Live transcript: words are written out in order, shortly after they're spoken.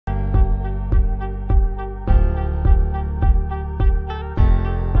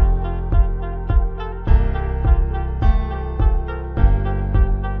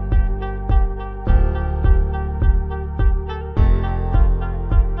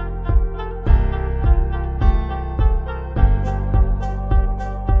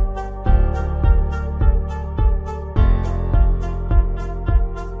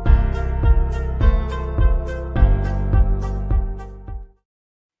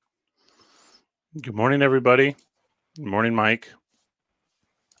Good morning, everybody. Good morning, Mike.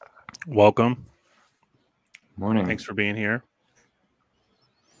 Welcome. Morning. Thanks for being here.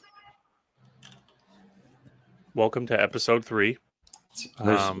 Welcome to episode 3. It's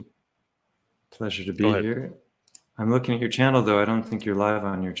a pleasure to be ahead. here. I'm looking at your channel, though. I don't think you're live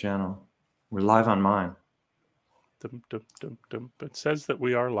on your channel. We're live on mine. It says that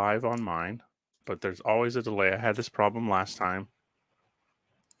we are live on mine, but there's always a delay. I had this problem last time.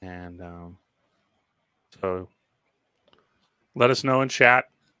 And so let us know in chat.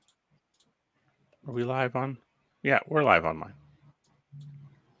 Are we live on? Yeah, we're live on mine.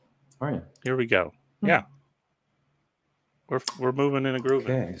 Are you? Here we go. Yeah. We're moving in a groove.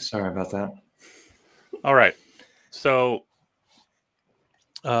 Okay, sorry about that. All right. So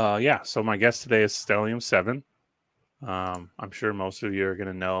so my guest today is Stellium7. I'm sure most of you are going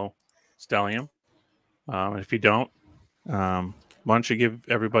to know Stellium. If you don't, why don't you give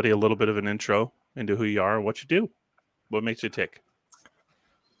everybody a little bit of an intro into who you are, what you do, what makes you tick?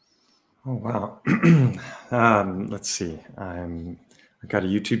 Oh, wow. Let's see. I've got a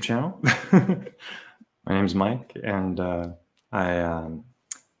YouTube channel. My name's Mike, and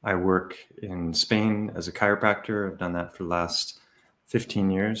I work in Spain as a chiropractor. I've done that for the last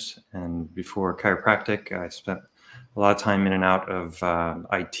 15 years. And before chiropractic, I spent a lot of time in and out of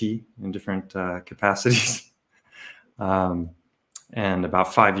IT in different capacities. And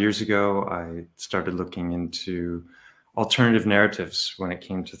about 5 years ago, I started looking into alternative narratives when it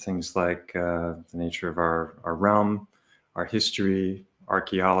came to things like the nature of our realm, our history,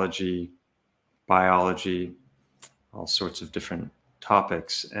 archaeology, biology, all sorts of different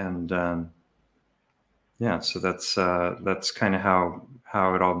topics. And so that's kind of how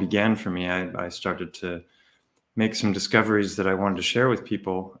it all began for me. I started to make some discoveries that I wanted to share with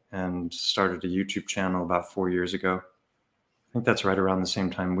people and started a YouTube channel about 4 years ago. I think that's right around the same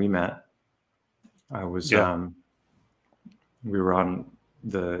time we met. I was, we were on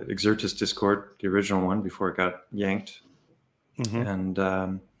the Exertus Discord, the original one, before it got yanked. Mm-hmm. And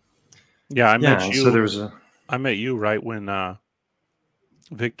I met you. So there was I met you right when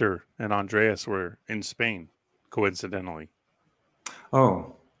Victor and Andreas were in Spain, coincidentally.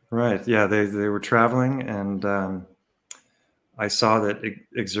 Oh, right. Yeah, they were traveling, and I saw that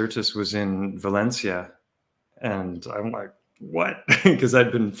Exertus was in Valencia, and I'm like, what? Because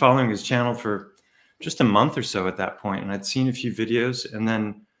I'd been following his channel for just a month or so at that point, and I'd seen a few videos, and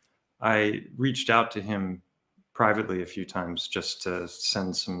then I reached out to him privately a few times just to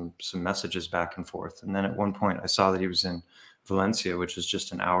send some messages back and forth. And then at one point I saw that he was in Valencia, which is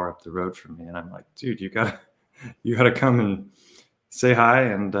just an hour up the road from me. And I'm like, dude, you gotta come and say hi.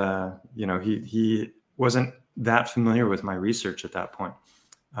 And he wasn't that familiar with my research at that point.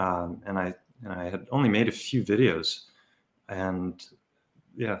 And I had only made a few videos, and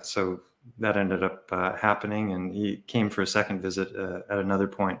so that ended up happening, and he came for a second visit at another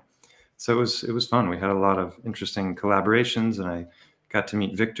point. So it was fun. We had a lot of interesting collaborations, and I got to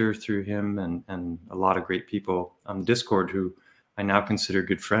meet Victor through him, and a lot of great people on the Discord who I now consider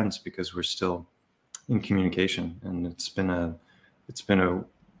good friends because we're still in communication. And it's been a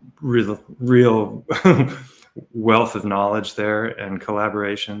real wealth of knowledge there and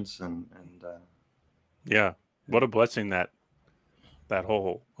collaborations, and what a blessing that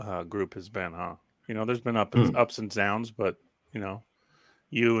whole group has been, huh? There's been ups and downs, but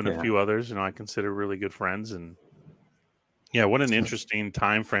you and a few others, I consider really good friends. And what an interesting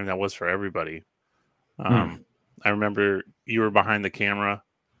time frame that was for everybody. I remember you were behind the camera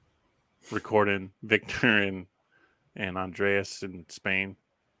recording Victor and Andreas in Spain.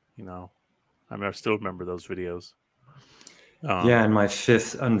 I still remember those videos. And my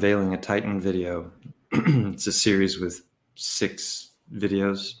 5th Unveiling a Titan video. It's a series with 6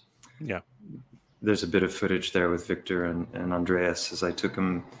 videos. Yeah. There's a bit of footage there with Victor and Andreas as I took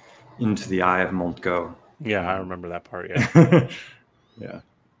him into the eye of Montgo. Yeah, I remember that part, yeah. Yeah.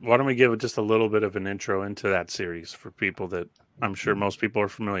 Why don't we give just a little bit of an intro into that series for people that I'm sure most people are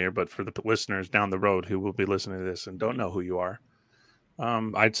familiar, but for the listeners down the road who will be listening to this and don't know who you are,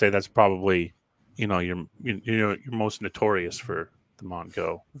 I'd say that's probably, you're most notorious for the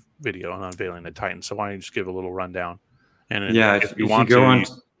Montgo video on Unveiling the Titan. So why don't you just give a little rundown? And if you want to,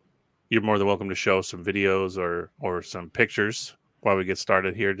 you're more than welcome to show some videos or some pictures while we get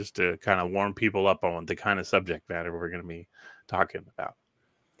started here, just to kind of warm people up on the kind of subject matter we're going to be talking about.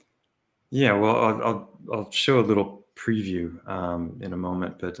 Yeah, well, I'll show a little preview in a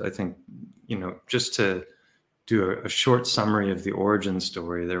moment, but I think, just to do a short summary of the origin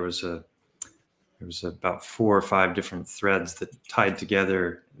story, there was about 4 or 5 different threads that tied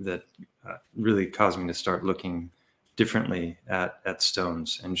together that really caused me to start looking differently at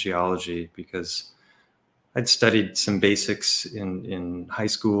stones and geology, because I'd studied some basics in high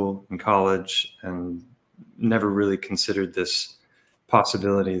school and college, and never really considered this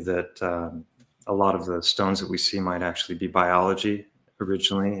possibility that a lot of the stones that we see might actually be biology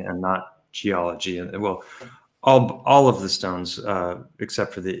originally and not geology. And well, all of the stones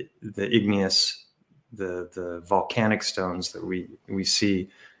except for the igneous, the volcanic stones that we see,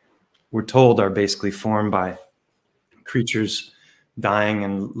 we're told are basically formed by creatures dying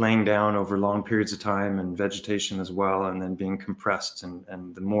and laying down over long periods of time, and vegetation as well, and then being compressed,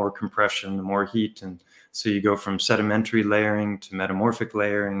 and the more compression, the more heat, and so you go from sedimentary layering to metamorphic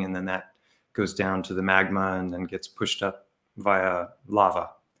layering, and then that goes down to the magma and then gets pushed up via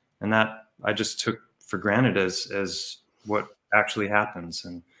lava. And that I just took for granted as what actually happens,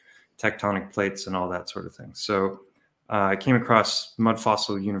 and tectonic plates and all that sort of thing. So I came across Mud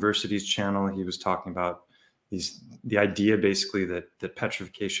Fossil University's channel. He was talking about the idea basically that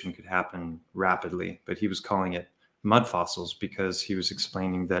petrification could happen rapidly, but he was calling it mud fossils because he was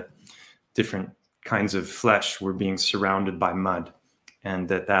explaining that different kinds of flesh were being surrounded by mud, and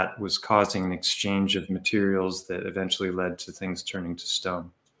that was causing an exchange of materials that eventually led to things turning to stone.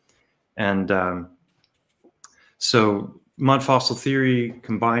 And so mud fossil theory,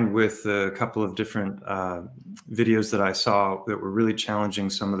 combined with a couple of different videos that I saw that were really challenging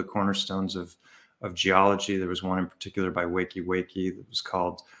some of the cornerstones of geology. There was one in particular by Wakey Wakey that was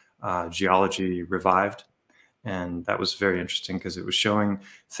called Geology Revived. And that was very interesting because it was showing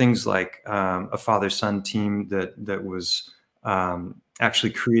things like a father-son team that was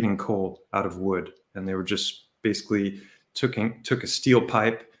actually creating coal out of wood. And they were just basically took a steel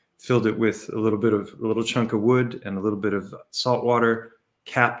pipe, filled it with a little chunk of wood and a little bit of salt water,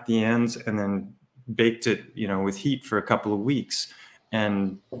 capped the ends, and then baked it, with heat for a couple of weeks,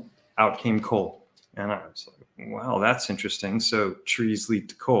 and out came coal. And I was like, wow, that's interesting. So trees lead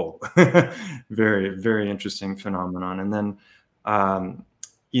to coal. Very, very interesting phenomenon. And then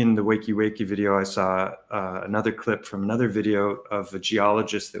in the Wakey Wakey video, I saw another clip from another video of a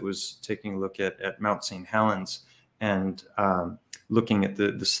geologist that was taking a look at Mount St. Helens, and looking at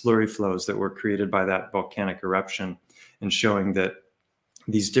the slurry flows that were created by that volcanic eruption, and showing that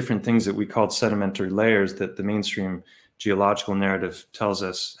these different things that we called sedimentary layers, that the mainstream geological narrative tells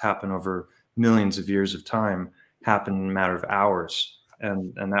us happen over millions of years of time, happen in a matter of hours.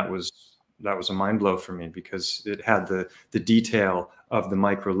 And that was a mind blow for me, because it had the detail of the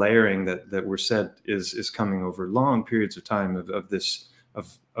micro layering that we're said is coming over long periods of time of the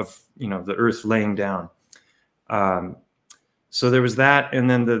earth laying down. So there was that, and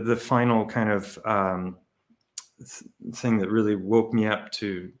then the final kind of thing that really woke me up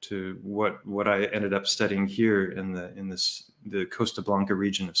to what I ended up studying here in the Costa Blanca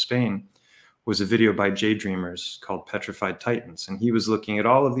region of Spain was a video by J Dreamers called Petrified Titans. And he was looking at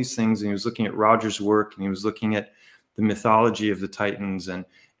all of these things, and he was looking at Roger's work, and he was looking at the mythology of the Titans and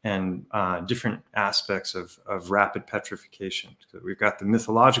different aspects of rapid petrification. So we've got the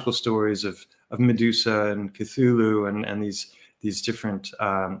mythological stories of Medusa and Cthulhu, and these different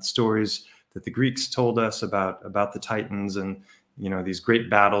stories that the Greeks told us about the Titans, and these great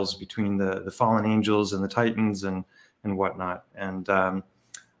battles between the fallen angels and the Titans and whatnot. And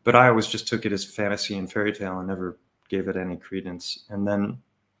but I always just took it as fantasy and fairy tale and never gave it any credence. And then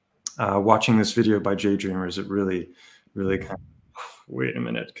watching this video by J Dreamers, it really kind of, wait a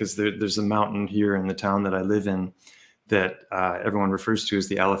minute, because there's a mountain here in the town that I live in that everyone refers to as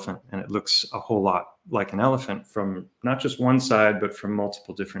the elephant, and it looks a whole lot like an elephant from not just one side, but from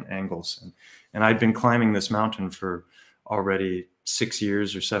multiple different angles. And I'd been climbing this mountain for already 6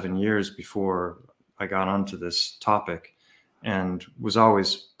 years or 7 years before I got onto this topic, and was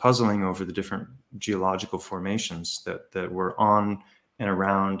always puzzling over the different geological formations that were on and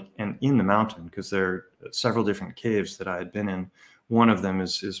around and in the mountain, because there are several different caves that I had been in. One of them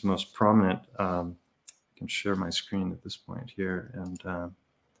is most prominent. I can share my screen at this point here and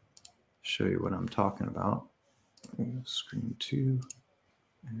show you what I'm talking about. Screen 2,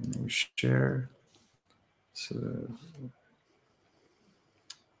 and we share. So,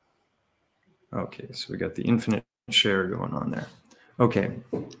 okay, so we got the infinite share going on there. Okay,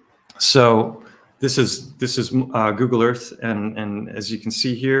 so this is Google Earth, and as you can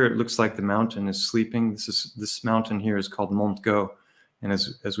see here, it looks like the mountain is sleeping. This mountain here is called Mont Go, and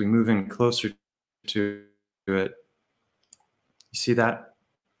as we move in closer to it, you see that?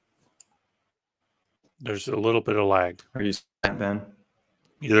 There's a little bit of lag. Are you seeing that, Ben?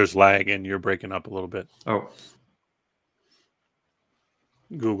 There's lag, and you're breaking up a little bit. Oh,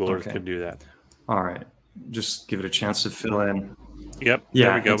 Google Earth could do that. All right, just give it a chance to fill in. Yep. Yeah,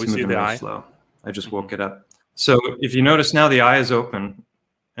 there we go. We see the eye. Slow. I just woke it up. So if you notice now, the eye is open,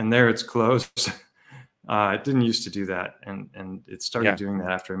 and there it's closed. It didn't used to do that, and it started doing that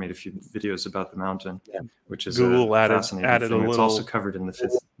after I made a few videos about the mountain, which is Google a added fascinating thing. It's also covered in the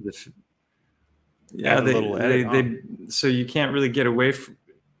fifth. Yeah, so you can't really get away from.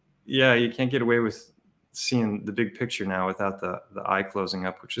 Yeah, you can't get away with seeing the big picture now without the eye closing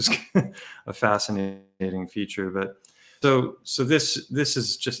up, which is a fascinating feature. But so this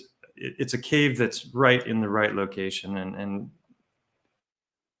is just, it's a cave that's right in the right location, and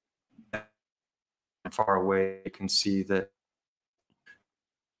far away you can see that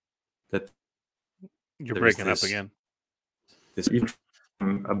you're breaking up again. This, even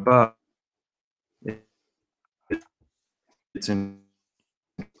from above, it's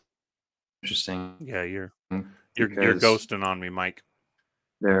interesting. Yeah, you're ghosting on me, Mike.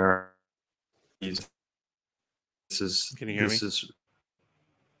 There are these. Can you hear me?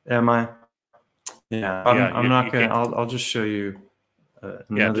 Am I? Yeah, I'm not gonna. I'll just show you.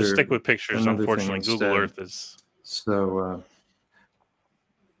 Yeah, just stick with pictures. Unfortunately, Google Earth is so.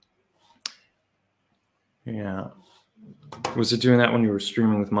 Yeah, was it doing that when you were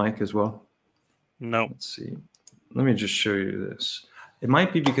streaming with Mike as well? No. Let's see. Let me just show you this. It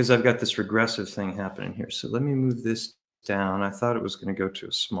might be because I've got this regressive thing happening here. So let me move this down. I thought it was going to go to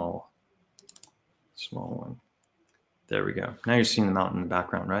a small one. There we go. Now you're seeing the mountain in the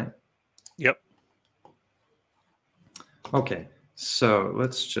background, right? Yep. Okay, so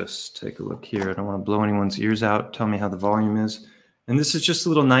let's just take a look here. I don't want to blow anyone's ears out. Tell me how the volume is. And this is just a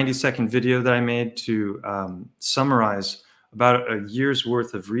little 90-second video that I made to summarize about a year's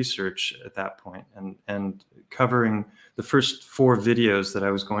worth of research at that point, and covering the first 4 videos that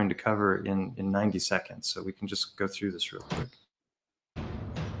I was going to cover in 90 seconds. So we can just go through this real quick.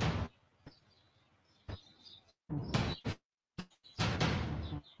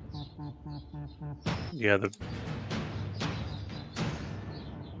 Yeah, it's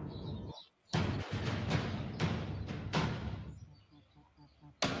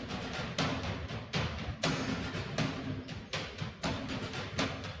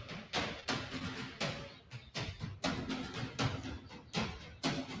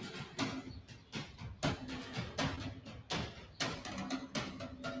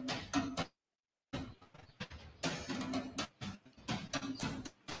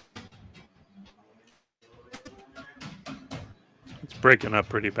breaking up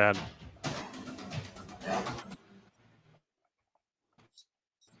pretty bad.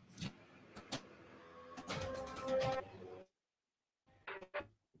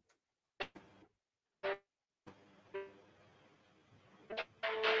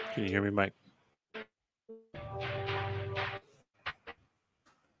 Can you hear me, Mike?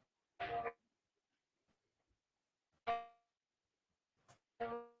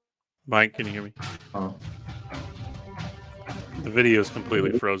 Mike, can you hear me? The video is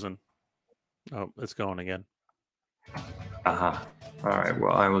completely frozen. Oh, it's going again. All right.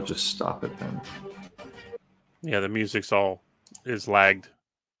 Well, I will just stop it then. Yeah, the music's is lagged.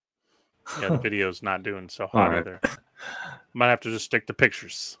 Yeah, the video's not doing so hot either. Might have to just stick to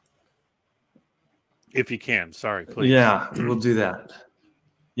pictures. If you can. Sorry, please. Yeah, we'll do that.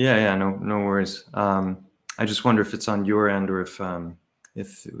 Yeah, no worries. I just wonder if it's on your end or if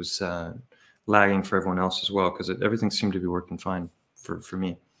it was lagging for everyone else as well, because everything seemed to be working fine for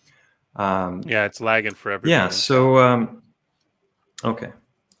me. Yeah, it's lagging for everybody. Yeah, so okay.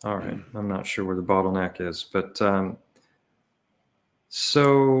 All right. I'm not sure where the bottleneck is, but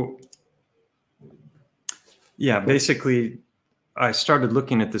so yeah, basically I started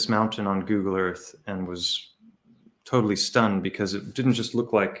looking at this mountain on Google Earth and was totally stunned because it didn't just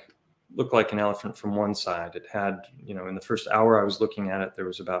look like an elephant from one side. It had, in the first hour I was looking at it, there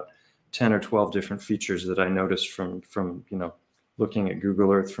was about 10 or 12 different features that I noticed from looking at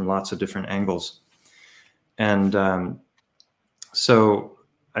Google Earth from lots of different angles. And so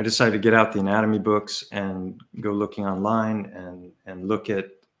I decided to get out the anatomy books and go looking online and look at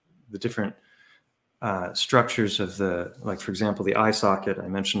the different structures of like, for example, the eye socket. I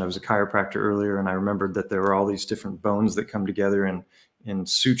mentioned I was a chiropractor earlier, and I remembered that there were all these different bones that come together in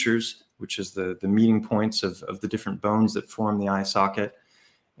sutures, which is the meeting points of the different bones that form the eye socket.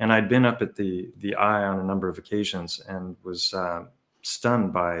 And I'd been up at the eye on a number of occasions and was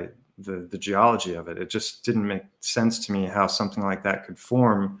stunned by the geology of it. It just didn't make sense to me how something like that could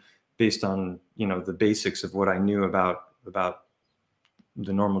form based on, the basics of what I knew about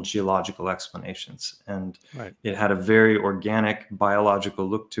the normal geological explanations. And It had a very organic biological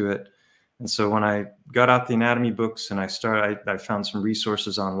look to it. And so when I got out the anatomy books and I found some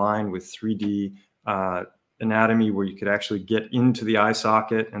resources online with 3D anatomy where you could actually get into the eye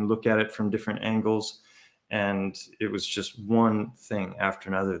socket and look at it from different angles. And it was just one thing after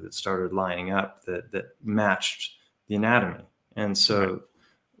another that started lining up that matched the anatomy. And so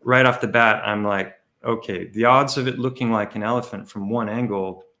right off the bat, I'm like, okay, the odds of it looking like an elephant from one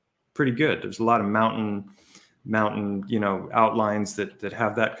angle, pretty good. There's a lot of mountain, you know, outlines that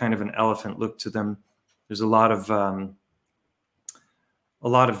have that kind of an elephant look to them. There's a lot of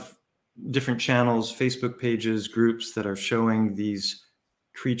different channels, Facebook pages, groups that are showing these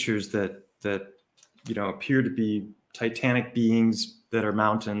creatures that you know appear to be titanic beings that are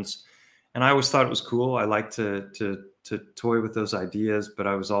mountains. And I always thought it was cool. I like to toy with those ideas, but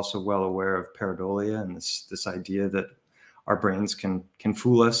I was also well aware of pareidolia and this idea that our brains can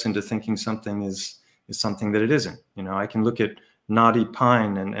fool us into thinking something is something that it isn't. You know, I can look at knotty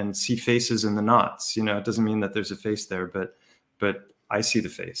pine and see faces in the knots. You know, it doesn't mean that there's a face there, but I see the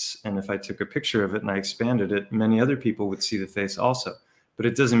face. And if I took a picture of it and I expanded it, many other people would see the face also. But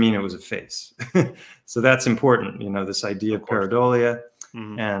it doesn't mean it was a face. So that's important. You know, this idea of pareidolia.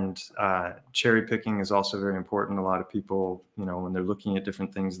 And cherry picking is also very important. A lot of people, you know, when they're looking at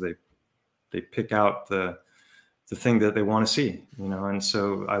different things, they pick out the thing that they want to see, you know. And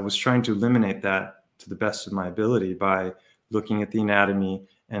so I was trying to eliminate that to the best of my ability by looking at the anatomy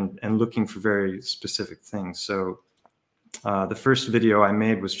and looking for very specific things. So the first video I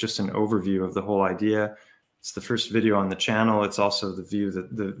made was just an overview of the whole idea. It's the first video on the channel. It's also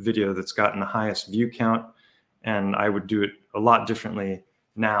the video that's gotten the highest view count. And I would do it a lot differently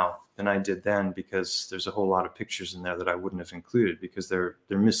now than I did then, because there's a whole lot of pictures in there that I wouldn't have included because they're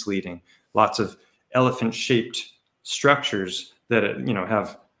misleading. Lots of elephant-shaped structures that, you know,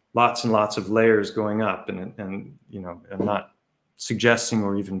 have lots and lots of layers going up, and you know, I'm not suggesting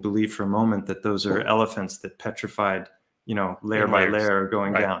or even believe for a moment that those are elephants that petrified, you know, layer by layer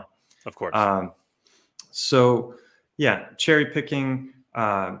going down. Of course. So yeah, cherry picking,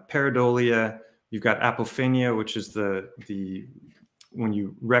 pareidolia. You've got apophenia, which is when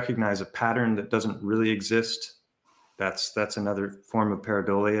you recognize a pattern that doesn't really exist. That's another form of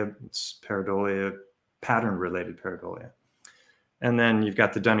pareidolia. It's pareidolia, pattern-related pareidolia. And then you've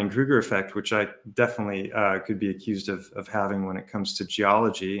got the Dunning-Kruger effect, which I definitely could be accused of having when it comes to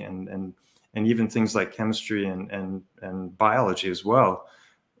geology and even things like chemistry and biology as well,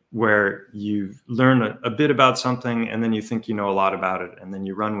 where you learn a bit about something and then you think you know a lot about it, and then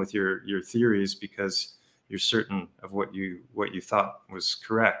you run with your theories because you're certain of what you thought was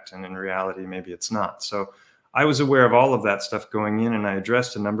correct, and in reality maybe it's not. So I was aware of all of that stuff going in, and I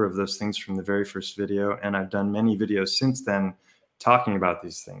addressed a number of those things from the very first video, and I've done many videos since then talking about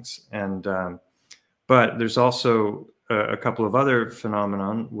these things. And but there's also a couple of other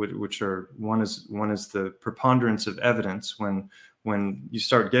phenomenon which are one is the preponderance of evidence. When you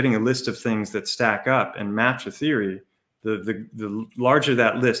start getting a list of things that stack up and match a theory, the larger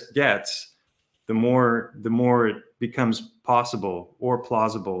that list gets, the more it becomes possible or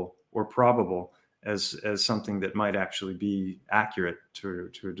plausible or probable as something that might actually be accurate to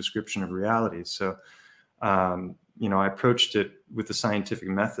a description of reality. So you know, I approached it with the scientific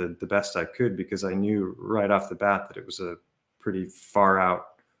method the best I could, because I knew right off the bat that it was a pretty far out,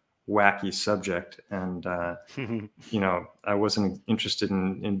 wacky subject. And you know, I wasn't interested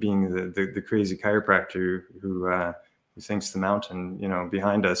in being the crazy chiropractor who thinks the mountain, you know,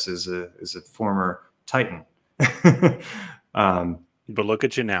 behind us is a former Titan. But look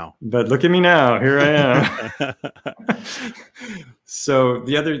at you now. But look at me now. Here I am. So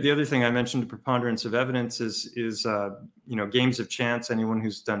the other thing I mentioned, the preponderance of evidence, is you know, games of chance. Anyone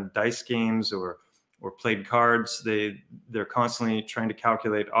who's done dice games or played cards, they're constantly trying to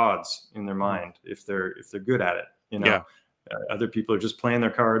calculate odds in their mind if they're good at it. You know, other people are just playing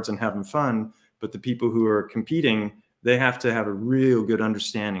their cards and having fun, but the people who are competing, they have to have a real good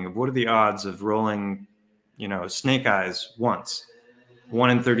understanding of what are the odds of rolling, you know, snake eyes once. 1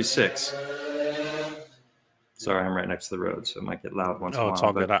 in 36. Sorry, I'm right next to the road, so it might get loud once in a while. Oh, it's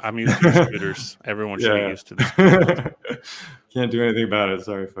all good. I'm used to the scooters. Everyone should get used to this. Can't do anything about it.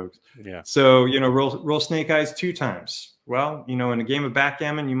 Sorry, folks. Yeah. So, you know, roll snake eyes 2 times. Well, you know, in a game of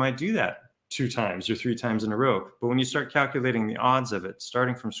backgammon, you might do that 2 times or 3 times in a row. But when you start calculating the odds of it,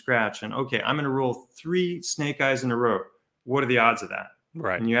 starting from scratch, and okay, I'm going to roll 3 snake eyes in a row. What are the odds of that?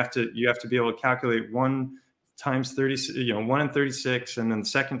 Right. And you have to be able to calculate 1 times 30, you know, 1 in 36, and then the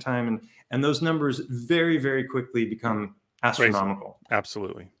second time, and those numbers very, very quickly become astronomical. Crazy.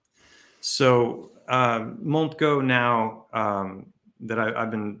 Absolutely. So Montgo now, that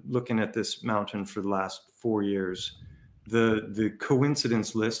I've been looking at this mountain for the last 4 years, the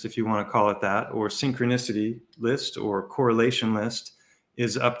coincidence list, if you want to call it that, or synchronicity list or correlation list,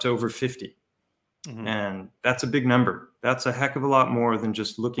 is up to over 50. And that's a big number. That's a heck of a lot more than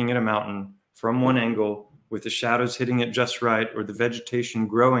just looking at a mountain from one angle with the shadows hitting it just right, or the vegetation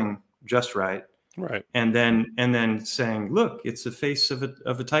growing just right. Right. And then saying, look, it's the face of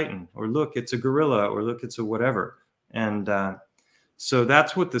a titan, or look, it's a gorilla, or look, it's a whatever. And so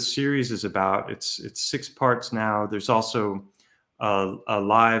that's what the series is about. It's 6 parts now. There's also a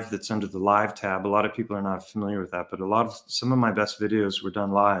live that's under the live tab. A lot of people are not familiar with that, but some of my best videos were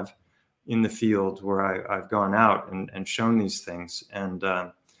done live in the field, where I've gone out and shown these things. And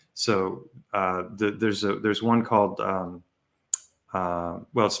there's one called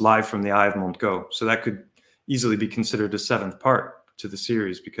well, it's Live from the Eye of Mont Go. So that could easily be considered a 7th part to the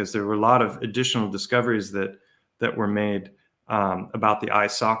series, because there were a lot of additional discoveries that were made about the eye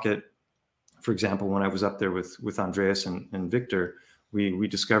socket. For example, when I was up there with Andreas and Victor, we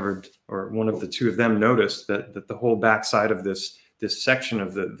discovered, or one of the 2 of them noticed, that the whole backside of this section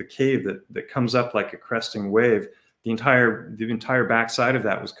of the cave that comes up like a cresting wave, the entire backside of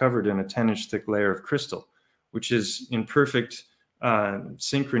that was covered in a 10-inch thick layer of crystal, which is in perfect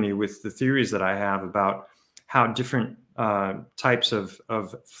synchrony with the theories that I have about how different types of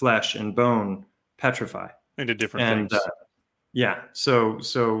flesh and bone petrify into different things. Yeah, so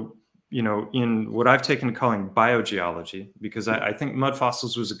in what I've taken to calling biogeology, because I think mud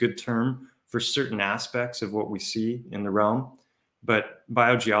fossils was a good term for certain aspects of what we see in the realm, but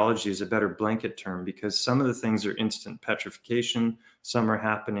biogeology is a better blanket term, because some of the things are instant petrification, some are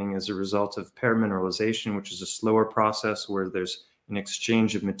happening as a result of paramineralization, which is a slower process where there's an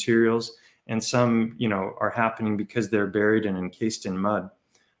exchange of materials, and some are happening because they're buried and encased in mud.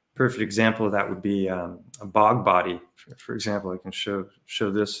 Perfect example of that would be a bog body. For example, I can show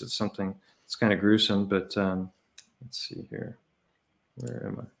this. It's something, it's kind of gruesome, but let's see here. Where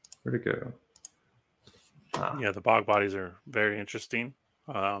am I? Where'd it go? Yeah, the bog bodies are very interesting.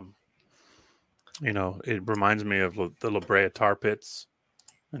 It reminds me of the La Brea tar pits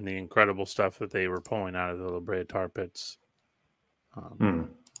and the incredible stuff that they were pulling out of the La Brea tar pits.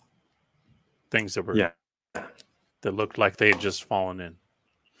 Things that were that looked like they had just fallen in.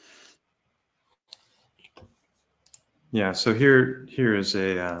 Yeah, so here is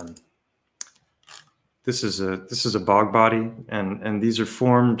this is a bog body, and these are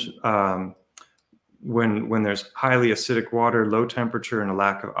formed when there's highly acidic water, low temperature, and a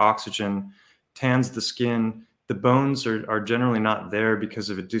lack of oxygen, tans the skin. The bones are generally not there because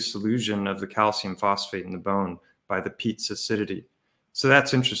of a dissolution of the calcium phosphate in the bone by the peat's acidity. So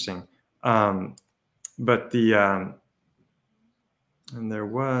that's interesting. But and there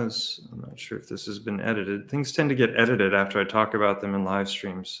was, I'm not sure if this has been edited. Things tend to get edited after I talk about them in live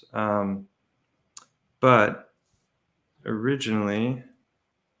streams. But originally,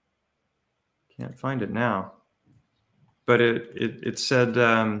 can't find it now. But it said,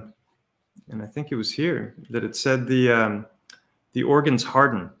 and I think it was here, that it said the organs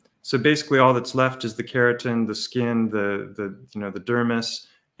harden. So basically all that's left is the keratin, the skin, the dermis,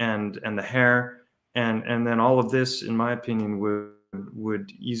 and the hair. And then all of this, in my opinion,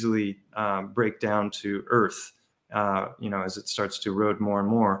 would easily break down to earth, as it starts to erode more and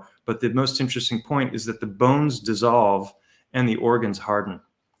more. But the most interesting point is that the bones dissolve and the organs harden.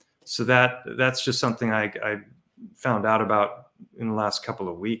 So that's just something I found out about in the last couple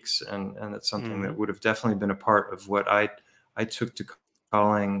of weeks, and it's something that would have definitely been a part of what I took to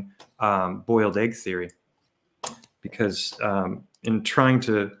calling boiled egg theory, because in trying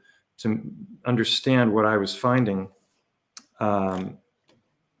to understand what I was finding, let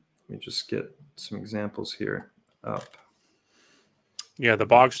me just get some examples here up. Yeah, the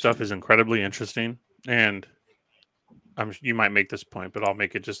bog stuff is incredibly interesting, and you might make this point, but I'll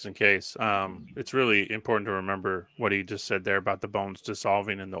make it just in case. It's really important to remember what he just said there about the bones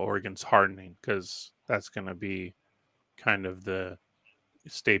dissolving and the organs hardening, because that's going to be kind of the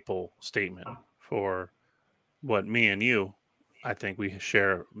staple statement for what me and you, I think we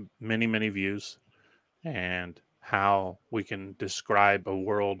share many, many views, and how we can describe a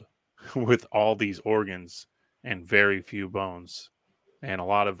world with all these organs and very few bones and a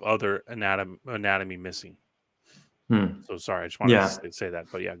lot of other anatomy missing. So sorry, I just wanted to say that,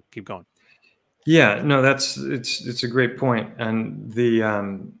 but yeah, keep going. Yeah, no, it's a great point. And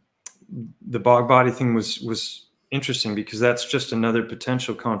the bog body thing was interesting, because that's just another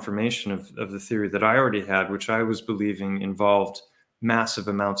potential confirmation of the theory that I already had, which I was believing involved massive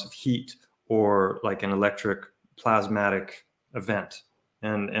amounts of heat, or like an electric plasmatic event,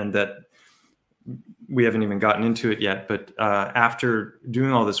 and that we haven't even gotten into it yet. But after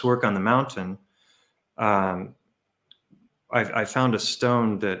doing all this work on the mountain, I found a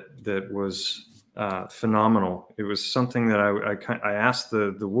stone that was phenomenal. It was something that I asked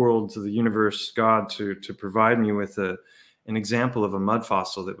the world, the universe, God, to provide me with an an example of a mud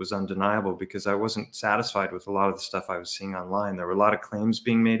fossil that was undeniable, because I wasn't satisfied with a lot of the stuff I was seeing online. There were a lot of claims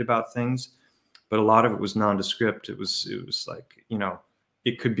being made about things, but a lot of it was nondescript. It was like, you know,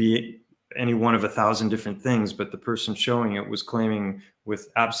 it could be any one of 1,000 different things, but the person showing it was claiming with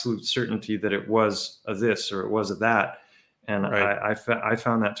absolute certainty that it was a this or it was a that. And Right. I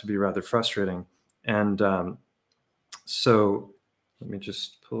found that to be rather frustrating. And so let me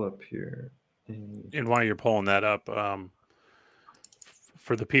just pull up here. And while you're pulling that up,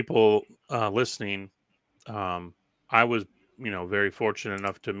 for the people listening, I was, very fortunate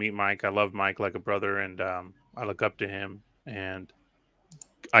enough to meet Mike. I love Mike like a brother, and I look up to him. And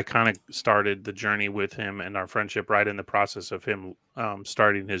I kind of started the journey with him and our friendship right in the process of him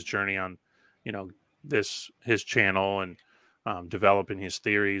starting his journey on, you know, his channel and developing his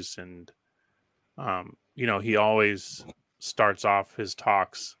theories. And he always starts off his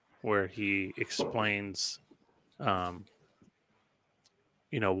talks where he explains, um,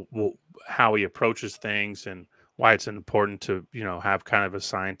 how he approaches things and why it's important to, have kind of a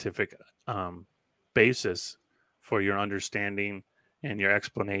scientific basis for your understanding and your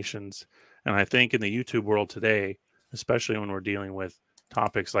explanations. And I think in the YouTube world today, especially when we're dealing with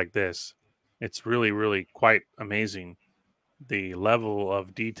topics like this, it's really, really quite amazing the level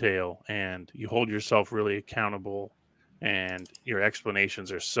of detail, and you hold yourself really accountable, and your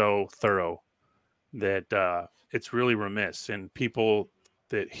explanations are so thorough that it's really remiss. And people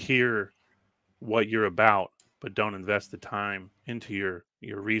that hear what you're about but don't invest the time into your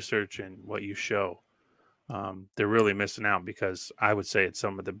research and what you show, they're really missing out, because I would say it's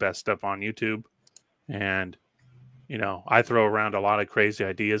some of the best stuff on YouTube. And I throw around a lot of crazy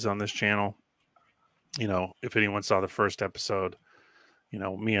ideas on this channel. If anyone saw the first episode,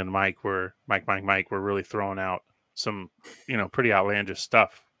 me and Mike were really throwing out some pretty outlandish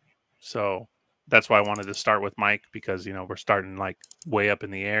stuff. So that's why I wanted to start with Mike, because we're starting like way up in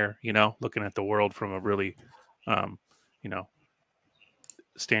the air, looking at the world from a really um you know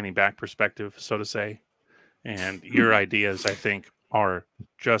standing back perspective, so to say. And your ideas, I think, are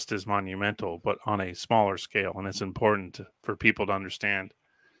just as monumental, but on a smaller scale. And it's important for people to understand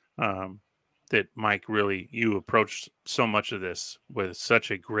um, that, Mike, really, you approached so much of this with such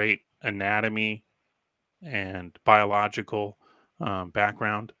a great anatomy and biological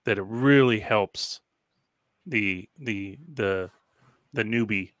background that it really helps the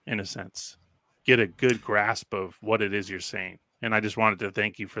newbie, in a sense, get a good grasp of what it is you're saying. And I just wanted to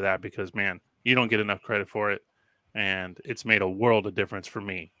thank you for that, because, man, you don't get enough credit for it, and it's made a world of difference for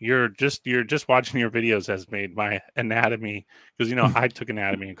me. You're just watching your videos has made my anatomy, because I took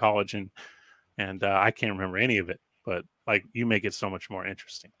anatomy in college, and I can't remember any of it, but like, you make it so much more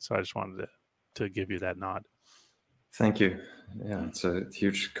interesting. So I just wanted to give you that nod. Thank you. Yeah, it's a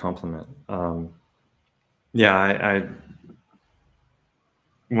huge compliment. Yeah,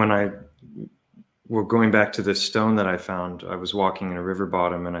 well, going back to this stone that I found, I was walking in a river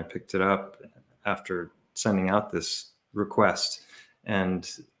bottom and I picked it up after sending out this request, and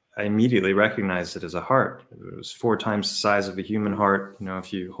I immediately recognized it as a heart. It was 4 times the size of a human heart.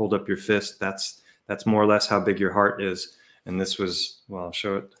 If you hold up your fist, that's more or less how big your heart is. And this was, well, I'll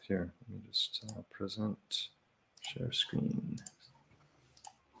show it here. Let me just present, share screen.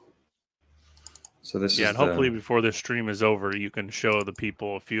 So this is and hopefully before this stream is over, you can show the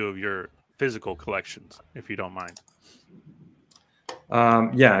people a few of your physical collections, if you don't mind.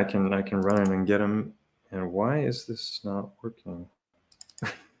 Yeah, I can run in and get them. And why is this not working?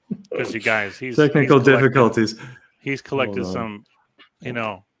 Because, you guys, technical difficulties. He's collected some,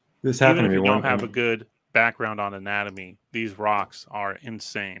 this happened even if to me. you don't have a good background on anatomy, these rocks are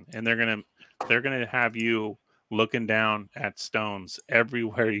insane, and they're gonna have you looking down at stones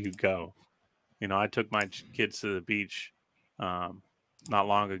everywhere you go. I took my kids to the beach not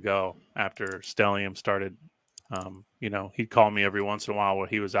long ago after Stellium started. He'd call me every once in a while when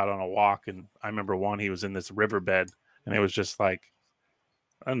he was out on a walk, and I remember he was in this riverbed, and it was just like,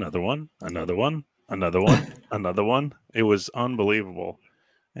 another one, another one, another one, another one. It was unbelievable.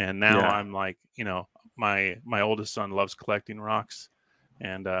 And now I'm like, my oldest son loves collecting rocks,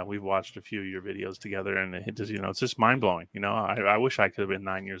 and we've watched a few of your videos together, and it just, it's just mind blowing. I wish I could have been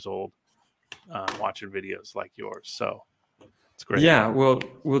 9 years old watching videos like yours. So it's great. Yeah, well,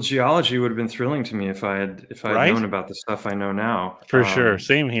 geology would have been thrilling to me if I had Right? known about the stuff I know now. For sure.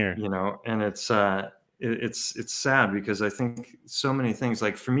 Same here. And it's sad, because I think so many things,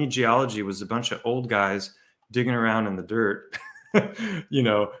 like for me, geology was a bunch of old guys digging around in the dirt,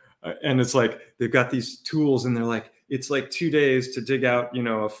 and it's like they've got these tools, and they're like, it's like 2 days to dig out,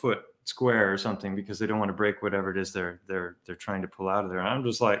 a foot square or something, because they don't want to break whatever it is they're trying to pull out of there. And I'm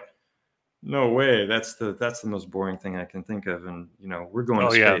just like, No way. That's the most boring thing I can think of. And we're going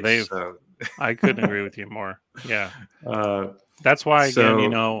Oh to yeah, space, so I couldn't agree with you more. Yeah. uh, That's why,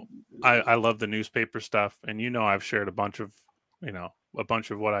 again, so I love the newspaper stuff, and I've shared a bunch of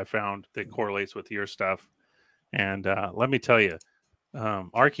what I found that correlates with your stuff. And let me tell you,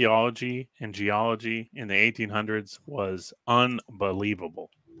 archaeology and geology in the 1800s was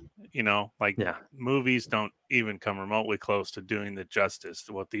unbelievable. Like yeah. movies don't even come remotely close to doing the justice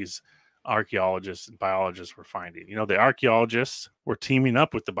to what these archaeologists and biologists were finding. The archaeologists were teaming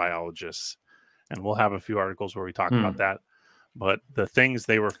up with the biologists, and we'll have a few articles where we talk about Hmm. that. But the things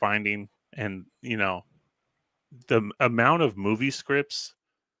they were finding, and the amount of movie scripts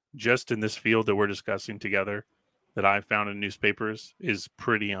just in this field that we're discussing together that I found in newspapers is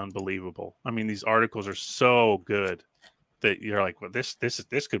pretty unbelievable. I mean, these articles are so good that you're like, well, this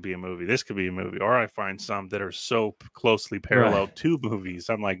could be a movie. This could be a movie. Or I find some that are so closely Right. parallel to movies.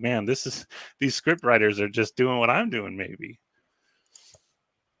 I'm like, man, these script writers are just doing what I'm doing. Maybe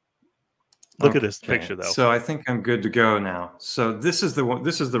look at this Okay. picture though. So I think I'm good to go now. So this is the one.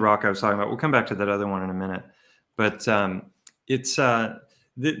 This is the rock I was talking about. We'll come back to that other one in a minute. But it's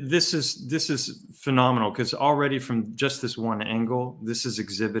this is phenomenal because already from just this one angle, this is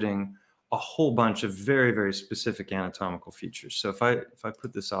exhibiting a whole bunch of very, very specific anatomical features. So if I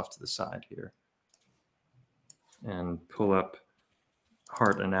put this off to the side here and pull up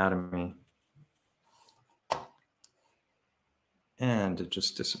heart anatomy, and it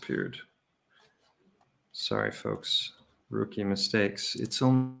just disappeared. Sorry, folks. Rookie mistakes. It's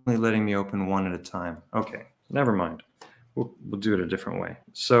only letting me open one at a time. Okay, never mind. We'll do it a different way.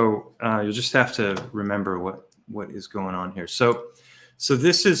 So you'll just have to remember what is going on here. So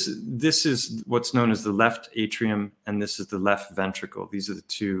this is what's known as the left atrium, and this is the left ventricle. These are the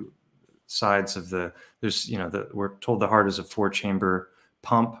two sides of the. There's we're told the heart is a 4-chamber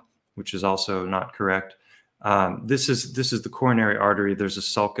pump, which is also not correct. This is the coronary artery. There's a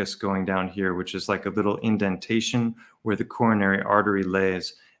sulcus going down here, which is like a little indentation where the coronary artery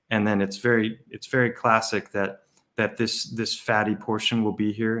lays. And then it's very classic that this fatty portion will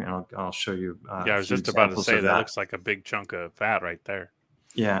be here, and I'll show you Yeah, I a was few just about to examples say of that that. looks like a big chunk of fat right there.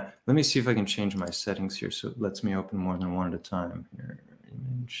 Yeah, let me see if I can change my settings here so it lets me open more than one at a time. Here,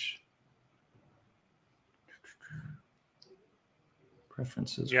 image.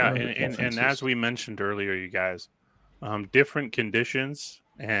 Preferences. Yeah, Where are the and preferences? as we mentioned earlier, you guys, different conditions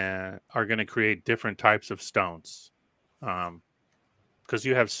are going to create different types of stones, because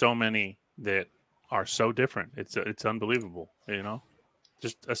you have so many that are so different. It's unbelievable.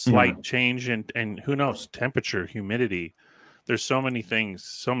 Just a slight change in who knows, temperature, humidity. There's so many things,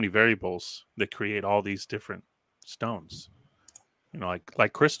 so many variables that create all these different stones.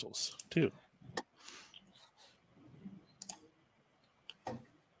 Like crystals too.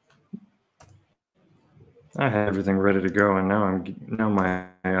 I had everything ready to go, and now my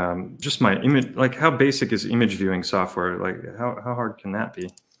just my image. Like, how basic is image viewing software? Like, how hard can that be?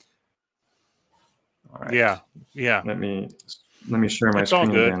 All right. Yeah. Let me share my It's all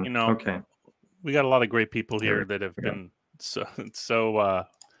screen good. again. Okay. We got a lot of great people There here that have we go. been so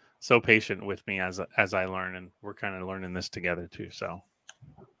patient with me as I learn, and we're kind of learning this together too. So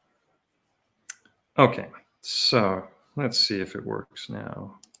Okay. So let's see if it works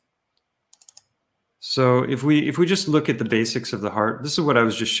now. So if we just look at the basics of the heart, this is what I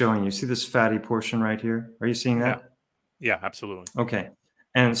was just showing you. See this fatty portion right here? Are you seeing that? yeah, absolutely. Okay.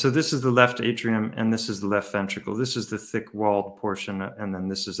 And so this is the left atrium, and this is the left ventricle. This is the thick walled portion, and then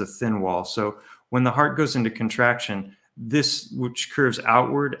this is a thin wall. So when the heart goes into contraction, this, which curves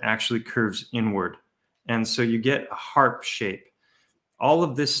outward, actually curves inward. And so you get a harp shape. All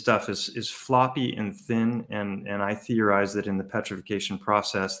of this stuff is floppy and thin, and I theorize that in the petrification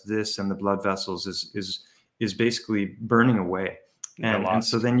process, this and the blood vessels is basically burning away. And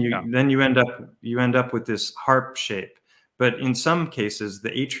so then you end up with this harp shape. But in some cases, the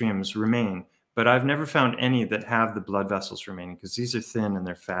atriums remain. But I've never found any that have the blood vessels remaining because these are thin and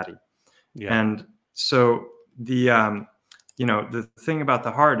they're fatty. Yeah. And so the thing about the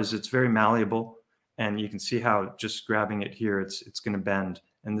heart is it's very malleable, and you can see how just grabbing it here, it's going to bend,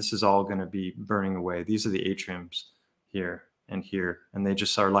 and this is all going to be burning away. These are the atriums here and here, and they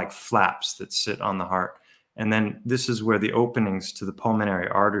just are like flaps that sit on the heart. And then this is where the openings to the pulmonary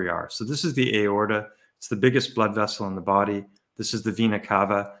artery are. So this is the aorta. It's the biggest blood vessel in the body. This is the vena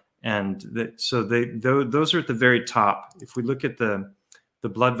cava. And those are at the very top. If we look at the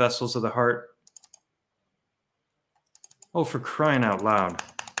blood vessels of the heart, oh, for crying out loud.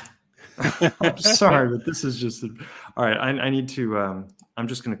 I'm sorry, but this is just all right. I need to I'm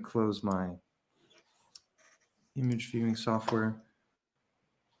just going to close my image viewing software.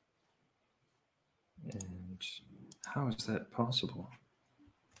 And how is that possible?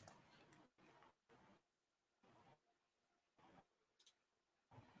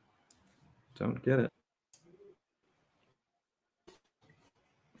 Don't get it.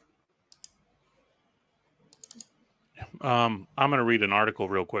 I'm going to read an article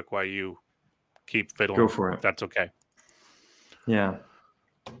real quick while you keep fiddling. Go for it. If that's okay. Yeah.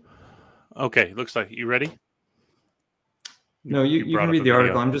 Okay. Looks like you ready? No, you can read the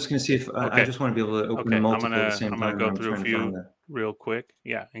article. I'm just going to see if okay. I just want to be able to open the multiple at the same time. I'm going to go through a few real quick.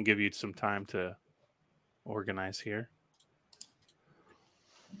 Yeah. And give you some time to organize here.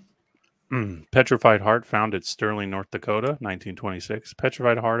 Petrified heart found at Sterling, North Dakota, 1926.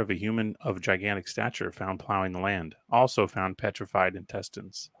 Petrified heart of a human of gigantic stature found plowing the land. Also found petrified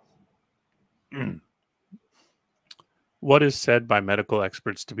intestines. What is said by medical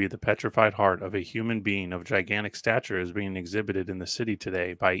experts to be the petrified heart of a human being of gigantic stature is being exhibited in the city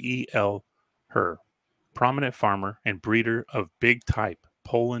today by E.L. Herr, prominent farmer and breeder of big type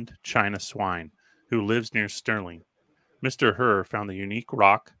Poland China swine, who lives near Sterling. Mr. Herr found the unique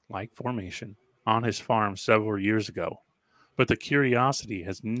rock-like formation on his farm several years ago, but the curiosity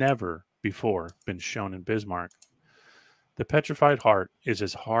has never before been shown in Bismarck. The petrified heart is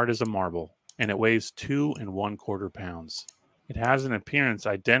as hard as a marble, and it weighs 2 1/4 pounds. It has an appearance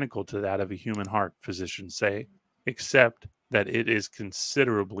identical to that of a human heart, physicians say, except that it is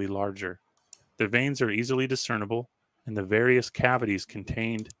considerably larger. The veins are easily discernible, and the various cavities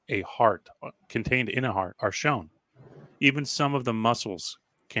contained in a heart are shown. Even some of the muscles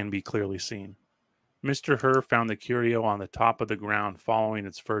can be clearly seen. Mr. Herr found the curio on the top of the ground following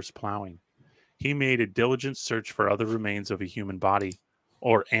its first plowing. He made a diligent search for other remains of a human body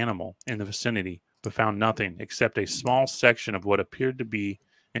or animal in the vicinity, but found nothing except a small section of what appeared to be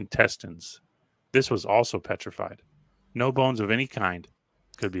intestines. This was also petrified. No bones of any kind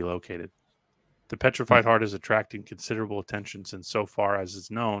could be located. The petrified heart is attracting considerable attention since, so far as is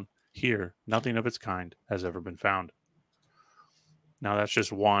known, here, nothing of its kind has ever been found. Now, that's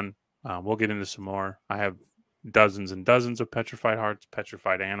just one. We'll get into some more. I have dozens and dozens of petrified hearts,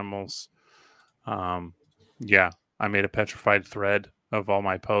 petrified animals. Yeah, I made a petrified thread of all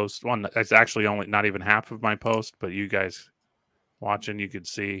my posts. One that's actually only not even half of my post, but you guys watching, you could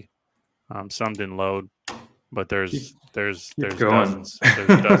see some didn't load, but there's dozens.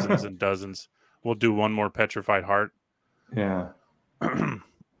 There's dozens and dozens. We'll do one more petrified heart. Yeah.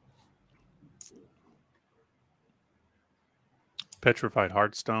 Petrified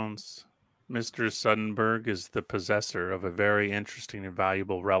heartstones. Mr. Suddenberg is the possessor of a very interesting and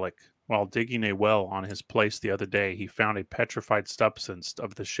valuable relic. While digging a well on his place the other day, he found a petrified substance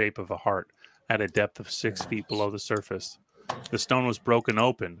of the shape of a heart at a depth of 6 feet below the surface. The stone was broken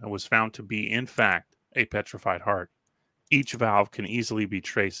open and was found to be, in fact, a petrified heart. Each valve can easily be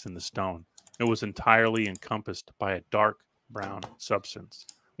traced in the stone. It was entirely encompassed by a dark brown substance,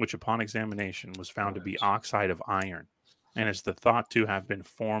 which upon examination was found to be oxide of iron, and is thought to have been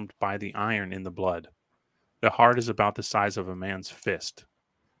formed by the iron in the blood. The heart is about the size of a man's fist,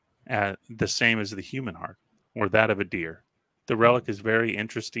 the same as the human heart, or that of a deer. The relic is very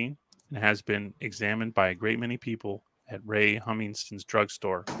interesting and has been examined by a great many people at Ray Humiston's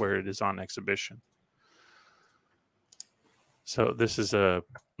drugstore, where it is on exhibition. So this is the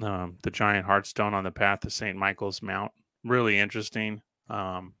giant heartstone on the path to St. Michael's Mount. Really interesting.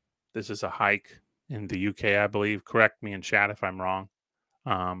 This is a hike in the UK, I believe. Correct me in chat if I'm wrong.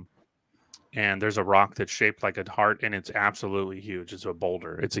 And there's a rock that's shaped like a heart, and it's absolutely huge. It's a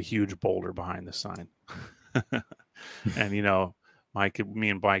boulder. It's a huge boulder behind the sign. And, you know, me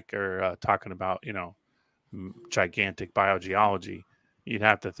and Mike are talking about, you know, gigantic biogeology. You'd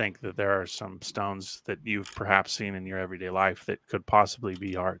have to think that there are some stones that you've perhaps seen in your everyday life that could possibly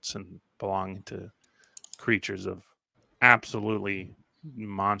be hearts and belong to creatures of absolutely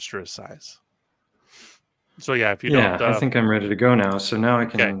monstrous size. So yeah, if you don't, I think I'm ready to go now. So now I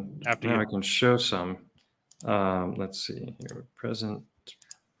can I can show some. Let's see here. Present.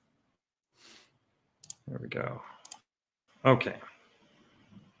 There we go. Okay.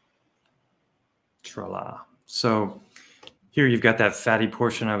 Tra-la. So here you've got that fatty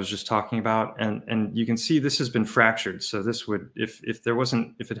portion I was just talking about, and you can see this has been fractured. So this would, if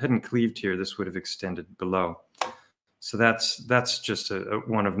it hadn't cleaved here, this would have extended below. So that's just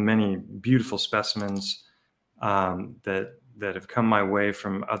one of many beautiful specimens that have come my way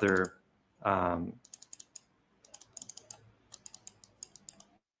from other.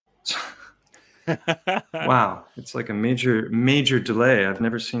 Wow, it's like a major delay. I've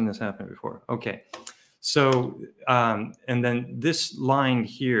never seen this happen before. Okay. So, and then this line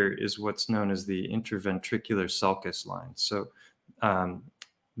here is what's known as the interventricular sulcus line. So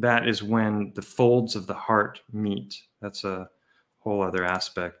that is when the folds of the heart meet. That's a whole other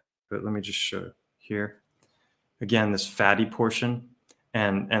aspect. But let me just show here. Again, this fatty portion,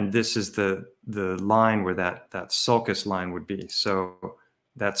 and this is the line where that sulcus line would be. So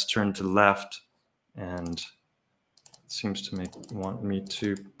that's turned to left, and it seems to want me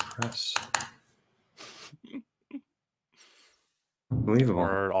to press. Unbelievable.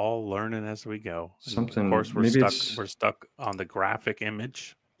 We're all learning as we go. Something. And of course, we're stuck on the graphic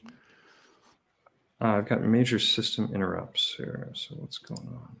image. I've got major system interrupts here. So what's going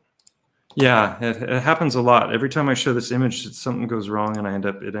on? Yeah, it happens a lot. Every time I show this image, something goes wrong, and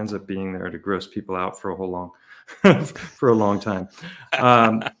it ends up being there to gross people out for a long time.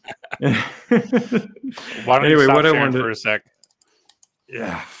 Why don't anyway, you stop what I sharing wanted for a sec?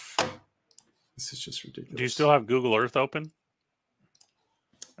 Yeah, this is just ridiculous. Do you still have Google Earth open?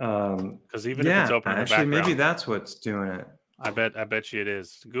 Because even if it's open in the background, maybe that's what's doing it. I bet you it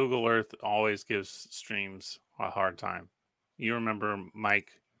is. Google Earth always gives streams a hard time. You remember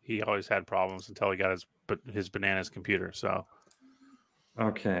Mike? He always had problems until he got his bananas computer. So,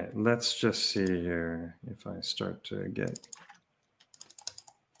 okay, let's just see here if I start to get.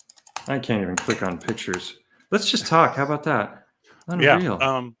 I can't even click on pictures. Let's just talk. How about that? Unreal.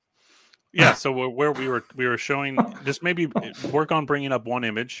 Yeah. Yeah. So where we were showing, just maybe work on bringing up one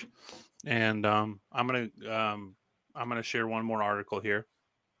image, and I'm gonna share one more article here,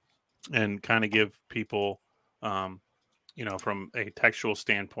 and kind of give people, from a textual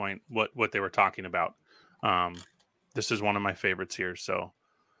standpoint, what they were talking about. This is one of my favorites here. So,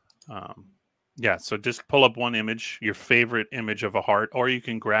 yeah. So just pull up one image, your favorite image of a heart, or you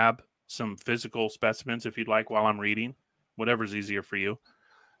can grab some physical specimens if you'd like while I'm reading, whatever's easier for you.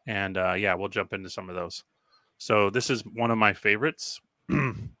 And yeah, we'll jump into some of those. So this is one of my favorites.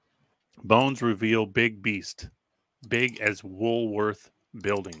 Bones reveal big beast, big as Woolworth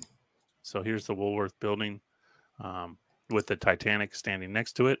building. So here's the Woolworth building with the Titanic standing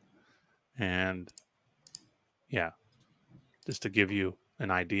next to it. And yeah, just to give you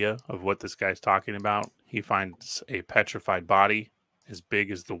an idea of what this guy's talking about, he finds a petrified body as big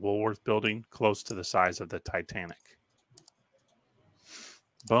as the Woolworth building, close to the size of the Titanic.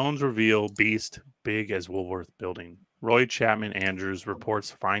 Bones reveal beast big as Woolworth building. Roy Chapman Andrews reports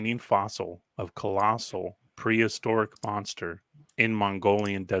finding fossil of colossal prehistoric monster in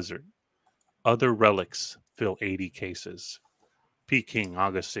Mongolian desert. Other relics fill 80 cases. Peking,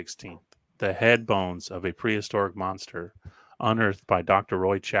 August 16th. The head bones of a prehistoric monster unearthed by Dr.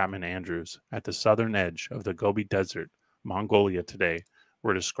 Roy Chapman Andrews at the southern edge of the Gobi Desert, Mongolia today,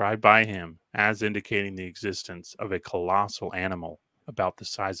 were described by him as indicating the existence of a colossal animal about the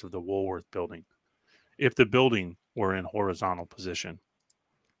size of the Woolworth building. If the building were in horizontal position,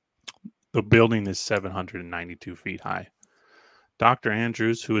 the building is 792 feet high. Dr.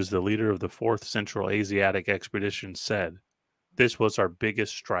 Andrews, who is the leader of the 4th Central Asiatic Expedition, said, "This was our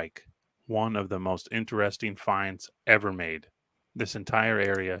biggest strike, one of the most interesting finds ever made. This entire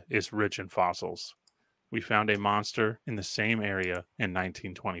area is rich in fossils. We found a monster in the same area in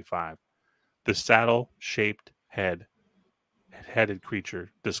 1925. The saddle-shaped headed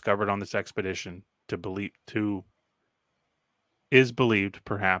creature discovered on this expedition is believed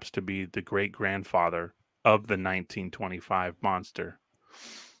perhaps to be the great-grandfather of the 1925 monster.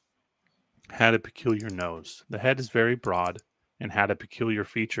 Had a peculiar nose. The head is very broad and had a peculiar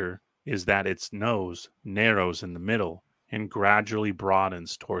feature is that its nose narrows in the middle and gradually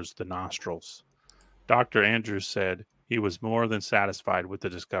broadens towards the nostrils. Dr. Andrews said he was more than satisfied with the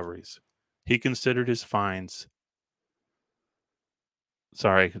discoveries. He considered his finds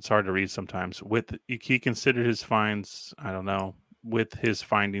Sorry, it's hard to read sometimes. He considered his finds, with his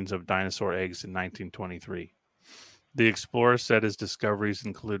findings of dinosaur eggs in 1923. The explorer said his discoveries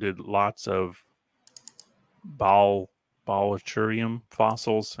included lots of Bauchurium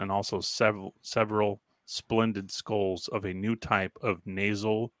fossils and also several splendid skulls of a new type of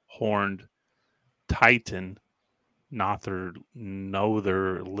nasal horned Titan Notherlidae.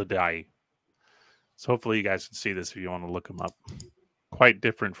 So hopefully you guys can see this if you want to look them up. Quite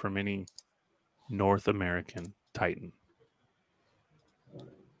different from any North American Titan.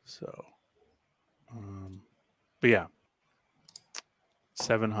 So, but yeah,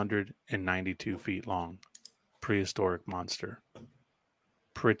 792 feet long, prehistoric monster.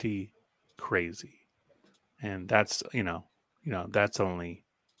 Pretty crazy. And that's, that's only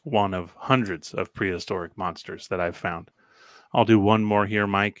one of hundreds of prehistoric monsters that I've found. I'll do one more here,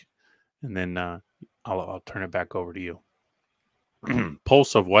 Mike, and then I'll turn it back over to you.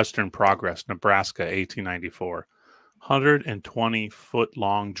 Pulse of Western Progress, Nebraska, 1894.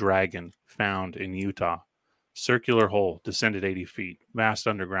 120-foot-long dragon found in Utah. Circular hole, descended 80 feet, vast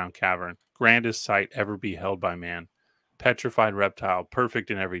underground cavern, grandest sight ever beheld by man. Petrified reptile,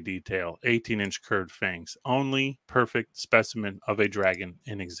 perfect in every detail, 18-inch curved fangs, only perfect specimen of a dragon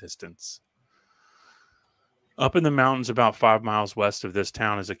in existence. Up in the mountains about 5 miles west of this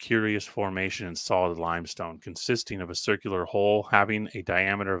town is a curious formation in solid limestone, consisting of a circular hole having a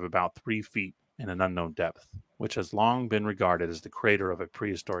diameter of about 3 feet and an unknown depth, which has long been regarded as the crater of a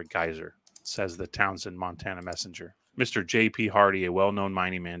prehistoric geyser, says the Townsend, Montana Messenger. Mr. J.P. Hardy, a well-known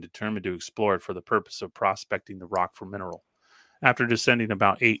mining man, determined to explore it for the purpose of prospecting the rock for mineral. After descending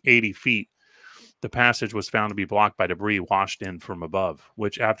about 80 feet, the passage was found to be blocked by debris washed in from above,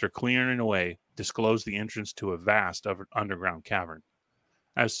 which, after clearing away, disclosed the entrance to a vast underground cavern.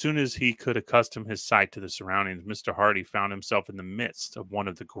 As soon as he could accustom his sight to the surroundings, Mr. Hardy found himself in the midst of one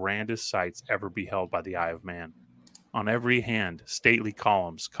of the grandest sights ever beheld by the eye of man. On every hand, stately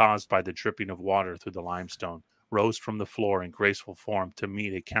columns, caused by the dripping of water through the limestone, rose from the floor in graceful form to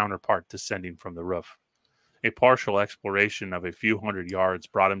meet a counterpart descending from the roof. A partial exploration of a few hundred yards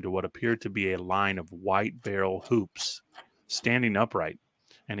brought him to what appeared to be a line of white barrel hoops, standing upright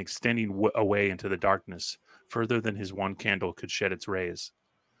and extending away into the darkness, further than his one candle could shed its rays.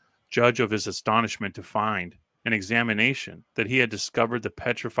 Judge of his astonishment to find, an examination, that he had discovered the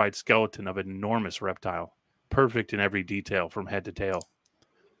petrified skeleton of an enormous reptile, perfect in every detail from head to tail.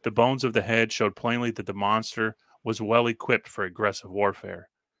 The bones of the head showed plainly that the monster was well equipped for aggressive warfare.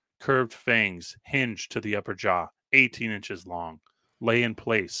 Curved fangs, hinged to the upper jaw, 18 inches long, lay in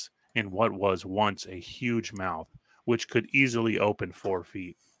place in what was once a huge mouth, which could easily open 4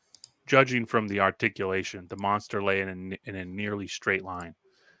 feet. Judging from the articulation, the monster lay in a nearly straight line,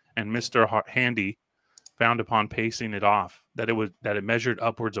 and Mr. Handy found upon pacing it off that it measured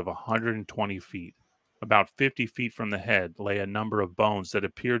upwards of 120 feet. About 50 feet from the head lay a number of bones that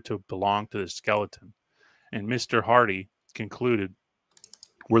appeared to belong to the skeleton, and Mr. Hardy concluded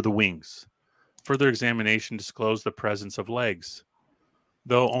were the wings. Further examination disclosed the presence of legs,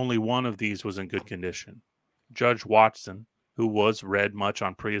 though only one of these was in good condition. Judge Watson, who was read much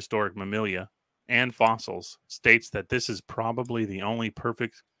on prehistoric mammalia and fossils, states that this is probably the only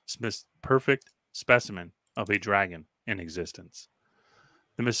perfect specimen of a dragon in existence.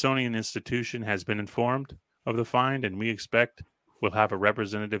 The Smithsonian Institution has been informed of the find, and we expect we'll have a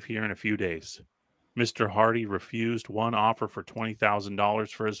representative here in a few days. Mr. Hardy refused one offer for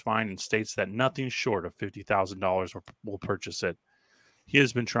 $20,000 for his find and states that nothing short of $50,000 will purchase it. He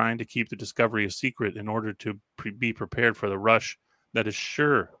has been trying to keep the discovery a secret in order to be prepared for the rush that is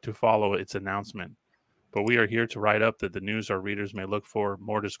sure to follow its announcement. But we are here to write up that the news our readers may look for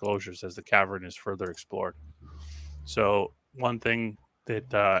more disclosures as the cavern is further explored. So one thing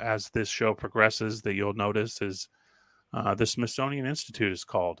that as this show progresses that you'll notice is the Smithsonian Institute is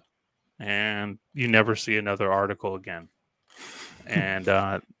called, and you never see another article again. And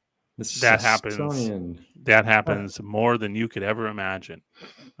that happens more than you could ever imagine.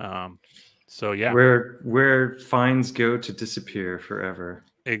 So yeah, where finds go to disappear forever.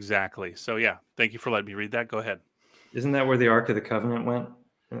 Exactly. So yeah, thank you for letting me read that. Go ahead. Isn't that where the Ark of the Covenant went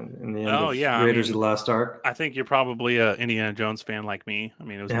in the end of Raiders of the Lost Ark? I think you're probably an Indiana Jones fan like me. I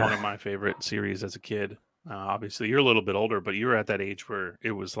mean, it was one of my favorite series as a kid. Obviously, you're a little bit older, but you were at that age where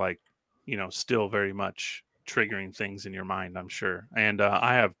it was like, still very much triggering things in your mind, I'm sure. And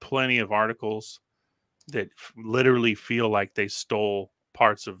I have plenty of articles that literally feel like they stole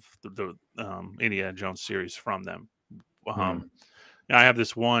parts of the Indiana Jones series from them. I have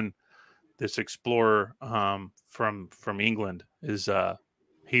this explorer from England is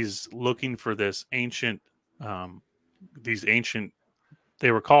he's looking for this ancient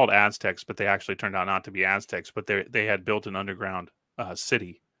they were called Aztecs, but they actually turned out not to be Aztecs, but they had built an underground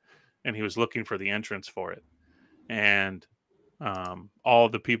city, and he was looking for the entrance for it. And all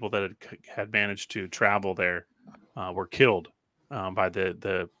of the people that had managed to travel there were killed by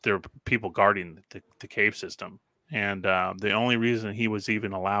their people guarding the cave system. And the only reason he was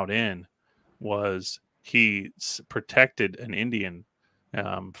even allowed in was he protected an Indian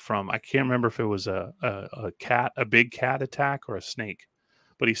from, I can't remember if it was a big cat attack or a snake,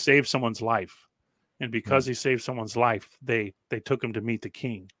 but he saved someone's life. And because he saved someone's life, they took him to meet the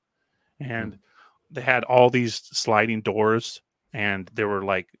king. And they had all these sliding doors, and there were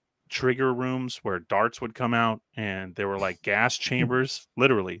like trigger rooms where darts would come out, and there were like gas chambers.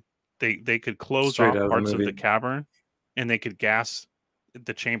 Literally, they could close off parts of the cavern, and they could gas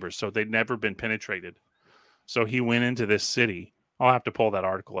the chambers, so they'd never been penetrated. So he went into this city. I'll have to pull that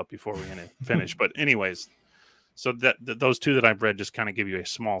article up before we finish. But anyways, so that those two that I've read just kind of give you a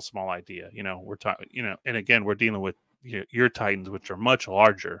small idea. We're talking, and again, we're dealing with your Titans, which are much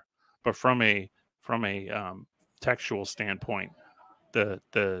larger. But from a from a textual standpoint, the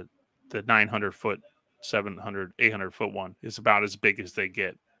 900-foot, 700, 800-foot one is about as big as they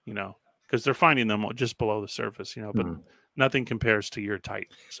get, you know, because they're finding them just below the surface, you know, but nothing compares to your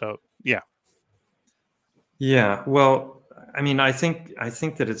Titan. So yeah. Yeah, well, I mean, I think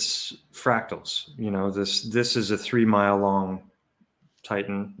that it's fractals. You know, this is a 3-mile long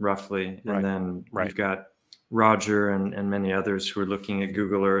Titan, roughly, and then you've got Roger and many others who are looking at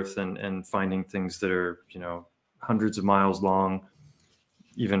Google Earth and finding things that are, you know, hundreds of miles long,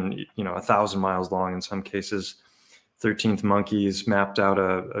 even, you know, 1,000 miles long in some cases. 13th Monkeys mapped out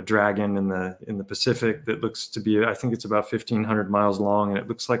a dragon in the Pacific that looks to be, I think it's about 1,500 miles long, and it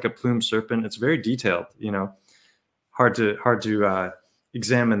looks like a plumed serpent. It's very detailed, you know. Hard to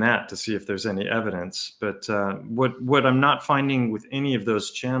examine that to see if there's any evidence. But what I'm not finding with any of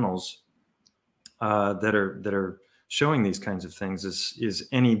those channels that are showing these kinds of things is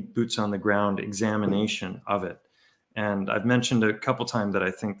any boots on the ground examination of it. And I've mentioned a couple times that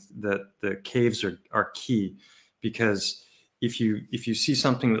I think that the caves are key, because if you see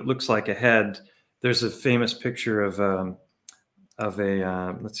something that looks like a head, there's a famous picture of a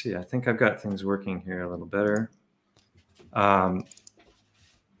let's see, I think I've got things working here a little better.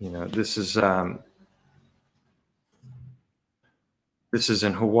 You know, this is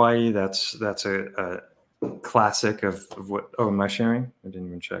in Hawaii. That's a classic of what. Oh, am I sharing? I didn't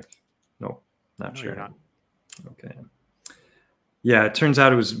even check. No, not sharing. Not. Okay. Yeah, it turns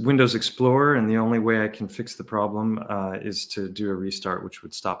out it was Windows Explorer, and the only way I can fix the problem is to do a restart, which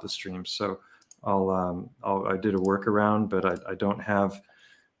would stop the stream. So I did a workaround, but I don't have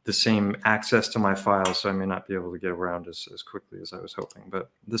the same access to my files, so I may not be able to get around as quickly as I was hoping,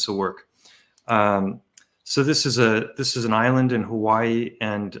 but this will work. So this is an island in Hawaii,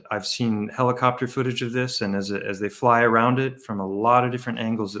 and I've seen helicopter footage of this, and as they fly around it from a lot of different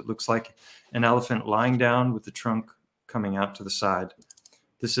angles, it looks like an elephant lying down with the trunk coming out to the side.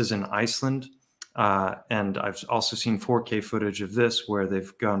 This is in Iceland, and I've also seen 4K footage of this where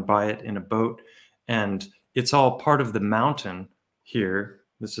they've gone by it in a boat, and it's all part of the mountain here.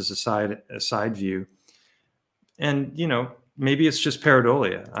 This is a side view, and you know, maybe it's just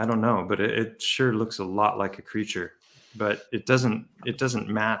pareidolia. I don't know, but it sure looks a lot like a creature, but it doesn't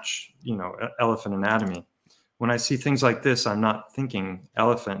match, you know, elephant anatomy. When I see things like this, I'm not thinking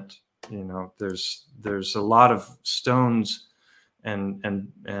elephant. You know, there's a lot of stones and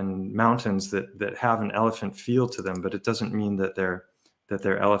mountains that have an elephant feel to them, but it doesn't mean that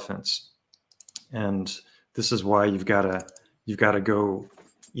they're elephants. And this is why you've got to go,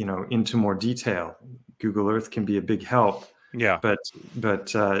 you know, into more detail. Google Earth can be a big help. Yeah. But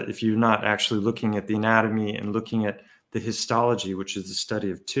if you're not actually looking at the anatomy and looking at the histology, which is the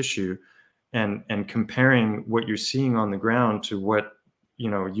study of tissue, and comparing what you're seeing on the ground to what, you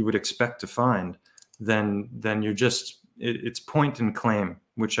know, you would expect to find, then you're just, it's point and claim,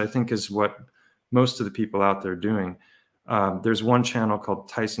 which I think is what most of the people out there are doing. There's one channel called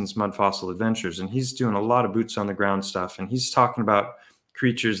Tyson's Mud Fossil Adventures, and he's doing a lot of boots on the ground stuff, and he's talking about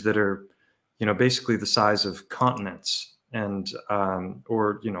creatures that are, you know, basically the size of continents, and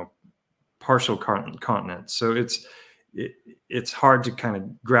or, you know, partial continents. So it's hard to kind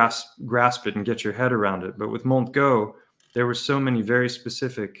of grasp it and get your head around it. But with Moldt Go, there were so many very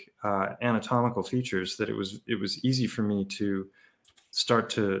specific anatomical features that it was easy for me to start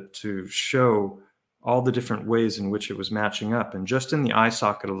to show all the different ways in which it was matching up. And just in the eye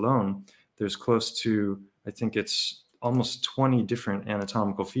socket alone, there's close to, I think it's almost 20 different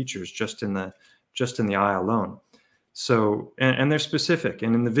anatomical features just in the eye alone. So, and they're specific.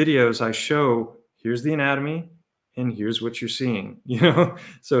 And in the videos I show, here's the anatomy and here's what you're seeing, you know?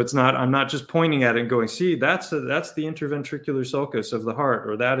 So it's not, I'm not just pointing at it and going, see, that's the interventricular sulcus of the heart,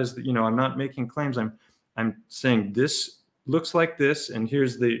 or that is the, you know, I'm not making claims. I'm saying this looks like this, and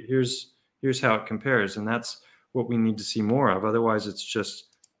here's how it compares. And that's what we need to see more of. Otherwise it's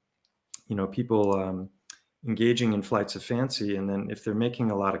just, you know, people engaging in flights of fancy. And then if they're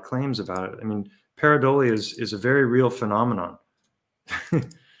making a lot of claims about it, I mean, pareidolia is a very real phenomenon.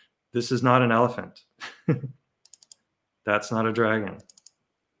 This is not an elephant. That's not a dragon.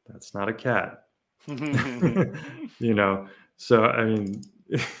 That's not a cat. You know, so I mean,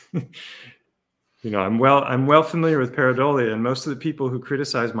 you know, I'm well familiar with pareidolia, and most of the people who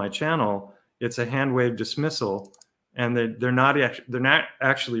criticize my channel, it's a hand wave dismissal, and they're not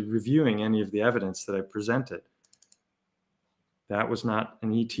actually reviewing any of the evidence that I presented. That was not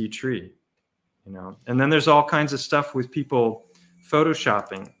an ET tree, you know. And then there's all kinds of stuff with people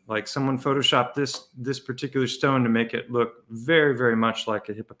photoshopping, like someone photoshopped this particular stone to make it look very, very much like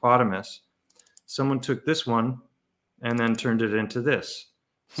a hippopotamus. Someone took this one and then turned it into this.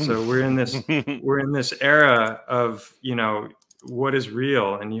 So we're in this era of, what is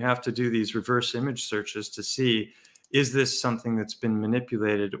real, and you have to do these reverse image searches to see, is this something that's been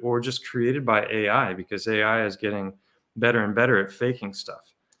manipulated or just created by AI, because AI is getting better and better at faking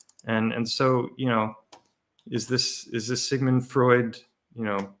stuff. And so, is this Sigmund Freud,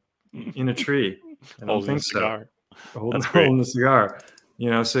 in a tree? I don't think so. Holding a cigar.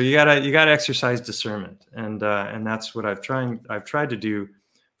 So you gotta exercise discernment, and that's what I've tried to do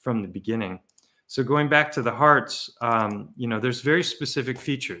from the beginning. So going back to the hearts, there's very specific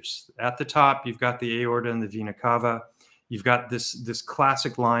features. At the top, you've got the aorta and the vena cava. You've got this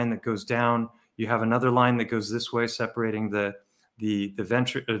classic line that goes down. You have another line that goes this way, separating the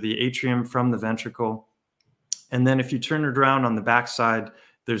atrium from the ventricle. And then if you turn it around on the backside,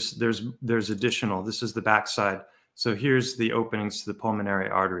 there's additional. This is the backside. So here's the openings to the pulmonary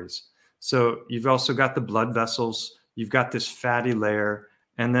arteries. So you've also got the blood vessels. You've got this fatty layer.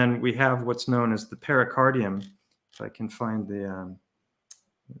 And then we have what's known as the pericardium. If I can find the,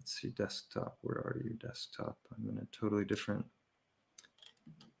 let's see, desktop. Where are you, desktop? I'm in a totally different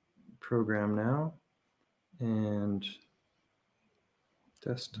program now. And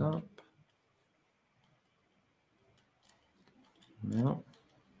desktop. No.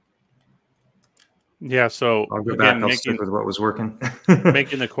 Yeah, so I'll go back. I'll stick with what was working.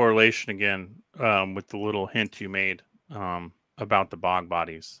 Making the correlation again with the little hint you made about the bog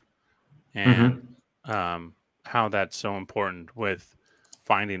bodies and how that's so important with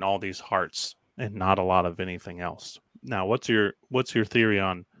finding all these hearts and not a lot of anything else. Now, what's your theory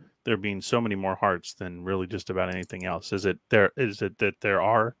on there being so many more hearts than really just about anything else? Is it that there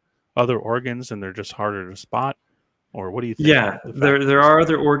are other organs and they're just harder to spot? Or what do you think? Yeah, there are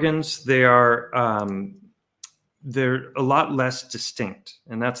other organs. They're a lot less distinct,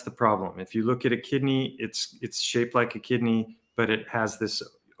 and that's the problem. If you look at a kidney, it's shaped like a kidney, but it has this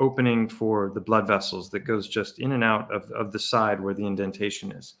opening for the blood vessels that goes just in and out of the side where the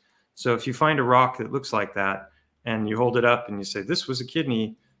indentation is. So if you find a rock that looks like that and you hold it up and you say, this was a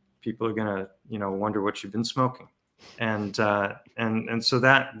kidney, people are gonna wonder what you've been smoking. And so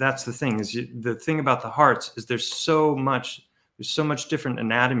that's the thing, is the thing about the hearts is there's so much different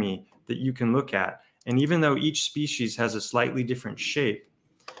anatomy that you can look at. And even though each species has a slightly different shape,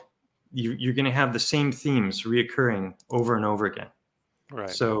 you're going to have the same themes reoccurring over and over again. Right.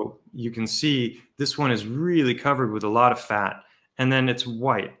 So you can see this one is really covered with a lot of fat, and then it's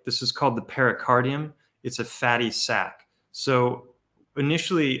white. This is called the pericardium. It's a fatty sac. So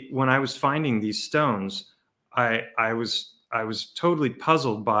initially, when I was finding these stones, I was totally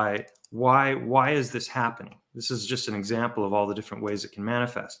puzzled by why is this happening? This is just an example of all the different ways it can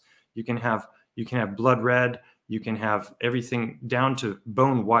manifest. You can have blood red. You can have everything down to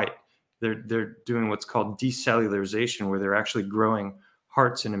bone white. They're doing what's called decellularization, where they're actually growing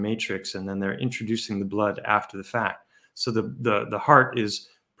hearts in a matrix, and then they're introducing the blood after the fact. So the heart is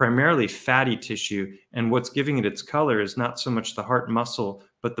primarily fatty tissue, and what's giving it its color is not so much the heart muscle,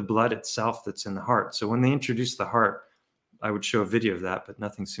 but the blood itself that's in the heart. So when they introduce the heart, I would show a video of that, but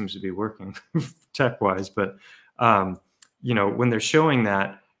nothing seems to be working tech-wise. But when they're showing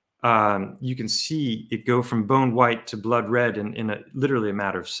that, you can see it go from bone white to blood red in literally a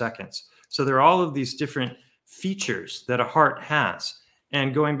matter of seconds. So there are all of these different features that a heart has.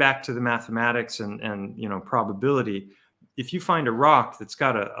 And going back to the mathematics and probability, if you find a rock that's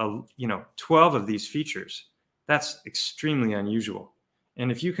got a 12 of these features, that's extremely unusual.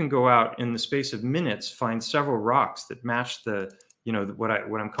 And if you can go out in the space of minutes, find several rocks that match what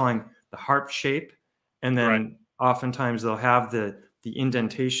I'm calling the harp shape, and then oftentimes they'll have the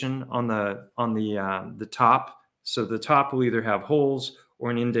indentation on the top. So the top will either have holes or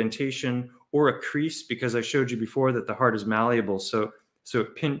an indentation or a crease, because I showed you before that the heart is malleable. So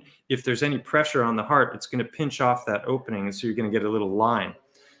if there's any pressure on the heart, it's going to pinch off that opening, and so you're going to get a little line.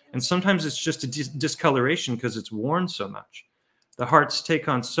 And sometimes it's just a discoloration because it's worn so much. The hearts take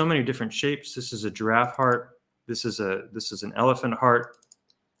on so many different shapes. This is a giraffe heart. This is an elephant heart.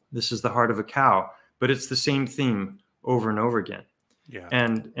 This is the heart of a cow. But it's the same theme over and over again. Yeah.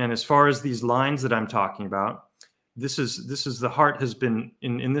 And as far as these lines that I'm talking about, this is the heart has been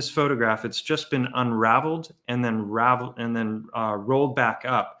in this photograph. It's just been unraveled and then rolled back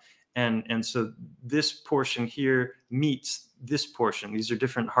up. And so this portion here meets this portion. These are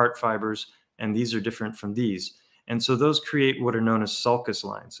different heart fibers, and these are different from these. And so those create what are known as sulcus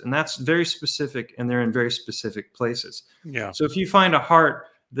lines. And that's very specific, and they're in very specific places. Yeah. So if you find a heart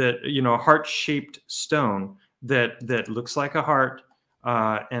that, a heart-shaped stone that looks like a heart,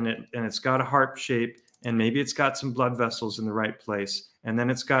 and it's got a heart shape, and maybe it's got some blood vessels in the right place, and then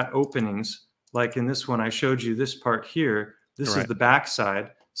it's got openings, like in this one I showed you this part here. This is the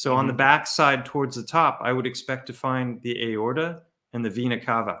backside. So on the back side towards the top, I would expect to find the aorta and the vena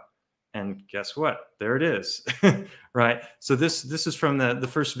cava. And guess what? There it is, right? So this is from the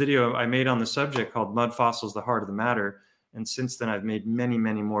first video I made on the subject called Mud Fossils, the Heart of the Matter. And since then, I've made many,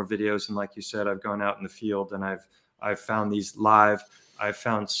 many more videos. And like you said, I've gone out in the field and I've found these live. I've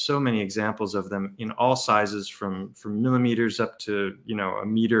found so many examples of them in all sizes, from millimeters up to, you know, a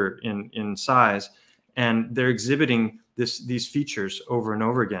meter in size. And they're exhibiting these features over and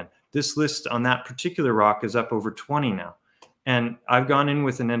over again. This list on that particular rock is up over 20 now. And I've gone in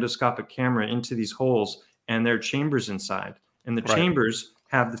with an endoscopic camera into these holes, and there are chambers inside. And the chambers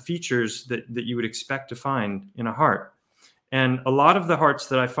have the features that you would expect to find in a heart. And a lot of the hearts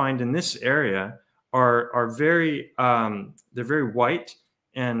that I find in this area are very, they're very white.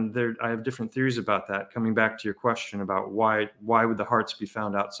 And I have different theories about that, coming back to your question about why would the hearts be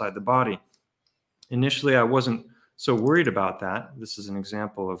found outside the body. Initially, I wasn't so worried about that. This is an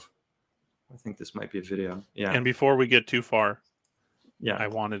example of, I think this might be a video. Yeah. And before we get too far, yeah, I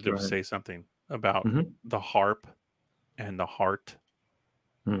wanted to say something about the harp and the heart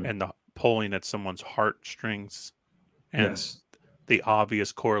and the pulling at someone's heartstrings and the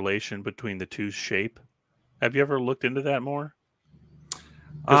obvious correlation between the two's shape. Have you ever looked into that more?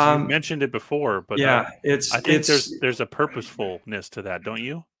 Because you mentioned it before, but yeah, I think there's a purposefulness to that, don't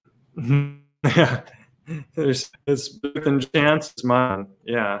you? Yeah, it's been chance, it's mine.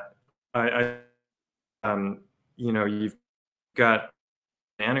 Yeah, you know, you've got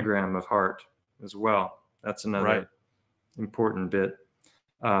an anagram of heart as well. That's another important bit.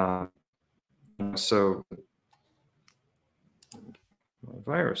 So my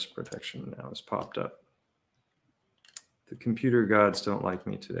virus protection now has popped up. The computer gods don't like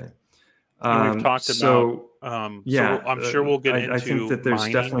me today. We've talked about, yeah, so I'm sure we'll get into I think that there's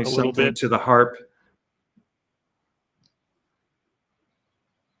definitely something bit. to the harp.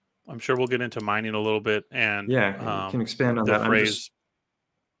 I'm sure we'll get into mining a little bit, and yeah, you can expand on that. Phrase,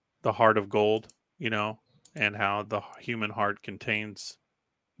 the heart of gold, you know, and how the human heart contains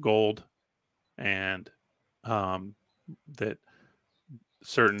gold, and that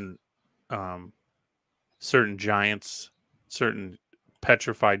certain giants, certain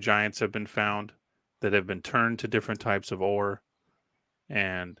petrified giants have been found that have been turned to different types of ore.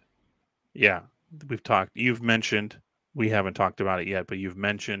 And yeah, you've mentioned, we haven't talked about it yet, but you've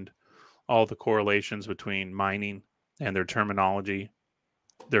mentioned all the correlations between mining and their terminology,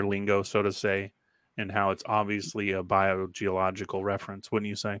 their lingo, so to say, and how it's obviously a biogeological reference, wouldn't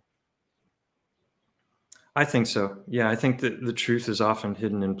you say? I think so. Yeah, I think that the truth is often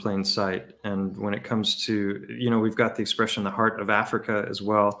hidden in plain sight. And when it comes to, you know, we've got the expression, the heart of Africa as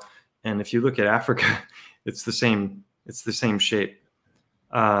well. And if you look at Africa, it's the same shape.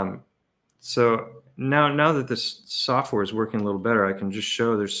 So now that this software is working a little better, I can just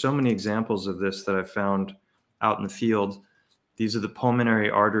show there's so many examples of this that I've found out in the field. These are the pulmonary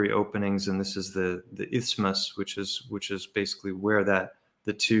artery openings, and this is the isthmus, which is basically where the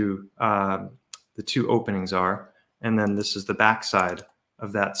two openings are. And then this is the backside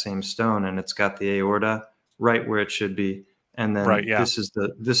of that same stone, and it's got the aorta right where it should be. And then this is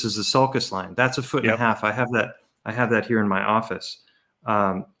the sulcus line. That's 1.5 feet. I have that here in my office.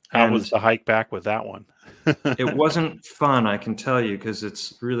 How was the hike back with that one? It wasn't fun, I can tell you, because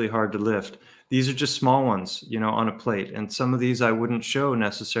it's really hard to lift. These are just small ones, you know, on a plate. And some of these I wouldn't show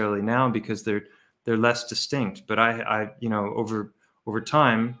necessarily now because they're less distinct. But I you know, over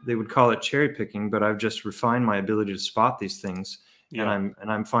time, they would call it cherry picking, but I've just refined my ability to spot these things. Yeah.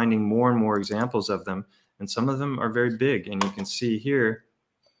 And I'm finding more and more examples of them. And some of them are very big. And you can see here,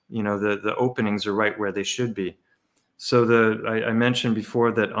 you know, the openings are right where they should be. So I mentioned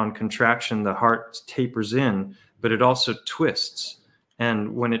before that on contraction, the heart tapers in, but it also twists.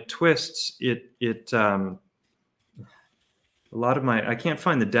 And when it twists, a lot of I can't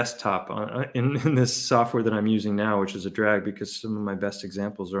find the desktop in this software that I'm using now, which is a drag because some of my best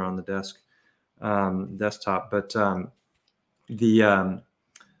examples are on the desktop. But here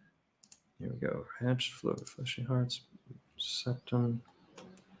we go. Hatched, flow, fleshy hearts, septum.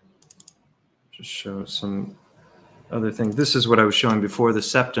 Just show some other things. This is what I was showing before, the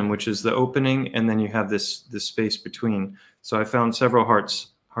septum, which is the opening, and then you have this space between. So I found several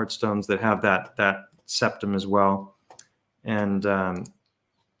heartstones that have that septum as well. And then,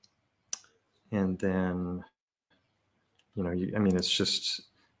 you know, I mean, it's just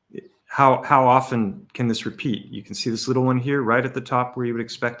how often can this repeat? You can see this little one here right at the top where you would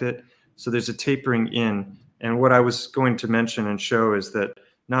expect it. So there's a tapering in. And what I was going to mention and show is that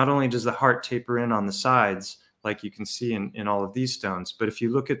not only does the heart taper in on the sides, like you can see in all of these stones, but if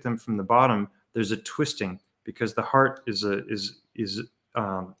you look at them from the bottom, there's a twisting because the heart is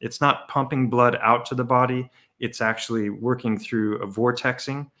it's not pumping blood out to the body. It's actually working through a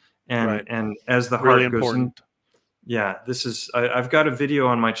vortexing. Right. And as the Really heart goes in, important. yeah, this is, I've got a video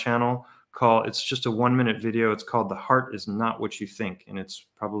on my channel called, it's just a 1-minute video. It's called "The Heart Is Not What You Think." And it's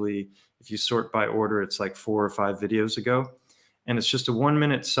probably, if you sort by order, it's like 4 or 5 videos ago. And it's just a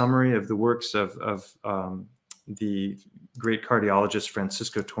 1-minute summary of the works of the great cardiologist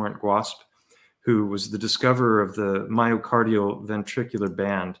Francisco Torrent Guasp, who was the discoverer of the myocardial ventricular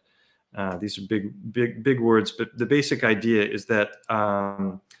band. These are big words, but the basic idea is that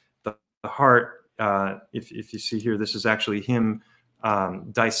the heart, if you see here, this is actually him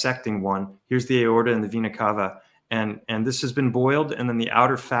dissecting one. Here's the aorta and the vena cava, and this has been boiled, and then the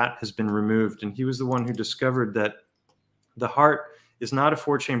outer fat has been removed. And he was the one who discovered that the heart is not a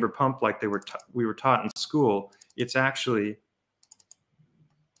 4-chamber pump like we were taught in school. It's actually,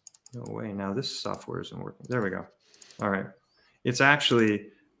 no way, now this software isn't working. There we go. All right. It's actually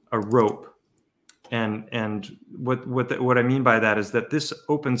a rope. And what I mean by that is that this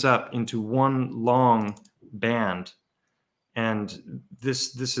opens up into one long band. And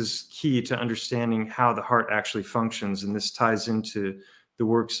this is key to understanding how the heart actually functions. And this ties into the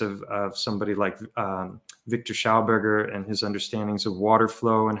works of somebody like Victor Schauberger and his understandings of water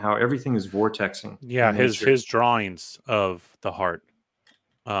flow and how everything is vortexing. Yeah, his drawings of the heart,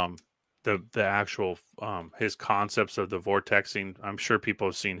 the actual his concepts of the vortexing. I'm sure people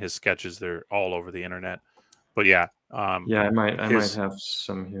have seen his sketches. They're all over the internet. But yeah, yeah, I might have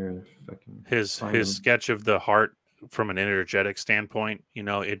some here if I can. His sketch of the heart from an energetic standpoint, you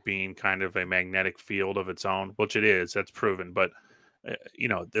know, it being kind of a magnetic field of its own, which it is. That's proven, but you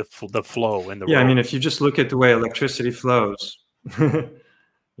know, the flow and the I mean, if you just look at the way electricity flows, you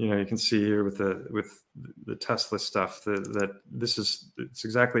know, you can see here with the Tesla stuff that it's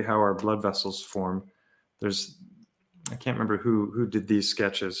exactly how our blood vessels form. I can't remember who did these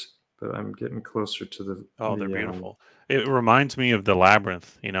sketches, but I'm getting closer to the. Oh, they're beautiful. It reminds me of the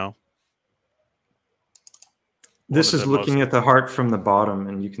Labyrinth, you know. This is looking at the heart from the bottom,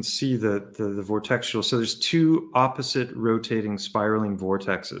 and you can see the vortexual. So there's 2 opposite rotating spiraling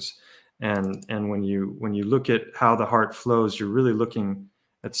vortexes, and when you look at how the heart flows, you're really looking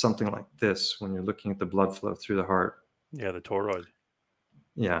at something like this when you're looking at the blood flow through the heart. Yeah, the toroid.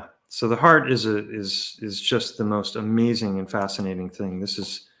 Yeah. So the heart is just the most amazing and fascinating thing. This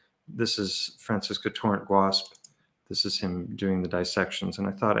is Francisco Torrent Guasp. This is him doing the dissections, and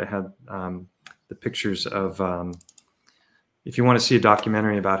I thought I had the pictures of. If you want to see a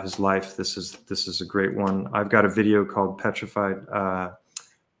documentary about his life, this is a great one. I've got a video called "Petrified."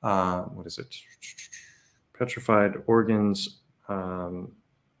 What is it? Petrified Organs,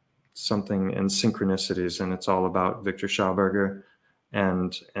 something and Synchronicities, and it's all about Victor Schauberger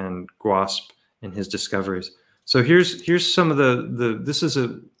and Guasp and his discoveries. So here's some of this is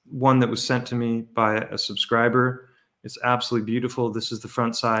one that was sent to me by a subscriber. It's absolutely beautiful. This is the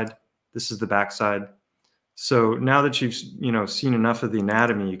front side. This is the back side. So now that you've seen enough of the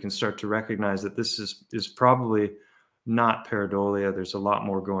anatomy, you can start to recognize that this is probably not pareidolia. There's a lot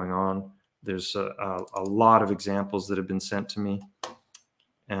more going on. There's a lot of examples that have been sent to me,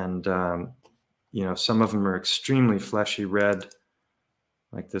 and some of them are extremely fleshy red,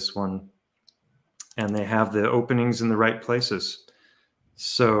 like this one, and they have the openings in the right places.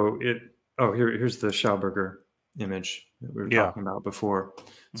 So here's the Schauberger image that we were talking about before.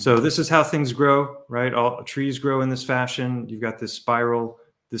 So this is how things grow, right? All trees grow in this fashion. You've got this spiral.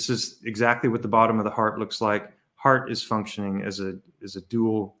 This is exactly what the bottom of the heart looks like. Heart is functioning as a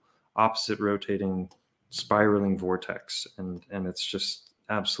dual opposite rotating spiraling vortex. And it's just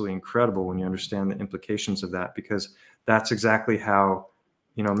absolutely incredible when you understand the implications of that, because that's exactly how,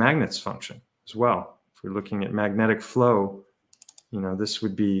 magnets function as well. If we're looking at magnetic flow, this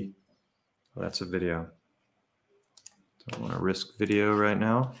would be, well, that's a video. Don't want to risk video right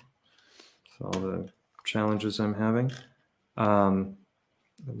now with all the challenges I'm having.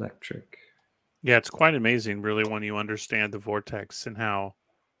 Electric. Yeah, it's quite amazing, really, when you understand the vortex and how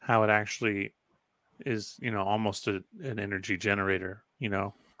it actually is, almost an energy generator,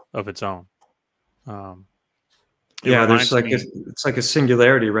 of its own. Yeah, there's it's like a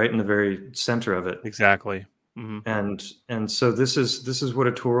singularity right in the very center of it. Exactly. Mm-hmm. And so this is what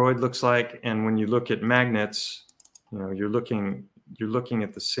a toroid looks like. And when you look at magnets, you're looking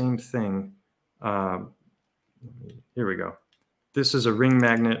at the same thing. Here we go. This is a ring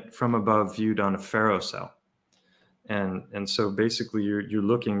magnet from above viewed on a ferrocell. And so basically you're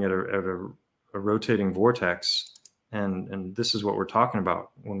looking at a rotating vortex, And this is what we're talking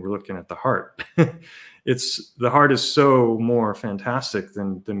about when we're looking at the heart. The heart is so more fantastic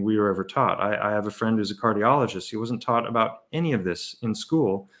than we were ever taught. I have a friend who's a cardiologist. He wasn't taught about any of this in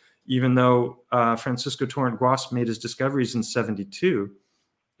school, even though Francisco Torrent Guas made his discoveries in 72.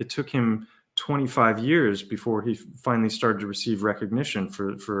 It took him 25 years before he finally started to receive recognition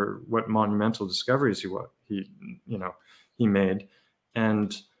for what monumental discoveries he made.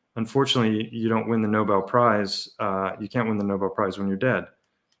 And unfortunately, you don't win the Nobel Prize. You can't win the Nobel Prize when you're dead.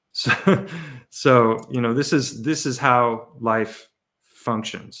 So this is how life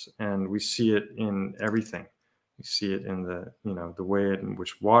functions, and we see it in everything. We see it in the way in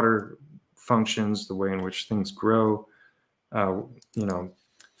which water functions, the way in which things grow.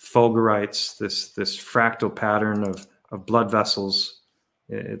 Fulgurites, this fractal pattern of blood vessels.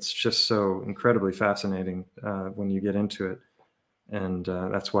 It's just so incredibly fascinating when you get into it. And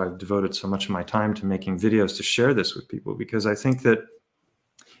that's why I've devoted so much of my time to making videos to share this with people, because I think that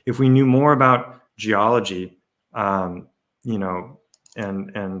if we knew more about geology, and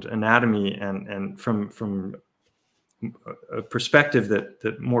anatomy, and from a perspective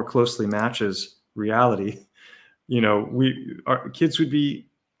that more closely matches reality, our kids would be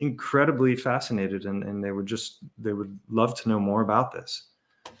incredibly fascinated, and they would love to know more about this.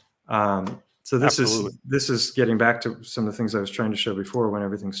 So this is getting back to some of the things I was trying to show before when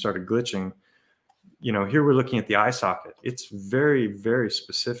everything started glitching. Here we're looking at the eye socket. It's very, very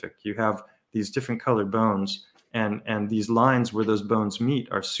specific. You have these different colored bones, and these lines where those bones meet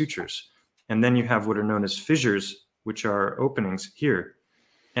are sutures. And then you have what are known as fissures, which are openings here.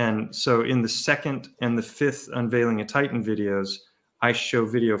 And so in the 2nd and the 5th Unveiling a Titan videos, I show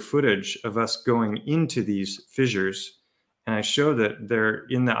video footage of us going into these fissures. And I show that they're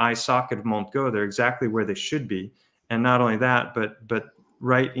in the eye socket of Mont Go. They're exactly where they should be. And not only that, but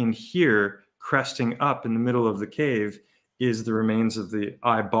right in here, cresting up in the middle of the cave, is the remains of the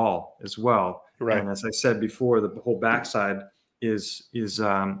eyeball as well. Right. And as I said before, the whole backside is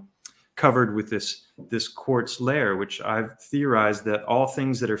covered with this quartz layer, which I've theorized that all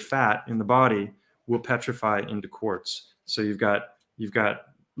things that are fat in the body will petrify into quartz. So you've got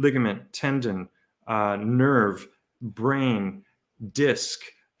ligament, tendon, nerve, brain, disc,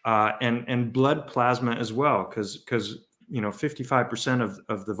 and blood plasma as well, because 55%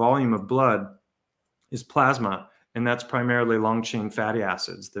 of the volume of blood is plasma, and that's primarily long chain fatty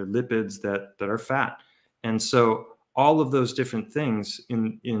acids. They're lipids that are fat. And so all of those different things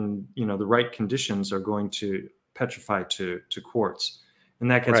in the right conditions are going to petrify to quartz.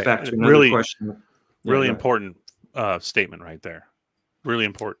 And that gets back to another question. Really important statement right there. Really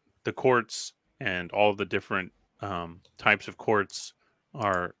important. The quartz and all the different types of quartz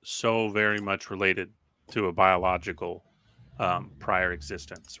are so very much related to a biological prior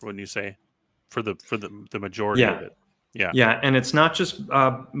existence, wouldn't you say? For the majority of it. Yeah, and it's not just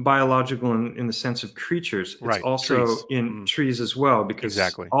biological in the sense of creatures. It's also trees. In trees as well, because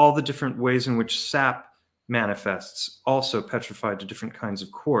all the different ways in which sap manifests also petrified to different kinds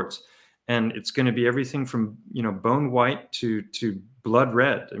of quartz. And it's going to be everything from bone white to blood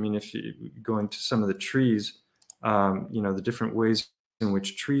red. I mean, if you go into some of the trees, the different ways in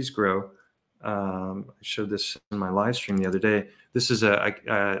which trees grow. I showed this in my live stream the other day. This is I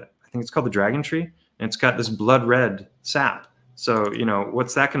think it's called the dragon tree, and it's got this blood red sap. So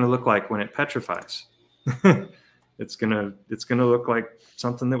what's that going to look like when it petrifies? It's gonna look like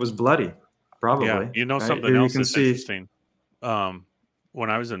something that was bloody, probably. Yeah, something else that's interesting. When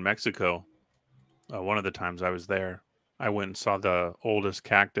I was in Mexico, one of the times I was there, I went and saw the oldest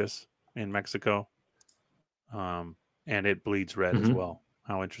cactus in Mexico, and it bleeds red as well.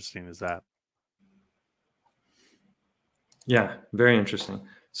 How interesting is that? Yeah, very interesting.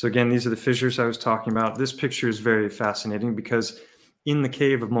 So again, these are the fissures I was talking about. This picture is very fascinating because in the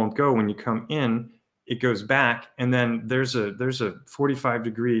cave of Mont Go, when you come in, it goes back, and then there's a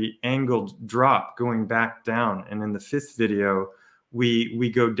 45-degree angled drop going back down. And in the 5th video, we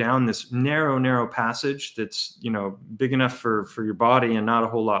go down this narrow passage that's big enough for your body and not a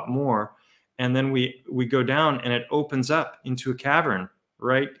whole lot more. And then we go down, and it opens up into a cavern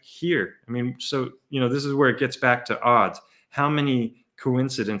right here. I mean, so this is where it gets back to odds. How many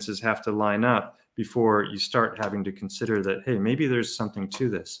coincidences have to line up before you start having to consider that, hey, maybe there's something to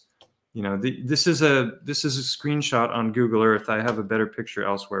this? This is a screenshot on Google Earth. I have a better picture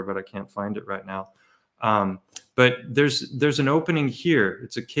elsewhere, but I can't find it right now. But there's an opening here.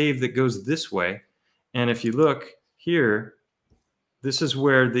 It's a cave that goes this way, and if you look here, this is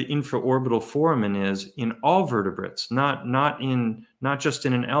where the infraorbital foramen is in all vertebrates, not just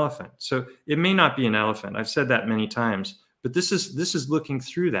in an elephant. So it may not be an elephant. I've said that many times, but this is looking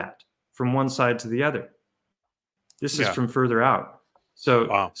through that from one side to the other. This is from further out.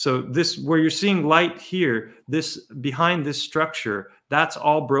 So, so this, where you're seeing light here, this behind this structure, that's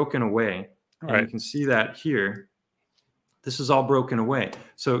all broken away. Right. And you can see that here. This is all broken away.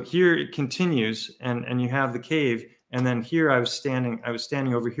 So here it continues, and you have the cave, and then here I was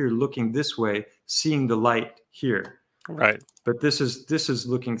standing over here looking this way, seeing the light here. Right. But this is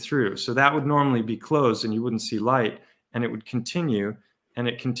looking through. So that would normally be closed and you wouldn't see light, and it would continue, and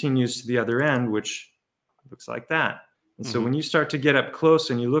it continues to the other end, which looks like that. And so when you start to get up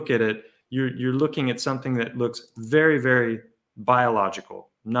close and you look at it, you're looking at something that looks very, very biological,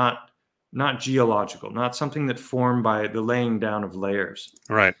 not geological, not something that formed by the laying down of layers.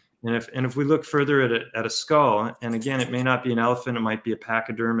 Right. And if we look further at a skull, and again, it may not be an elephant, it might be a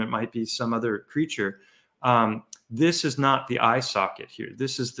pachyderm, it might be some other creature. This is not the eye socket here.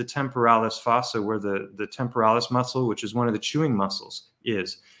 This is the temporalis fossa, where the temporalis muscle, which is one of the chewing muscles,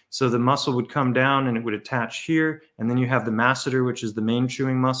 is. So the muscle would come down and it would attach here, and then you have the masseter, which is the main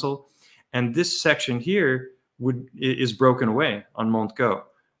chewing muscle. And this section here is broken away on Montgo.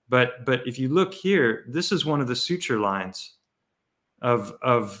 But if you look here, this is one of the suture lines of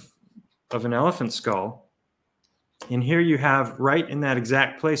an elephant skull. And here you have, right in that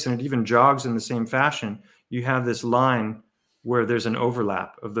exact place, and it even jogs in the same fashion, you have this line where there's an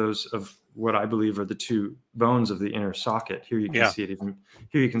overlap of those, of what I believe are the two bones of the inner socket. Here you can see it even,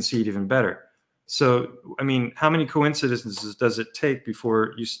 here you can see it even better. So, I mean, how many coincidences does it take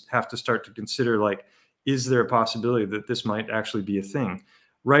before you have to start to consider, like, is there a possibility that this might actually be a thing?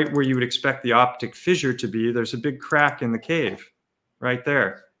 Right where you would expect the optic fissure to be, there's a big crack in the cave right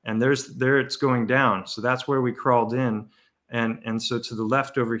there. And there it's going down. So that's where we crawled in. And so to the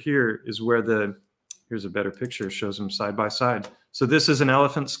left over here is where here's a better picture, shows them side by side. So this is an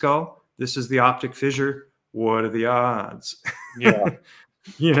elephant skull. This is the optic fissure. What are the odds? Yeah.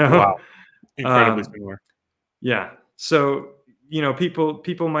 You know? Wow. Incredibly similar. Yeah. So, you know,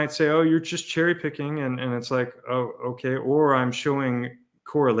 people might say, oh, you're just cherry picking. And it's like, oh, okay. Or I'm showing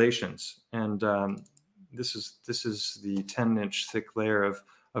correlations. And this is the 10-inch thick layer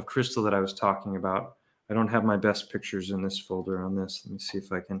of crystal that I was talking about. I don't have my best pictures in this folder on this. Let me see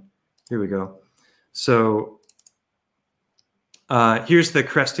if I can. Here we go. So here's the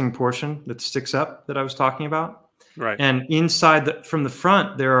cresting portion that sticks up that I was talking about. Right. And inside, from the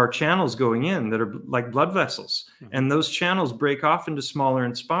front, there are channels going in that are like blood vessels. And those channels break off into smaller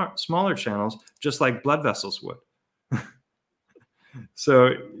and smaller channels, just like blood vessels would.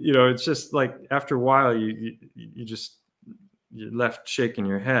 So, you know, it's just like, after a while, you're left shaking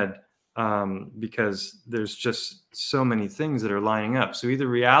your head because there's just so many things that are lining up. So either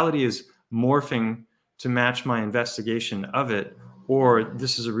reality is morphing to match my investigation of it, or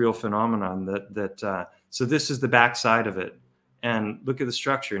this is a real phenomenon so this is the backside of it. And look at the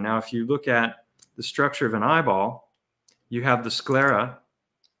structure. Now, if you look at the structure of an eyeball, you have the sclera,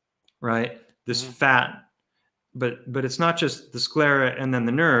 right? This fat, but it's not just the sclera and then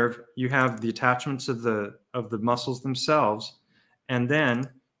the nerve. You have the attachments of the muscles themselves. And then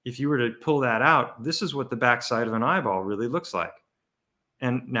if you were to pull that out, this is what the backside of an eyeball really looks like.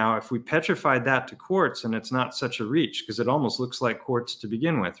 And now if we petrified that to quartz, and it's not such a reach because it almost looks like quartz to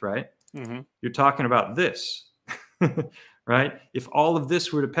begin with, right? You're talking about this, right? If all of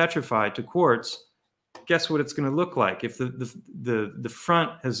this were to petrify to quartz, guess what it's going to look like? If the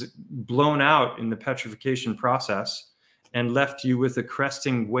front has blown out in the petrification process and left you with a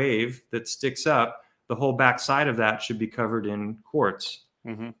cresting wave that sticks up, the whole backside of that should be covered in quartz.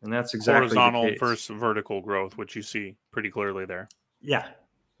 And that's exactly horizontal the case. versus vertical growth, which you see pretty clearly there. Yeah.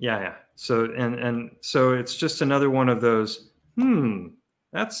 So and so it's just another one of those,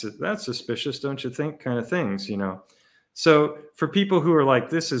 that's suspicious, don't you think, kind of things, you know. So for people who are like,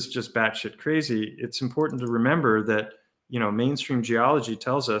 this is just batshit crazy, it's important to remember that, you know, mainstream geology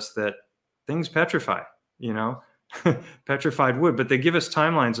tells us that things petrify, you know, petrified wood, but they give us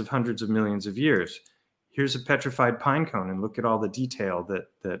timelines of hundreds of millions of years. Here's a petrified pine cone, and look at all the detail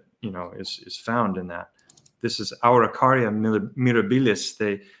that you know is found in that. This is Araucaria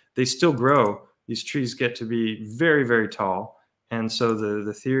mirabilis. They still grow. These trees get to be very, very tall. And so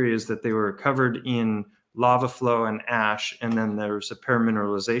the theory is that they were covered in lava flow and ash, and then there was a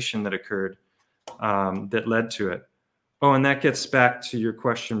permineralization that occurred that led to it. Oh, and that gets back to your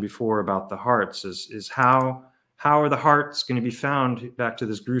question before about the hearts, is how are the hearts going to be found, back to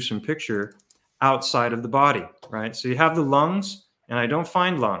this gruesome picture, outside of the body, right? So you have the lungs, and I don't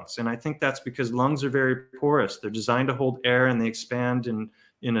find lungs. And I think that's because lungs are very porous. They're designed to hold air, and they expand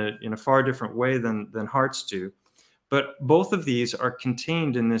in a far different way than hearts do. But both of these are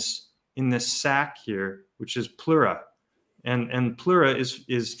contained in this sac here, which is pleura. And pleura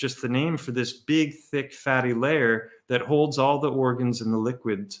is just the name for this big, thick, fatty layer that holds all the organs and the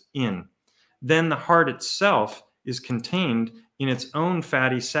liquids in. Then the heart itself is contained in its own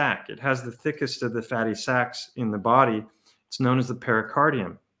fatty sac. It has the thickest of the fatty sacs in the body. It's known as the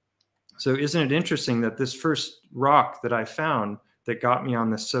pericardium. So isn't it interesting that this first rock that I found that got me on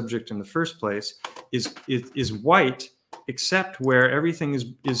this subject in the first place is white, except where everything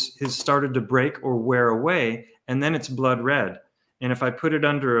has started to break or wear away, and then it's blood red. And if I put it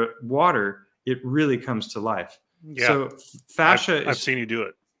under water, it really comes to life. Yeah. So fascia I've seen you do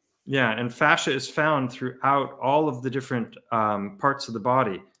it. Yeah, and fascia is found throughout all of the different parts of the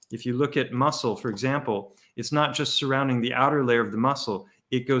body. If you look at muscle, for example, it's not just surrounding the outer layer of the muscle.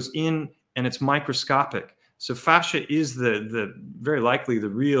 It goes in and it's microscopic. So fascia is the very likely the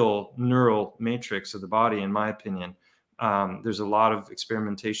real neural matrix of the body, in my opinion. There's a lot of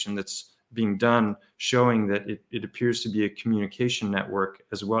experimentation that's being done showing that it appears to be a communication network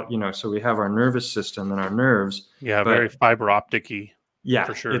as well. You know, so we have our nervous system and our nerves. Yeah, very fiber optic-y. Yeah,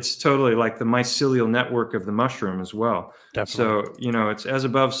 for sure. It's totally like the mycelial network of the mushroom as well. Definitely. So, you know, it's as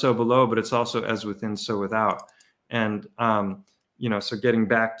above, so below, but it's also as within, so without. And, you know, so getting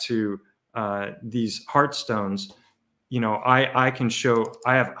back to these heart stones, you know, I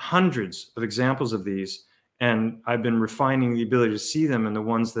have hundreds of examples of these, and I've been refining the ability to see them. And the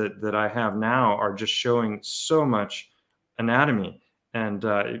ones that I have now are just showing so much anatomy. And,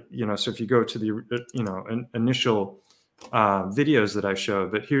 you know, so if you go to the, you know, initial videos that I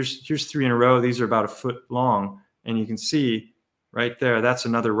showed, but here's 3 in a row. These are about a foot long, and you can see right there, that's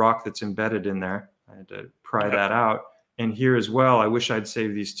another rock that's embedded in there. I had to pry that out. And here as well, I wish I'd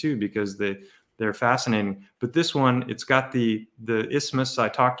saved these too, because they're fascinating. But this one, it's got the isthmus I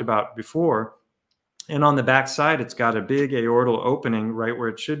talked about before, and on the back side, it's got a big aortal opening right where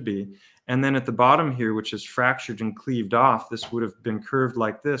it should be. And then at the bottom here, which is fractured and cleaved off, this would have been curved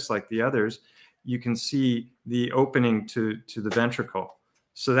like this, like the others. You can see the opening to the ventricle.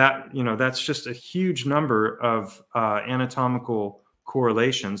 So that, you know, that's just a huge number of anatomical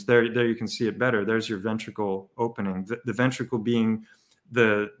correlations. There you can see it better. There's your ventricle opening. The ventricle being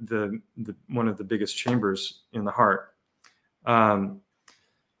the one of the biggest chambers in the heart.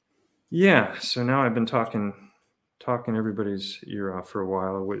 Yeah. So now I've been talking everybody's ear off for a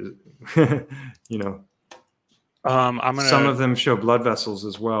while. You know, some of them show blood vessels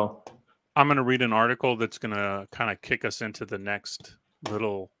as well. I'm going to read an article that's going to kind of kick us into the next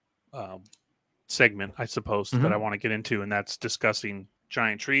little segment, I suppose, that I want to get into, and that's discussing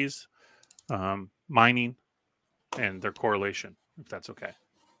giant trees, mining, and their correlation, if that's okay.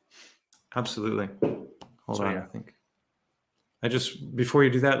 Absolutely. Hold on, yeah. I think. Before you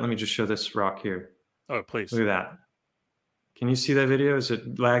do that, let me just show this rock here. Oh, please. Look at that. Can you see that video? Is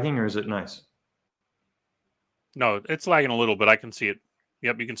it lagging or is it nice? No, it's lagging a little, but I can see it.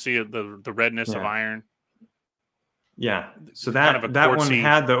 Yep, you can see it, the redness of iron. Yeah, so that one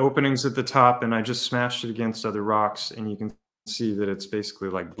had the openings at the top, and I just smashed it against other rocks, and you can see that it's basically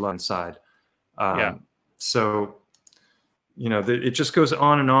like blood inside. Yeah. So, you know, it just goes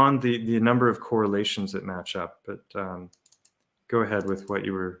on and on, the number of correlations that match up. But go ahead with what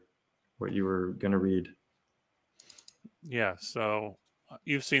you were going to read. Yeah, so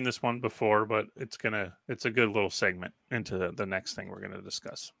you've seen this one before, but it's a good little segment into the next thing we're going to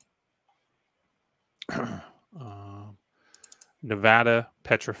discuss. Nevada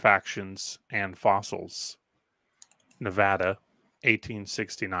petrifactions and fossils. Nevada,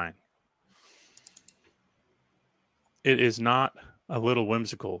 1869. It is not a little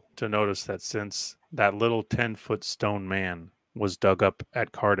whimsical to notice that since that little 10-foot stone man was dug up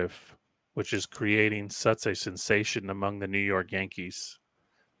at Cardiff, which is creating such a sensation among the New York Yankees,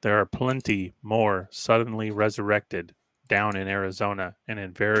 there are plenty more suddenly resurrected down in Arizona and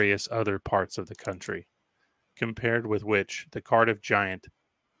in various other parts of the country, compared with which the Cardiff giant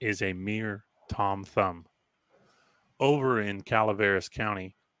is a mere Tom Thumb. Over in Calaveras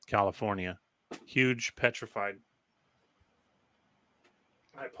County, California, huge petrified...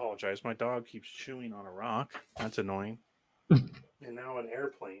 I apologize, my dog keeps chewing on a rock. That's annoying. And now an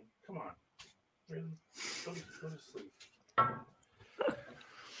airplane. Come on. Really? Go to sleep.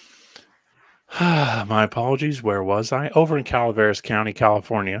 My apologies. Where was I? Over in Calaveras County,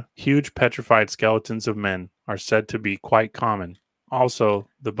 California, huge petrified skeletons of men are said to be quite common. Also,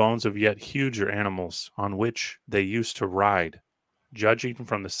 the bones of yet huger animals on which they used to ride, judging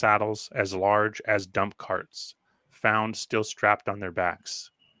from the saddles as large as dump carts, found still strapped on their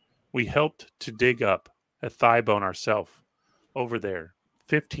backs. We helped to dig up a thigh bone ourselves over there,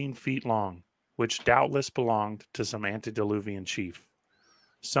 15 feet long, which doubtless belonged to some antediluvian chief.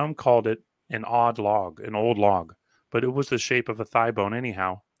 Some called it an old log, but it was the shape of a thigh bone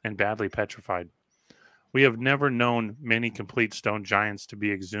anyhow, and badly petrified. We have never known many complete stone giants to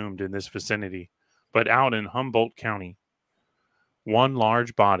be exhumed in this vicinity, but out in Humboldt County, one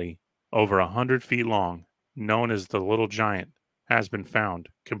large body, over 100 feet long, known as the Little Giant, has been found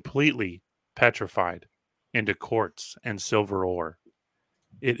completely petrified into quartz and silver ore.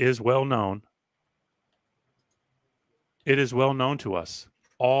 It is well known to us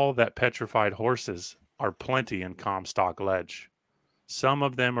all that petrified horses are plenty in Comstock Ledge. Some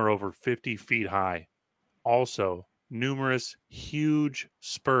of them are over 50 feet high. Also, numerous huge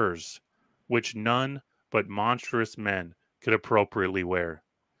spurs, which none but monstrous men could appropriately wear.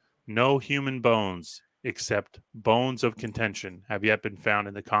 No human bones, except bones of contention, have yet been found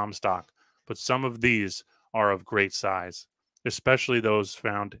in the Comstock, but some of these are of great size, especially those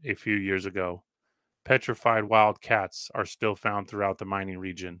found a few years ago. Petrified wild cats are still found throughout the mining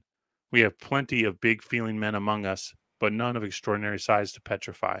region. We have plenty of big feeling men among us, but none of extraordinary size to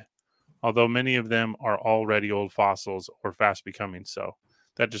petrify, although many of them are already old fossils or fast becoming so.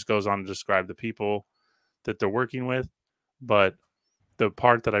 That just goes on to describe the people that they're working with. But the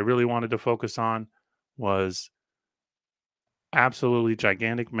part that I really wanted to focus on was absolutely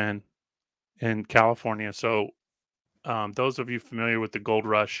gigantic men in California. So those of you familiar with the gold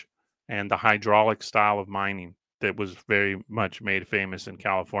rush and the hydraulic style of mining that was very much made famous in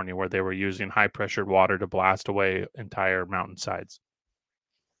California, where they were using high pressured water to blast away entire mountainsides.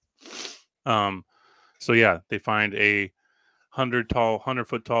 So yeah, they find a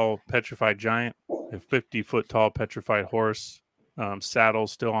 100-foot tall petrified giant, a 50-foot tall petrified horse,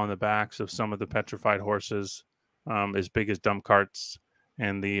 saddles still on the backs of some of the petrified horses, as big as dump carts.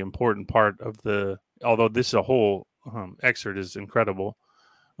 And the important part of although this is a whole excerpt is incredible,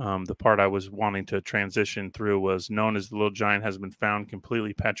 the part I was wanting to transition through was known as the Little Giant has been found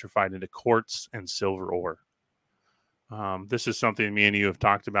completely petrified into quartz and silver ore. This is something me and you have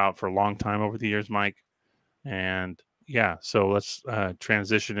talked about for a long time over the years, Mike. And yeah, so let's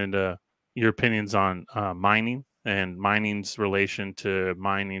transition into your opinions on mining and mining's relation to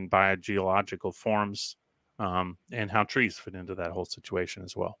mining biogeological forms, and how trees fit into that whole situation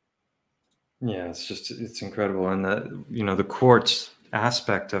as well. Yeah, it's incredible. And the quartz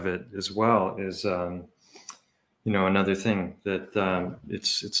aspect of it as well is, another thing that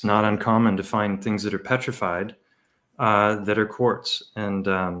it's not uncommon to find things that are petrified that are quartz.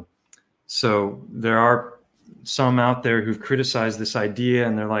 And so there are some out there who've criticized this idea,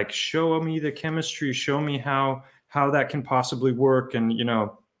 and they're like, show me the chemistry, show me how that can possibly work. And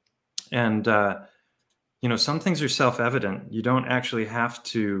some things are self-evident. You don't actually have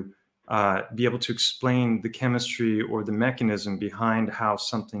to be able to explain the chemistry or the mechanism behind how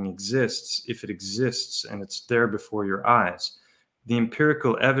something exists if it exists and it's there before your eyes. The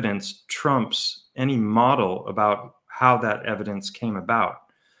empirical evidence trumps any model about how that evidence came about.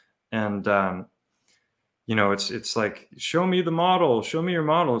 And it's like, show me the model, show me your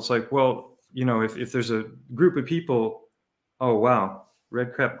model. It's like, well, if there's a group of people, oh wow,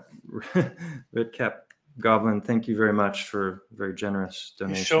 red cap Goblin, thank you very much for a very generous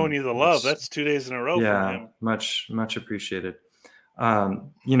donation. He's showing you the love. That's 2 days in a row from him. Much appreciated.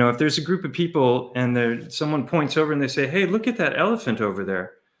 If there's a group of people and someone points over and they say, hey, look at that elephant over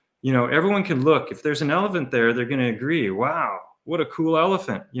there. Everyone can look. If there's an elephant there, they're going to agree. Wow, what a cool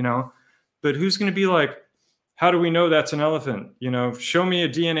elephant, But who's going to be like, how do we know that's an elephant? Show me a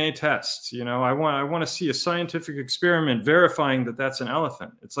DNA test. I want to see a scientific experiment verifying that that's an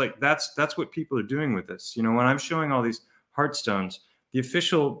elephant. It's like that's what people are doing with this. When I'm showing all these heartstones, the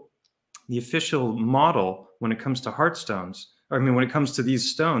official model when it comes to heartstones, when it comes to these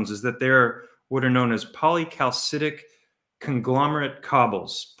stones, is that they're what are known as polycalcitic conglomerate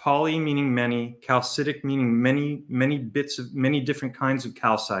cobbles. Poly meaning many, calcitic meaning many bits of many different kinds of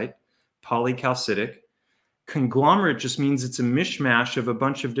calcite. Polycalcitic. Conglomerate just means it's a mishmash of a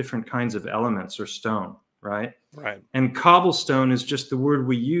bunch of different kinds of elements or stone, right? Right. And cobblestone is just the word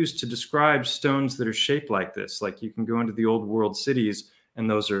we use to describe stones that are shaped like this. Like you can go into the old world cities and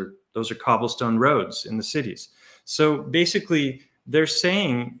those are cobblestone roads in the cities. So basically they're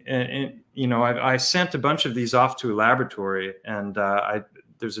saying, I sent a bunch of these off to a laboratory, and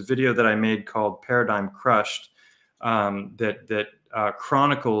there's a video that I made called Paradigm Crushed that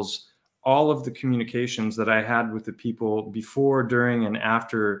chronicles all of the communications that I had with the people before, during, and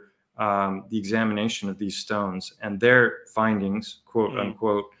after the examination of these stones and their findings, quote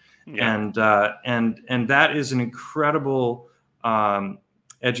unquote. Yeah. And that is an incredible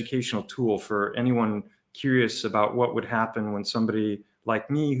educational tool for anyone curious about what would happen when somebody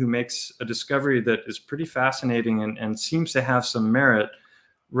like me, who makes a discovery that is pretty fascinating and seems to have some merit,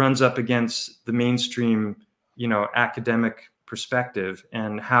 runs up against the mainstream academic perspective,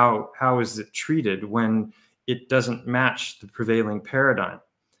 and how is it treated when it doesn't match the prevailing paradigm.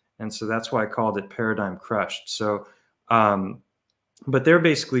 And so that's why I called it paradigm crushed. So, but they're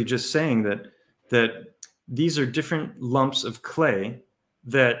basically just saying that these are different lumps of clay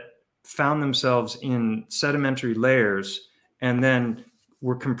that found themselves in sedimentary layers and then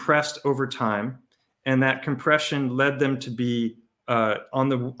were compressed over time, and that compression led them to be on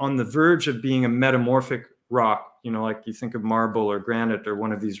the verge of being a metamorphic rock. Like you think of marble or granite or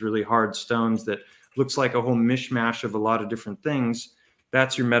one of these really hard stones that looks like a whole mishmash of a lot of different things.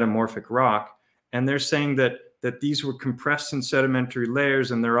 That's your metamorphic rock. And they're saying that these were compressed in sedimentary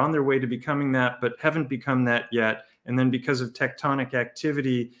layers, and they're on their way to becoming that, but haven't become that yet. And then because of tectonic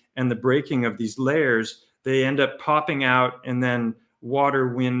activity and the breaking of these layers, they end up popping out, and then water,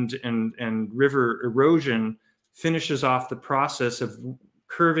 wind, and river erosion finishes off the process of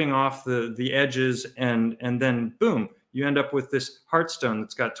curving off the edges, and then boom, you end up with this heart stone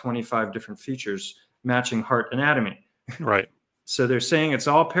that's got 25 different features matching heart anatomy. Right. So they're saying it's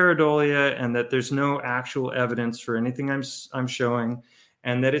all pareidolia, and that there's no actual evidence for anything I'm showing,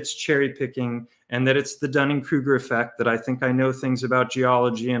 and that it's cherry picking, and that it's the Dunning-Kruger effect, that I think I know things about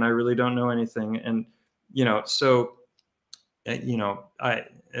geology and I really don't know anything. And so I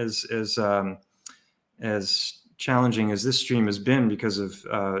as challenging as this stream has been because of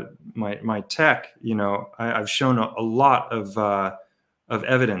my tech, I've shown a lot of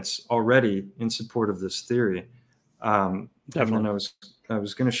evidence already in support of this theory. And then I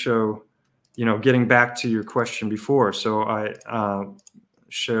was going to show, getting back to your question before. So I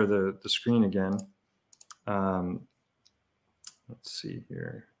share the screen again. Let's see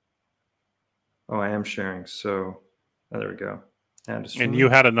here. Oh, I am sharing. So there we go. And you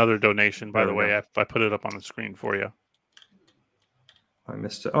had another donation, by the way. I put it up on the screen for you. I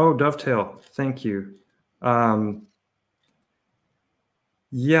missed it. Oh, Dovetail. Thank you.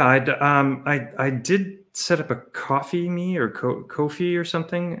 Yeah, I did set up a Coffee Me or Ko-fi or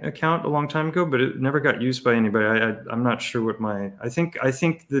something account a long time ago, but it never got used by anybody. I'm not sure what I think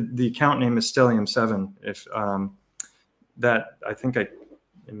the account name is Stellium7. If that, I think I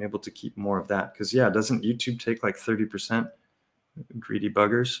am able to keep more of that, because doesn't YouTube take like 30%? Greedy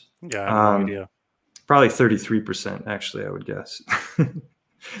buggers. Yeah, I have no idea. Probably 33%, actually, I would guess.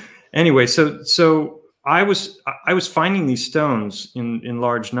 Anyway, so I was finding these stones in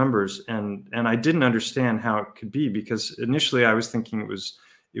large numbers, and I didn't understand how it could be, because initially I was thinking it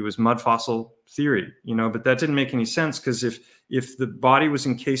was mud fossil theory, but that didn't make any sense, because if the body was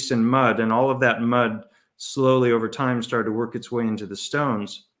encased in mud, and all of that mud slowly over time started to work its way into the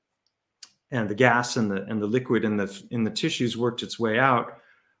stones, and the gas and the liquid in the tissues worked its way out,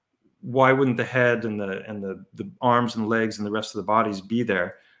 why wouldn't the head and the arms and legs and the rest of the bodies be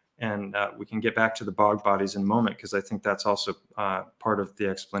there? And we can get back to the bog bodies in a moment, because I think that's also part of the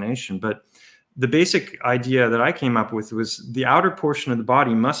explanation. But the basic idea that I came up with was the outer portion of the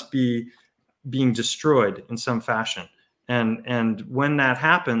body must be being destroyed in some fashion. And when that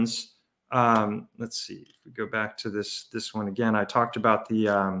happens, let's see, if we go back to this one again, I talked about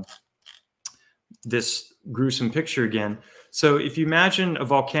this gruesome picture again. So if you imagine a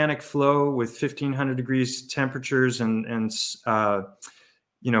volcanic flow with 1500 degrees temperatures and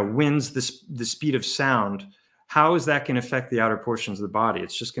winds the speed of sound, how is that going to affect the outer portions of the body?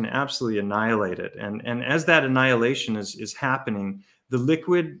 It's just going to absolutely annihilate it. And as that annihilation is happening, the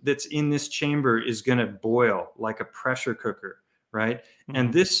liquid that's in this chamber is going to boil like a pressure cooker, right? Mm-hmm.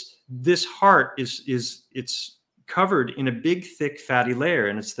 And this heart it's covered in a big, thick, fatty layer,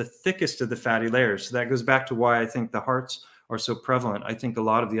 and it's the thickest of the fatty layers. So that goes back to why I think the hearts are so prevalent. I think a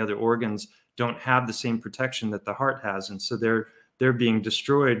lot of the other organs don't have the same protection that the heart has, and so they're being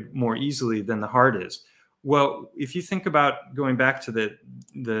destroyed more easily than the heart is. Well, if you think about going back to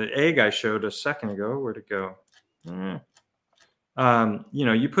the egg I showed a second ago, where'd it go?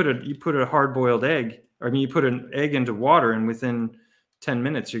 You put a hard-boiled egg. You put an egg into water, and within 10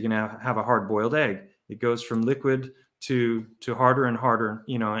 minutes, you're going to have a hard-boiled egg. It goes from liquid to harder and harder,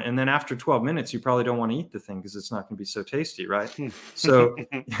 and then after 12 minutes, you probably don't want to eat the thing because it's not going to be so tasty, right? So,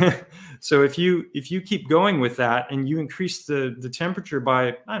 so if you keep going with that and you increase the temperature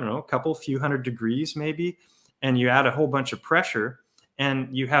by, I don't know, a few hundred degrees maybe, and you add a whole bunch of pressure,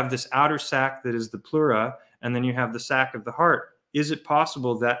 and you have this outer sac that is the pleura, and then you have the sac of the heart, is it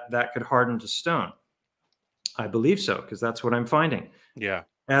possible that could harden to stone? I believe so, because that's what I'm finding. Yeah.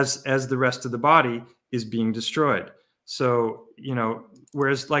 As the rest of the body is being destroyed. So,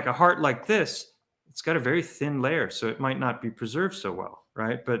 whereas like a heart like this, it's got a very thin layer, so it might not be preserved so well,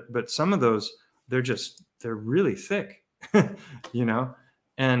 right? But some of those, they're really thick,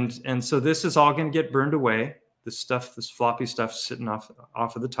 and so this is all going to get burned away, this stuff, this floppy stuff sitting off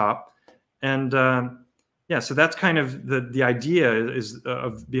of the top. And yeah, so that's kind of the idea is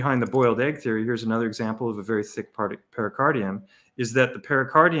of behind the boiled egg theory. Here's another example of a very thick pericardium, is that the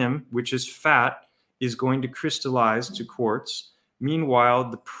pericardium, which is fat, is going to crystallize to quartz.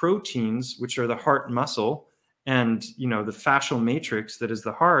 Meanwhile, the proteins, which are the heart muscle, and the fascial matrix that is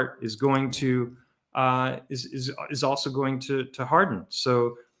the heart, is going to is also going to harden.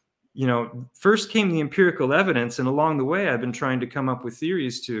 So first came the empirical evidence, and along the way, I've been trying to come up with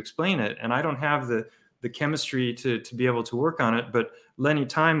theories to explain it. And I don't have the chemistry to be able to work on it. But Lenny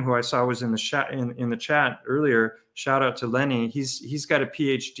Time, who I saw was in the chat earlier, shout out to Lenny. He's got a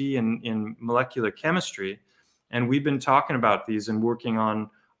PhD in molecular chemistry, and we've been talking about these and working on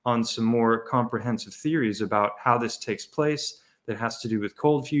some more comprehensive theories about how this takes place. That has to do with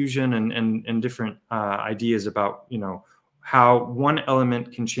cold fusion and different ideas about how one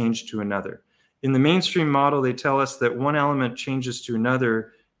element can change to another. In the mainstream model, they tell us that one element changes to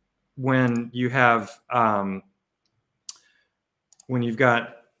another when you have when you've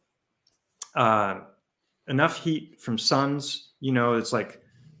got enough heat from suns. It's like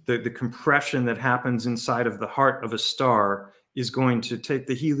the compression that happens inside of the heart of a star is going to take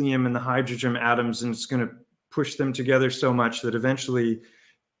the helium and the hydrogen atoms, and it's going to push them together so much that eventually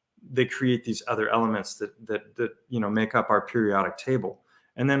they create these other elements that make up our periodic table.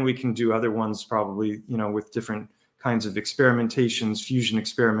 And then we can do other ones probably with different kinds of experimentations, fusion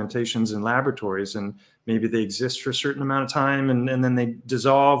experimentations in laboratories, and maybe they exist for a certain amount of time and then they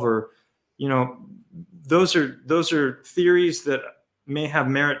dissolve, or those are theories that may have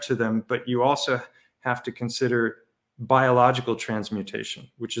merit to them. But you also have to consider biological transmutation,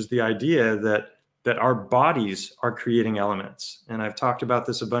 which is the idea that our bodies are creating elements. And I've talked about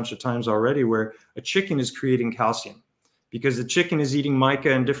this a bunch of times already, where a chicken is creating calcium because the chicken is eating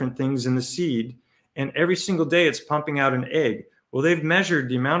mica and different things in the seed, and every single day it's pumping out an egg. Well, they've measured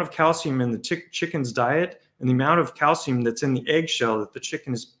the amount of calcium in the chicken's diet and the amount of calcium that's in the eggshell that the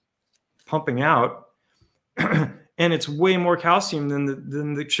chicken is pumping out, and it's way more calcium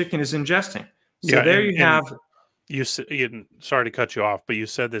than the chicken is ingesting. So yeah, there you have. Sorry to cut you off, but you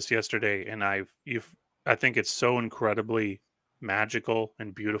said this yesterday, and I think it's so incredibly magical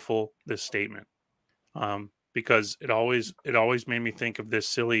and beautiful, this statement, because it always made me think of this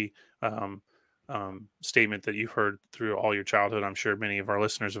silly statement that you've heard through all your childhood. I'm sure many of our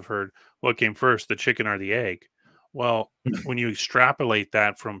listeners have heard, what came first, the chicken or the egg? Well, when you extrapolate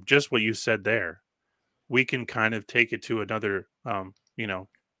that from just what you said there, we can kind of take it to another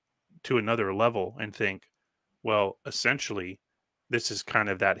to another level and think, well, essentially, this is kind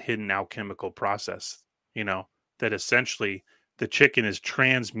of that hidden alchemical process, that essentially the chicken is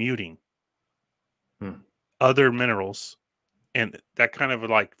transmuting other minerals. And that kind of,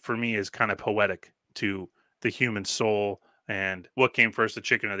 like, for me, is kind of poetic to the human soul. And what came first, the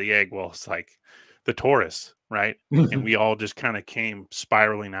chicken or the egg? Well, it's like the torus, right? And we all just kind of came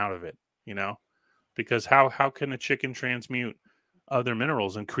spiraling out of it, because how can a chicken transmute other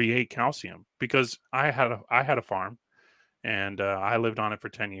minerals and create calcium? Because I had a farm, and I lived on it for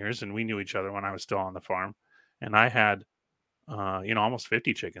 10 years, and we knew each other when I was still on the farm, and I had almost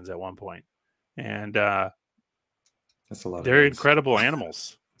 50 chickens at one point. And that's a lot. They're incredible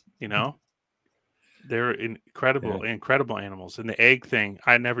animals, they're incredible animals. And the egg thing,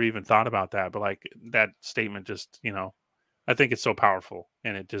 I never even thought about that, but like that statement just, I think it's so powerful.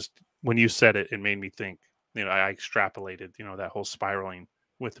 And it just, when you said it, it made me think, I extrapolated, that whole spiraling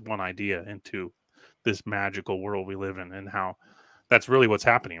with one idea into this magical world we live in, and how that's really what's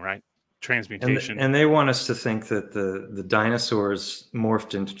happening, right? Transmutation. And they want us to think that the dinosaurs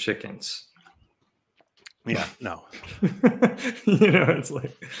morphed into chickens. Yeah, no. It's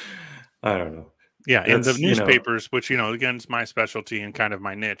like, I don't know. Yeah, and the newspapers, which, again, is my specialty and kind of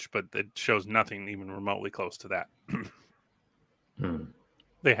my niche, but it shows nothing even remotely close to that.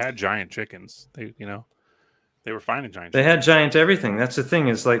 They had giant chickens. They were finding giant chickens. They had giant everything. That's the thing,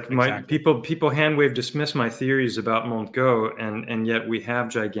 is like, exactly. people hand wave dismiss my theories about Mont Go, and yet we have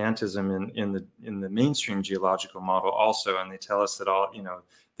gigantism in the mainstream geological model also, and they tell us that all,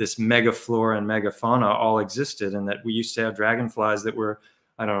 this mega flora and mega fauna all existed, and that we used to have dragonflies that were,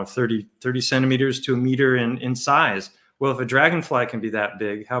 I don't know, 30 centimeters to a meter in size. Well, if a dragonfly can be that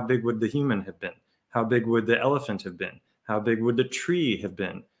big, how big would the human have been? How big would the elephant have been? How big would the tree have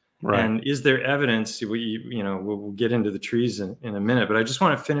been? Right. And is there evidence? We'll get into the trees in a minute, but I just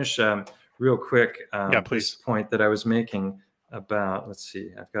want to finish real quick this point that I was making about, let's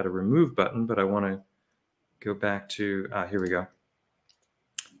see, I've got a remove button, but I want to go back to, here we go.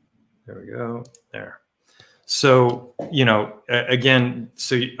 There we go, there. So, you know, again,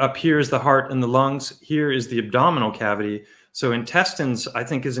 so up here is the heart and the lungs. Here is the abdominal cavity. So intestines, I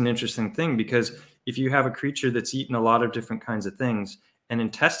think, is an interesting thing, because if you have a creature that's eaten a lot of different kinds of things and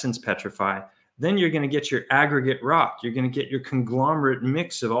intestines petrify, then you're going to get your aggregate rock. You're going to get your conglomerate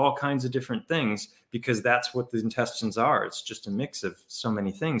mix of all kinds of different things, because that's what the intestines are. It's just a mix of so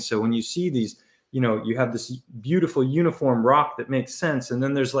many things. So when you see these, you know, you have this beautiful uniform rock that makes sense, and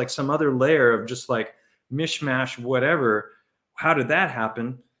then there's like some other layer of just like mishmash, whatever. How did that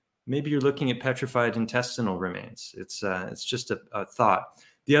happen? Maybe you're looking at petrified intestinal remains. It's just a thought.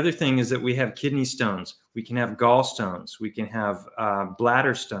 The other thing is that we have kidney stones. We can have gallstones. We can have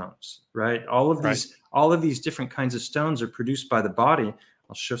bladder stones, right? All of these different kinds of stones are produced by the body.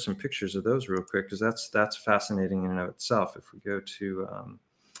 I'll show some pictures of those real quick, because that's fascinating in and of itself. If we go to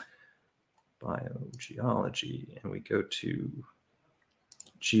biogeology and we go to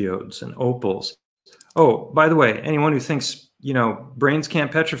geodes and opals. Oh, by the way, anyone who thinks, you know, brains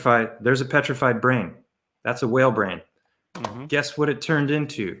can't petrify, there's a petrified brain. That's a whale brain. Mm-hmm. Guess what it turned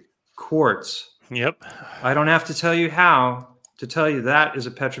into? Quartz. Yep. I don't have to tell you how to tell you that is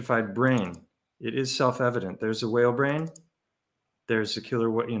a petrified brain. It is self-evident. There's a whale brain. There's a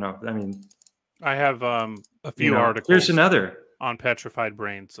killer, you know, I mean. I have a few articles. Here's another. On petrified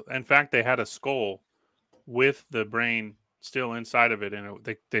brains. In fact, they had a skull with the brain still inside of it, and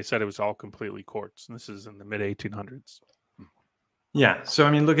they said it was all completely quartz. And this is in the mid 1800s. Yeah. So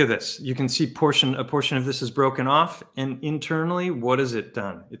I mean, look at this. You can see a portion of this is broken off, and internally, what has it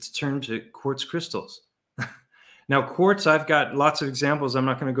done? It's turned to quartz crystals. Now, quartz, I've got lots of examples. I'm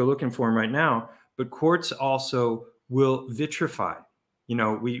not going to go looking for them right now, but quartz also will vitrify. You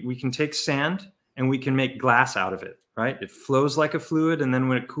know, we can take sand and we can make glass out of it. Right? It flows like a fluid, and then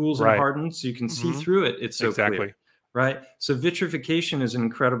when it cools and hardens, you can see through it. It's so clear, right? So vitrification is an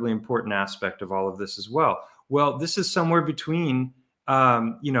incredibly important aspect of all of this as well. Well, this is somewhere between,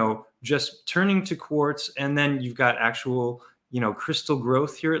 you know, just turning to quartz, and then you've got actual, you know, crystal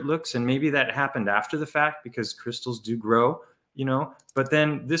growth here, it looks, and maybe that happened after the fact, because crystals do grow, you know. But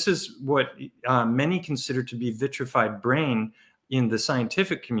then this is what many consider to be vitrified brain in the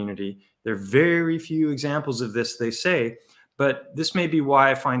scientific community. There are very few examples of this, they say, but this may be why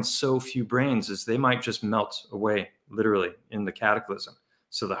I find so few brains, is they might just melt away literally in the cataclysm.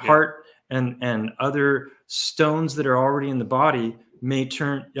 So the heart and other stones that are already in the body may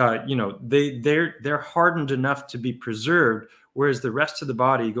turn, you know, they're hardened enough to be preserved, whereas the rest of the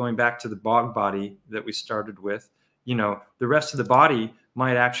body, going back to the bog body that we started with, you know, the rest of the body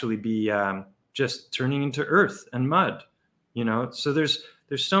might actually be just turning into earth and mud, you know. So there's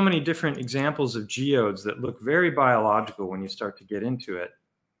so many different examples of geodes that look very biological when you start to get into it.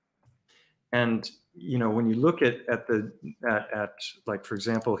 And, you know, when you look at like, for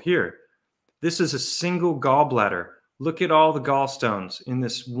example, here, this is a single gallbladder. Look at all the gallstones in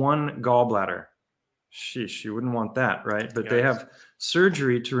this one gallbladder. Sheesh, you wouldn't want that, right? But they have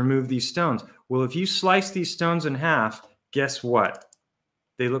surgery to remove these stones. Well, if you slice these stones in half, guess what?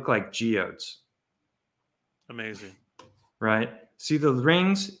 They look like geodes. Amazing. Right? See the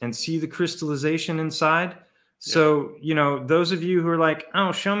rings and see the crystallization inside. So, you know, those of you who are like,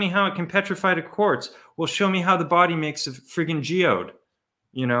 oh, show me how it can petrify to quartz. Well, show me how the body makes a friggin' geode,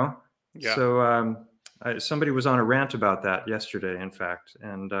 you know? Yeah. So somebody was on a rant about that yesterday, in fact.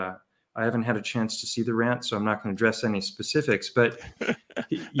 And I haven't had a chance to see the rant, so I'm not going to address any specifics. But,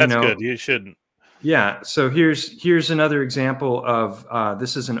 you know, good. You shouldn't. Yeah. So here's another example of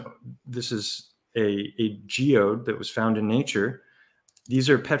this is a geode that was found in nature.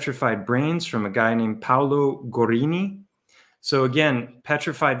 These are petrified brains from a guy named Paolo Gorini. So again,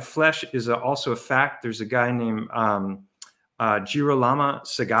 petrified flesh is also a fact. There's a guy named Girolamo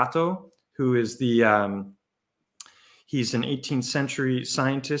Segato, who is he's an 18th century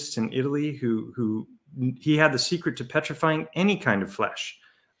scientist in Italy who he had the secret to petrifying any kind of flesh.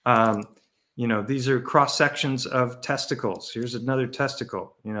 You know, these are cross sections of testicles. Here's another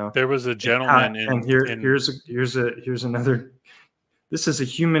testicle. You know, there was a gentleman here's another. This is a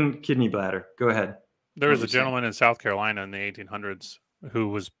human kidney bladder. Go ahead. There was a gentleman in South Carolina in the 1800s who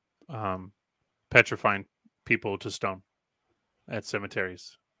was petrifying people to stone at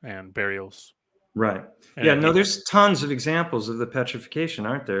cemeteries and burials. Right. And yeah, no, there's tons of examples of the petrification,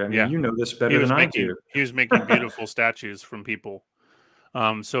 aren't there? I mean, you know this better than I do. He was making beautiful statues from people.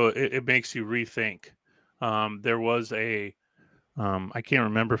 So it makes you rethink. There was I can't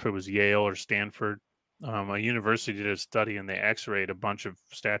remember if it was Yale or Stanford, a university did a study, and they x-rayed a bunch of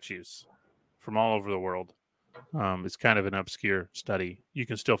statues from all over the world. It's kind of an obscure study. You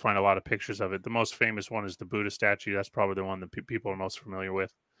can still find a lot of pictures of it. The most famous one is the Buddha statue. That's probably the one that people are most familiar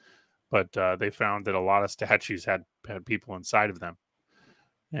with. but they found that a lot of statues had people inside of them,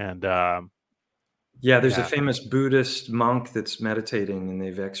 and Yeah, there's a yeah, famous Buddhist monk that's meditating, and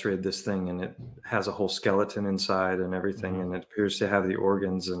they've X-rayed this thing, and it has a whole skeleton inside and everything, mhm. and it appears to have the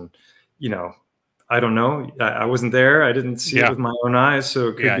organs. And you know, I don't know. I wasn't there. I didn't see it Yeah, with my own eyes,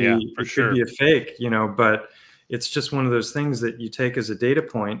 so yeah, yeah, for it could be sure. a fake. You know, but it's just one of those things that you take as a data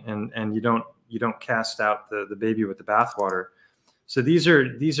point, and you don't cast out the baby with the bathwater. So these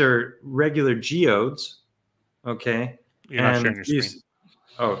are regular geodes, okay, You're not sharing and your screen. these.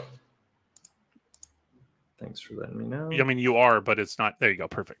 Oh, thanks for letting me I know. mean, you are, but it's not. There you go.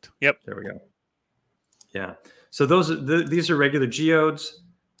 Perfect. Yep. There we go. Yeah. So these are regular geodes.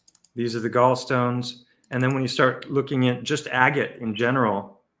 These are the gallstones. And then when you start looking at just agate in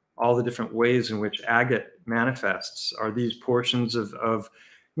general, all the different ways in which agate manifests are these portions of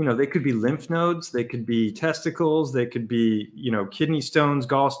they could be lymph nodes, they could be testicles, they could be, kidney stones,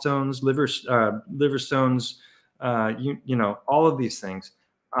 gallstones, liver stones, all of these things.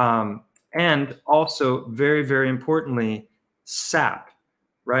 And also, very, very importantly, sap.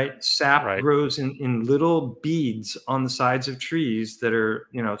 Right? Sap Right. grows in little beads on the sides of trees that are,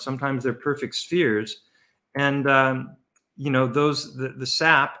 sometimes they're perfect spheres. And, the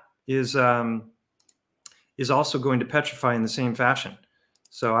sap is also going to petrify in the same fashion.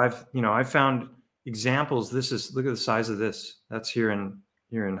 So I've found examples. Look at the size of this. That's here in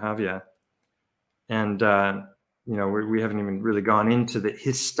Javia. And, we haven't even really gone into the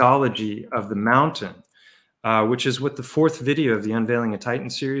histology of the mountain, which is what the fourth video of the Unveiling a Titan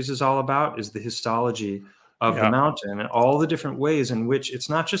series is all about, is the histology of the Yeah. mountain and all the different ways in which it's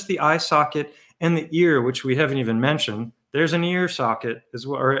not just the eye socket and the ear, which we haven't even mentioned. There's an ear socket as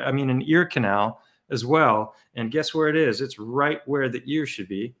well, or I mean, an ear canal as well. And guess where it is? It's right where the ear should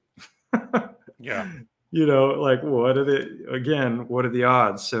be. Yeah. Like what are the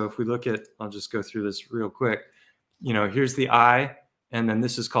odds? So if we look at, I'll just go through this real quick. Here's the eye, and then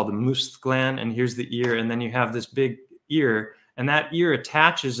this is called the moose gland, and here's the ear, and then you have this big ear, and that ear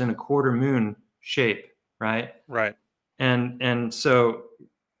attaches in a quarter moon shape, right? Right. And so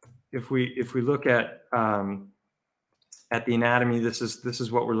if we look at the anatomy, this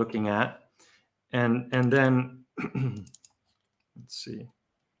is what we're looking at, and then let's see.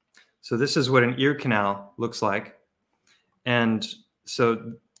 So this is what an ear canal looks like, and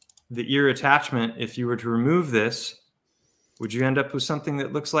so the ear attachment, if you were to remove this, would you end up with something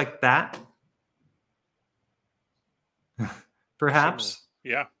that looks like that? Perhaps.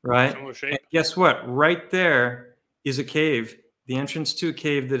 Yeah. Right? Similar And shape. guess what? Right there is a cave, the entrance to a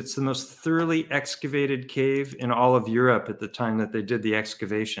cave that it's the most thoroughly excavated cave in all of Europe at the time that they did the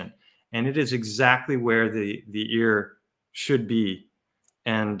excavation. And it is exactly where the ear should be.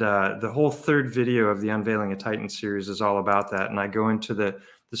 And the whole third video of the Unveiling a Titan series is all about that. And I go into the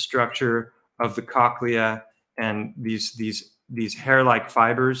structure of the cochlea and these hair-like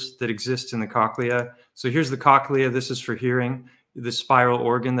fibers that exist in the cochlea. So here's the cochlea. This is for hearing, the spiral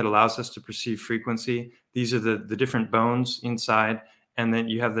organ that allows us to perceive frequency. These are the different bones inside. And then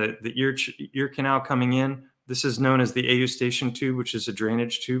you have the ear canal coming in. This is known as the eustachian tube, which is a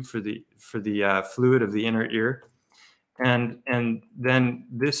drainage tube for the fluid of the inner ear. And then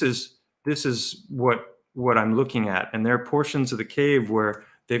this is what I'm looking at. And there are portions of the cave where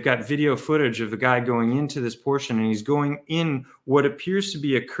they've got video footage of the guy going into this portion, and he's going in what appears to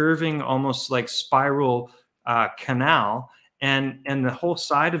be a curving, almost like spiral canal, and the whole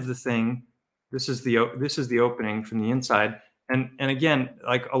side of the thing. This is the opening from the inside, and again,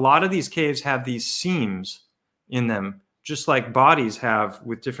 like a lot of these caves have these seams in them, just like bodies have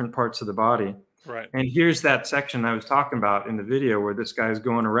with different parts of the body. Right. And here's that section I was talking about in the video where this guy's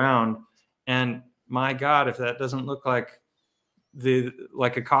going around, and my God, if that doesn't look like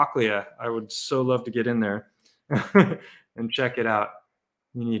a cochlea, I would so love to get in there and check it out.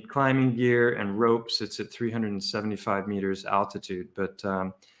 You need climbing gear and ropes. It's at 375 meters altitude. But,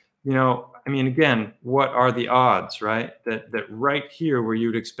 I mean, again, what are the odds, right? That right here where you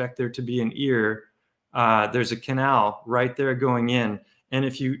would expect there to be an ear, there's a canal right there going in. And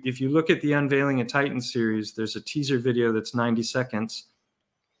if you look at the Unveiling a Titan series, there's a teaser video that's 90 seconds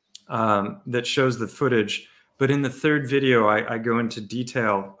that shows the footage. But in the third video, I go into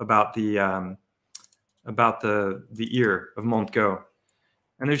detail about the ear of Montgo.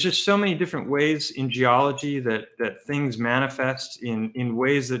 And there's just so many different ways in geology that things manifest in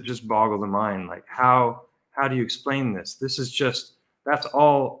ways that just boggle the mind. Like how do you explain this? That's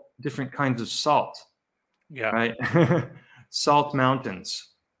all different kinds of salt, Yeah. right? Salt mountains.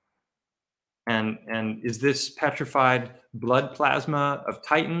 And is this petrified blood plasma of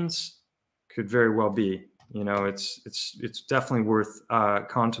titans? Could very well be. You know, it's definitely worth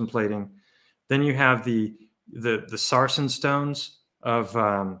contemplating. Then you have the sarsen stones of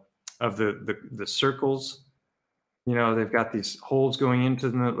the circles. You know, they've got these holes going into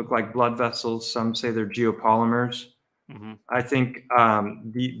them that look like blood vessels. Some say they're geopolymers. Mm-hmm. I think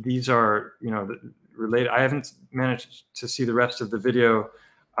these are, you know, related. I haven't managed to see the rest of the video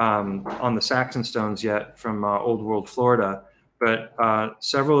on the Saxon stones yet from Old World Florida, but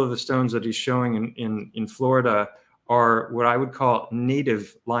several of the stones that he's showing in Florida are what I would call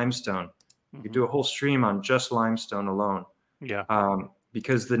native limestone. You could do a whole stream on just limestone alone. Yeah.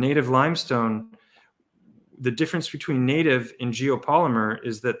 Because the native limestone, the difference between native and geopolymer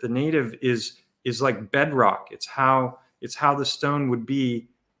is that the native is like bedrock. It's how the stone would be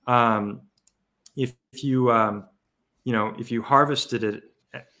if you you know, if you harvested it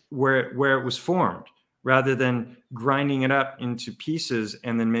where it was formed, rather than grinding it up into pieces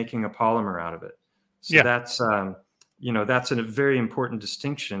and then making a polymer out of it. So yeah. that's you know, that's a very important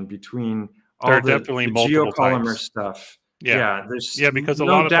distinction between There all are definitely the multiple geopolymer types. stuff. Yeah. There's Because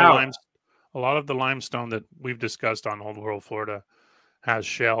no doubt. a lot of the limestone that we've discussed on Old World Florida has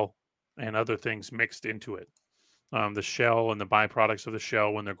shell and other things mixed into it. The shell and the byproducts of the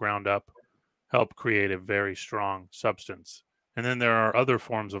shell, when they're ground up, help create a very strong substance. And then there are other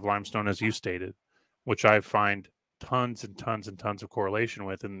forms of limestone, as you stated, which I find tons and tons and tons of correlation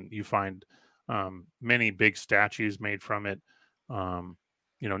with. And you find many big statues made from it.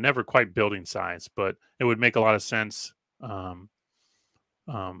 You know, never quite building size, but it would make a lot of sense um,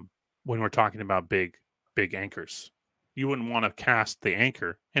 when we're talking about big anchors. You wouldn't want to cast the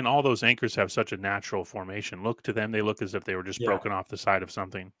anchor, and all those anchors have such a natural formation. Look to them; they look as if they were just broken off the side of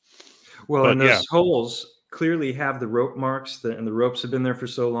something. Well, But and yeah, those holes clearly have the rope marks, and the ropes have been there for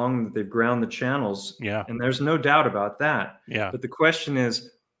so long that they've ground the channels. yeah, And there's no doubt about that. yeah. But the question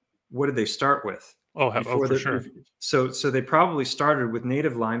is, what did they start with? Oh, for sure. So they probably started with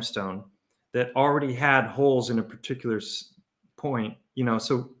native limestone that already had holes in a particular point. You know,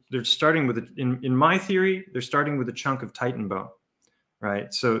 so they're starting with in my theory, they're starting with a chunk of Titan bone,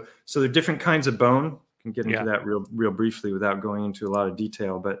 right? So there are different kinds of bone. I can get into that real briefly without going into a lot of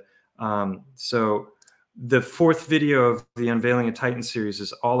detail, but so the fourth video of the Unveiling of Titan series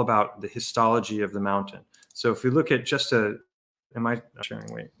is all about the histology of the mountain. So if we look at just am I sharing?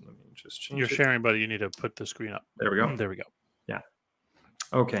 Wait, let me just change You're it. sharing, but you need to put the screen up. There we go. There we go. Yeah.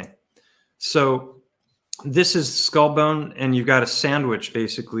 Okay. So this is skull bone, and you've got a sandwich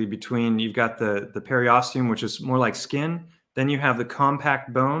basically between, you've got the periosteum, which is more like skin. Then you have the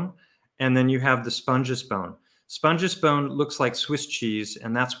compact bone, and then you have the spongious bone. Spongious bone looks like Swiss cheese,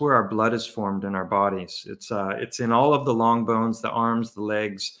 and that's where our blood is formed in our bodies. It's in all of the long bones, the arms, the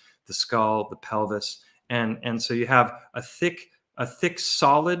legs, the skull, the pelvis, and so you have a thick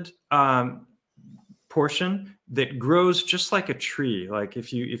solid portion that grows just like a tree. Like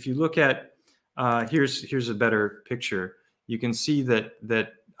if you look at here's a better picture. You can see that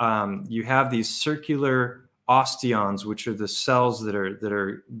you have these circular osteons, which are the cells that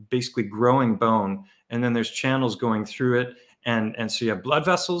are basically growing bone, and then there's channels going through it, and so you have blood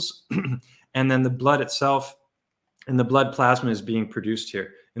vessels, and then the blood itself and the blood plasma is being produced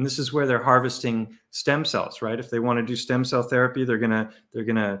here. And this is where they're harvesting stem cells, right? If they want to do stem cell therapy, they're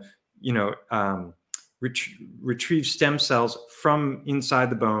gonna you know retrieve stem cells from inside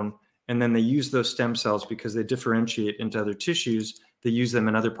the bone, and then they use those stem cells because they differentiate into other tissues. They use them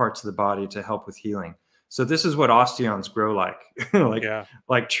in other parts of the body to help with healing. So this is what osteons grow like,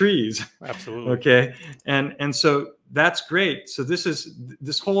 like trees. Absolutely. Okay, and so that's great. So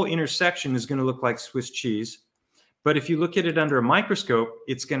this whole intersection is going to look like Swiss cheese, but if you look at it under a microscope,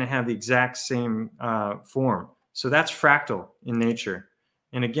 it's going to have the exact same form. So that's fractal in nature.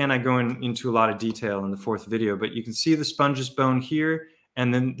 And again, I go into a lot of detail in the fourth video, but you can see the spongious bone here,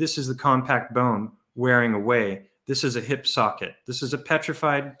 and then this is the compact bone wearing away. This is a hip socket. This is a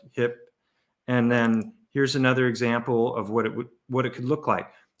petrified hip, and then here's another example of what it could look like.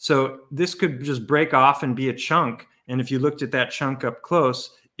 So this could just break off and be a chunk, and if you looked at that chunk up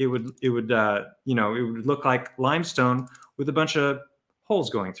close, it would you know, it would look like limestone with a bunch of holes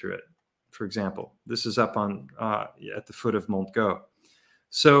going through it. For example, this is up on at the foot of Mont Go.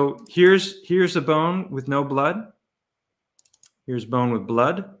 So here's a bone with no blood. Here's bone with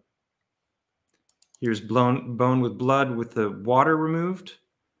blood. Here's bone with blood with the water removed.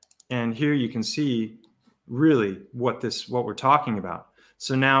 And here you can see really what we're talking about.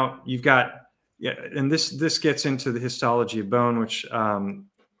 So now you've got, and this gets into the histology of bone, which I'm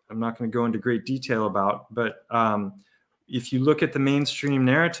not going to go into great detail about, but if you look at the mainstream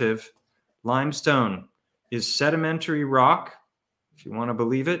narrative, limestone is sedimentary rock, if you want to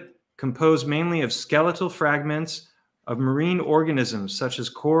believe it, composed mainly of skeletal fragments of marine organisms such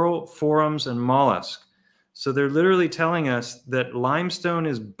as coral, forams, and mollusks. So they're literally telling us that limestone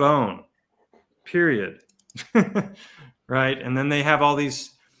is bone, period. Right? And then they have all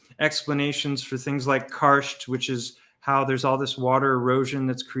these explanations for things like karst, which is how there's all this water erosion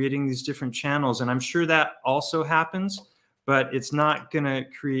that's creating these different channels. And I'm sure that also happens, but it's not going to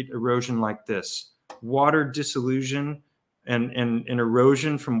create erosion like this. Water dissolution and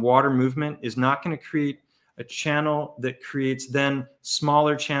erosion from water movement is not going to create a channel that creates then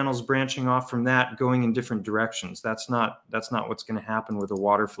smaller channels branching off from that going in different directions. That's not what's going to happen with a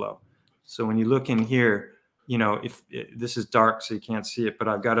water flow. So when you look in here, you know, if this is dark so you can't see it, but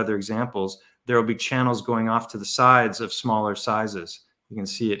I've got other examples. There will be channels going off to the sides of smaller sizes. You can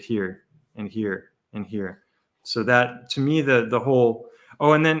see it here and here and here. So that, to me, the whole,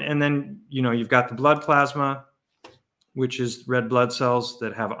 oh, and then you know, you've got the blood plasma, which is red blood cells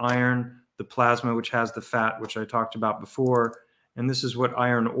that have iron, the plasma, which has the fat, which I talked about before. And this is what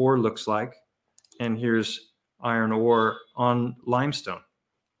iron ore looks like. And here's iron ore on limestone.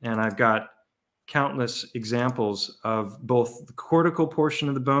 And I've got countless examples of both the cortical portion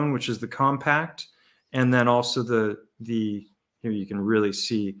of the bone, which is the compact, and then also the here you can really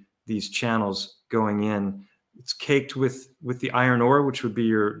see these channels going in. It's caked with the iron ore, which would be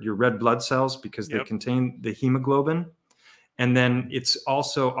your red blood cells because they contain the hemoglobin. And then it's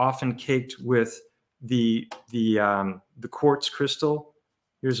also often caked with the quartz crystal.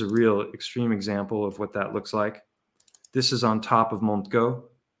 Here's a real extreme example of what that looks like. This is on top of Montgo.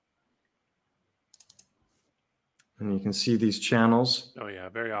 And you can see these channels. Oh yeah,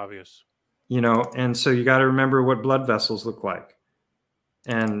 very obvious. You know, and so you got to remember what blood vessels look like.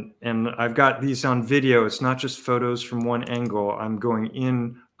 And I've got these on video. It's not just photos from one angle. I'm going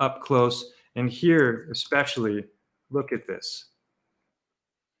in up close. And here, especially, look at this.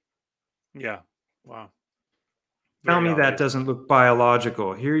 Yeah. Wow. Tell me that doesn't look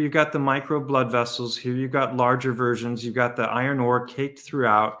biological. Here you've got the micro blood vessels. Here you've got larger versions. You've got the iron ore caked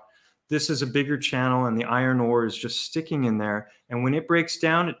throughout. This is a bigger channel, and the iron ore is just sticking in there. And when it breaks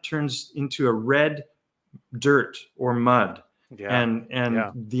down, it turns into a red dirt or mud. Yeah. And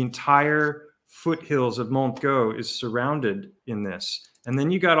the entire foothills of Montgo is surrounded in this. And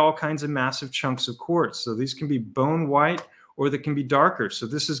then you got all kinds of massive chunks of quartz. So these can be bone white or they can be darker. So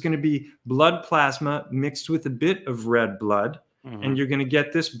this is going to be blood plasma mixed with a bit of red blood. Mm-hmm. And you're going to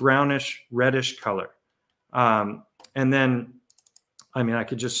get this brownish, reddish color. And then, I mean, I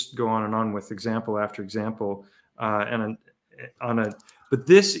could just go on and on with example after example. But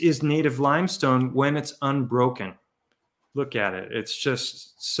this is native limestone when it's unbroken. Look at it. It's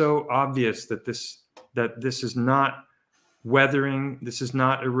just so obvious that this is not weathering. This is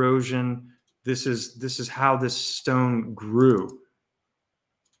not erosion. This is how this stone grew.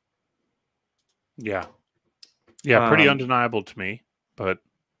 Yeah. Yeah, pretty undeniable to me, but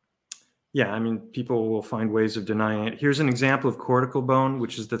yeah, I mean, people will find ways of denying it. Here's an example of cortical bone,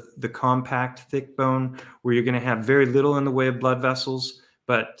 which is the compact, thick bone, where you're going to have very little in the way of blood vessels,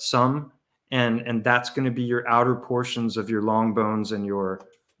 but some, and that's going to be your outer portions of your long bones and your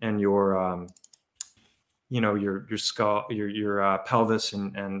skull, your pelvis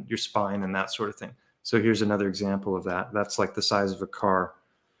and your spine and that sort of thing. So here's another example of that. That's like the size of a car.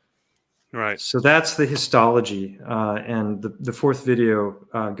 Right. So that's the histology, and the fourth video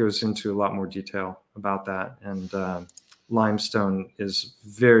goes into a lot more detail about that. And limestone is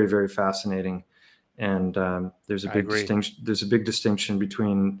very, very fascinating. And there's a big distinction. There's a big distinction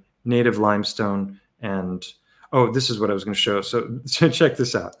between native limestone and this is what I was going to show. So check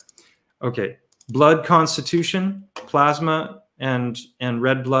this out. Okay, blood constitution, plasma, and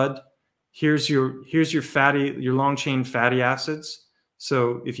red blood. Here's your long chain fatty acids.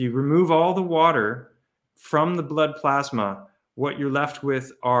 So if you remove all the water from the blood plasma, what you're left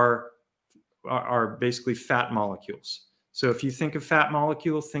with are basically fat molecules. So if you think of fat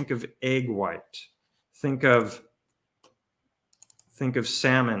molecule, think of egg white, think of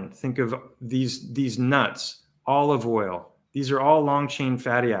salmon, think of these nuts, olive oil. These are all long chain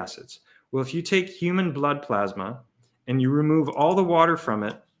fatty acids. Well, if you take human blood plasma and you remove all the water from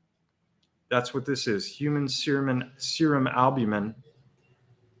it, that's what this is, human serum albumin.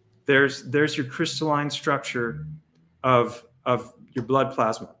 There's your crystalline structure of your blood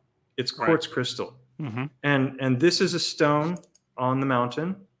plasma. It's quartz crystal. Mm-hmm. And this is a stone on the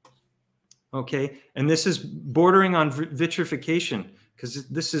mountain. Okay. And this is bordering on vitrification because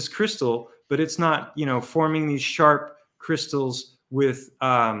this is crystal, but it's not, forming these sharp crystals with,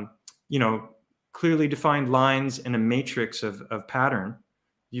 clearly defined lines and a matrix of pattern.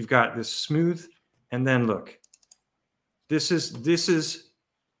 You've got this smooth, and then look, this is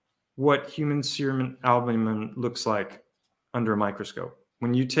what human serum albumin looks like under a microscope.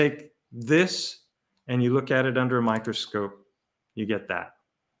 When you take this and you look at it under a microscope, you get that.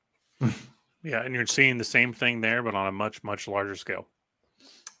 Yeah, and you're seeing the same thing there, but on a much, much larger scale.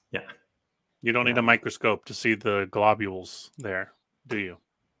 Yeah. You don't need a microscope to see the globules there, do you?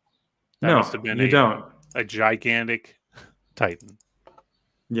 That must have been you don't. A gigantic Titan.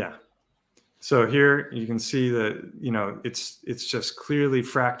 Yeah. So here you can see that, you know, it's just clearly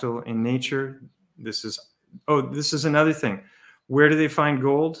fractal in nature. This is another thing. Where do they find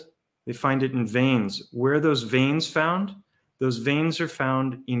gold? They find it in veins. Where are those veins found? Those veins are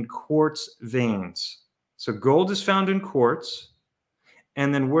found in quartz veins. So gold is found in quartz.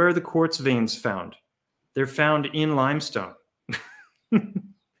 And then where are the quartz veins found? They're found in limestone.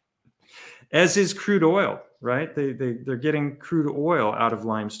 As is crude oil, right? They're getting crude oil out of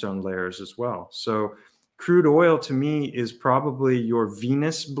limestone layers as well. So crude oil to me is probably your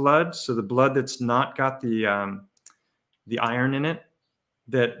venous blood. So the blood that's not got the iron in it,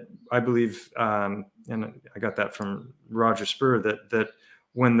 that I believe, and I got that from Roger Spur, that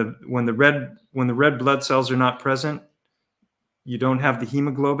when the red blood cells are not present, you don't have the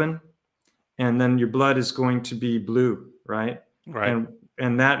hemoglobin, and then your blood is going to be blue, right? Right.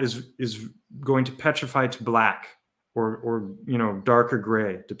 And that is going to petrify to black or you know, darker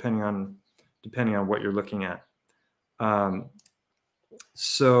gray, depending on what you're looking at.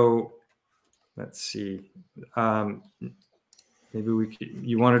 So let's see. Maybe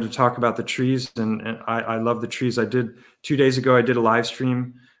you wanted to talk about the trees, and I love the trees. 2 days ago, I did a live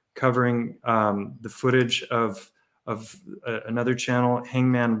stream covering the footage of another channel,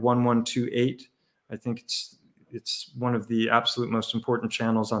 Hangman1128. I think it's one of the absolute most important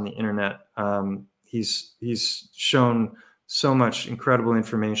channels on the internet. He's shown so much incredible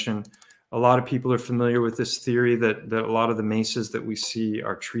information. A lot of people are familiar with this theory that a lot of the mesas that we see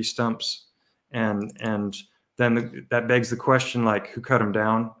are tree stumps, and then that begs the question, like, who cut them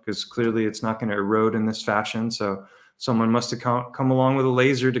down? Because clearly it's not going to erode in this fashion. So someone must have come along with a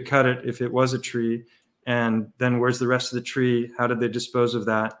laser to cut it if it was a tree. And then where's the rest of the tree? How did they dispose of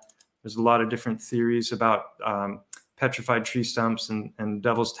that? There's a lot of different theories about petrified tree stumps and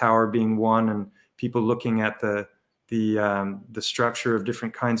Devil's Tower being one, and people looking at the structure of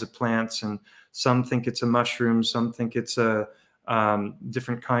different kinds of plants. And some think it's a mushroom, some think it's a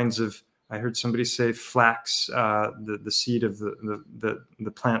different kinds of. I heard somebody say flax, the seed of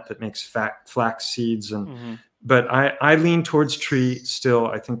the plant that makes flax seeds. And but I lean towards tree still.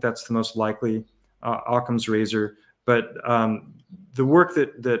 I think that's the most likely. Occam's razor. But the work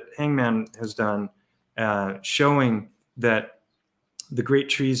that Hangman has done, showing that the great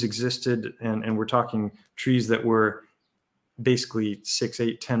trees existed, and we're talking trees that were basically 6,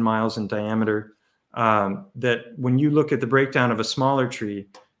 8, 10 miles in diameter, that when you look at the breakdown of a smaller tree,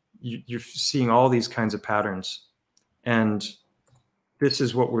 you're seeing all these kinds of patterns. And this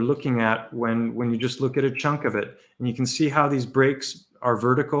is what we're looking at when you just look at a chunk of it. And you can see how these breaks are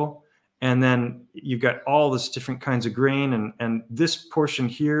vertical. And then you've got all this different kinds of grain. And this portion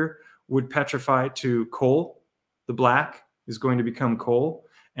here would petrify to coal. The black is going to become coal.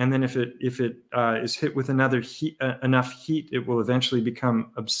 And then if it is hit with enough heat, it will eventually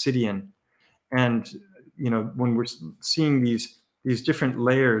become obsidian. And, you know, when we're seeing these different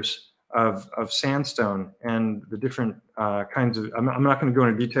layers of sandstone and the different kinds of, I'm not going to go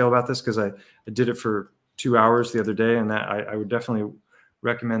into detail about this because I did it for 2 hours the other day, and that I would definitely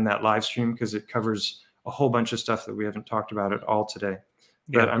recommend that live stream because it covers a whole bunch of stuff that we haven't talked about at all today.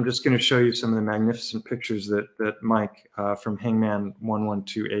 But I'm just going to show you some of the magnificent pictures that Mike from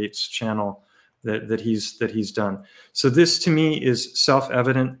Hangman1128's channel that he's done. So this to me is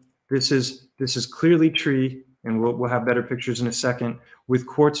self-evident. This is clearly tree, and we'll have better pictures in a second, with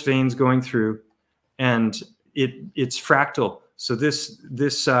quartz veins going through, and it's fractal. So this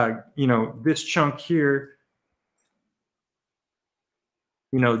you know, this chunk here,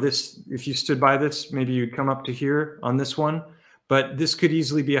 you know, this, if you stood by this, maybe you'd come up to here on this one, but this could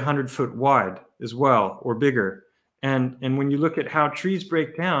easily be 100 foot wide as well, or bigger. And when you look at how trees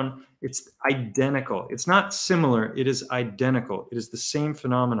break down, it's identical. It's not similar, it is identical. It is the same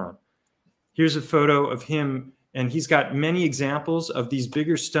phenomenon. Here's a photo of him, and he's got many examples of these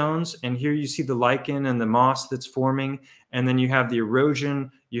bigger stones. And here you see the lichen and the moss that's forming. And then you have the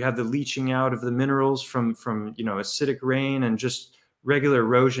erosion, you have the leaching out of the minerals from you know, acidic rain and just regular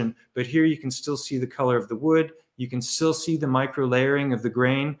erosion. But here you can still see the color of the wood. You can still see the micro layering of the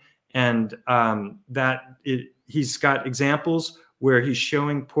grain. And he's got examples where he's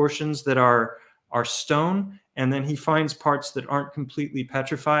showing portions that are stone, and then he finds parts that aren't completely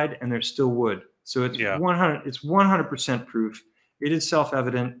petrified and they're still wood. So it's 100% proof. It is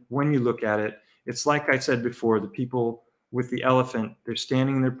self-evident when you look at it. It's like I said before, the people with the elephant, they're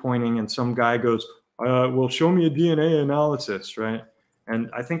standing there pointing, and some guy goes, well, show me a DNA analysis, right? And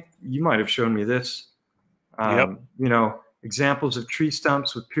I think you might have shown me this. Yep. You know, examples of tree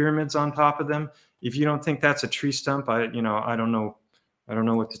stumps with pyramids on top of them. If you don't think that's a tree stump, I don't know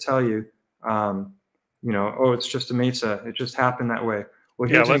what to tell you. You know, oh, it's just a mesa. It just happened that way. Well,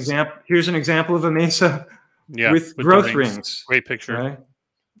 Yeah. Here's an example of a mesa with With the growth rings. Great picture. Right?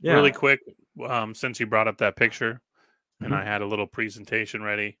 Yeah. Really quick, since you brought up that picture, and Mhm. I had a little presentation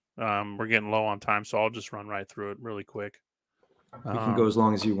ready. We're getting low on time, so I'll just run right through it really quick. We can go as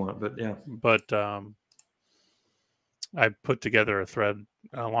long as you want, but yeah. But I put together a thread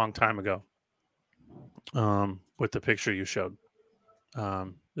a long time ago with the picture you showed.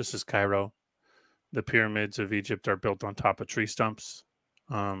 This is Cairo. The pyramids of Egypt are built on top of tree stumps.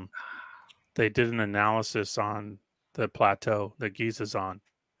 They did an analysis on the plateau that Giza's on,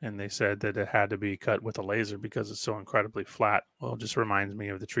 and they said that it had to be cut with a laser because it's so incredibly flat. Well, it just reminds me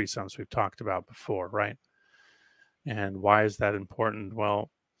of the tree stumps we've talked about before, right? And why is that important? Well,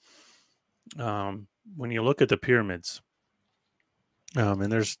 when you look at the pyramids,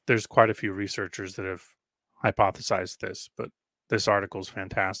 and there's quite a few researchers that have hypothesized this, but this article is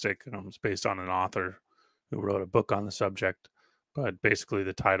fantastic. It's based on an author who wrote a book on the subject. But basically,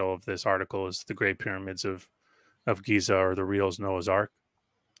 the title of this article is "The Great Pyramids of Giza, or the Real Noah's Ark."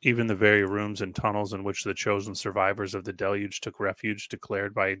 Even the very rooms and tunnels in which the chosen survivors of the deluge took refuge,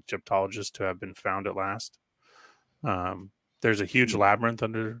 declared by Egyptologists to have been found at last. There's a huge labyrinth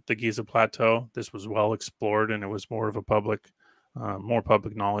under the Giza Plateau. This was well explored, and it was more public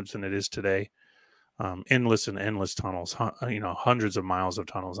knowledge than it is today. Endless and endless tunnels, hundreds of miles of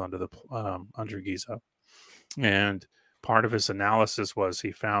tunnels under Giza. And part of his analysis was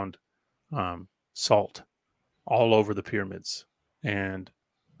he found salt all over the pyramids, and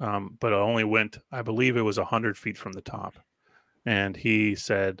but it only went, I believe it was 100 feet from the top. And he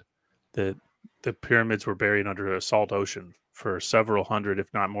said that the pyramids were buried under a salt ocean for several hundred,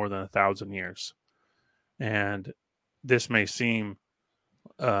 if not more than 1,000 years. And this may seem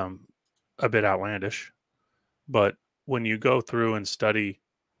a bit outlandish, but when you go through and study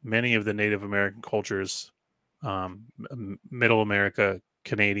many of the Native American cultures, Middle America,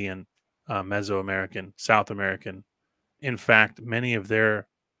 Canadian, Mesoamerican, South American, in fact, many of their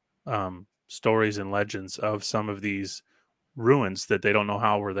stories and legends of some of these ruins that they don't know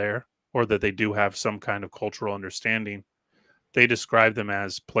how were there, or that they do have some kind of cultural understanding, they describe them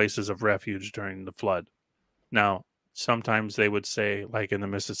as places of refuge during the flood. Now, sometimes they would say, like in the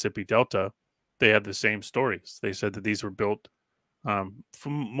Mississippi Delta, they had the same stories. They said that these were built for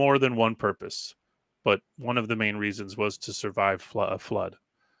more than one purpose, but one of the main reasons was to survive a flood.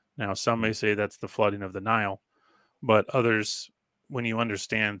 Now, some may say that's the flooding of the Nile, but others, when you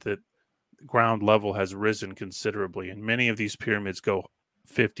understand that ground level has risen considerably, and many of these pyramids go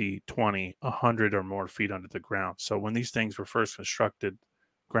 50, 20, 100 or more feet under the ground. So when these things were first constructed,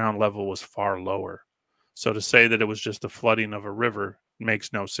 ground level was far lower. So to say that it was just the flooding of a river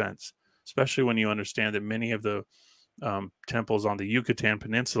makes no sense, especially when you understand that many of the temples on the Yucatan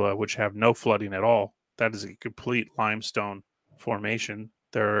Peninsula, which have no flooding at all, that is a complete limestone formation.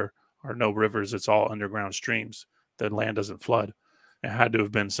 There are no rivers. It's all underground streams. The land doesn't flood. It had to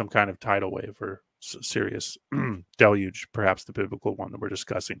have been some kind of tidal wave or serious deluge, perhaps the biblical one that we're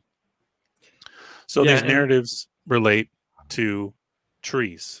discussing. So these narratives relate to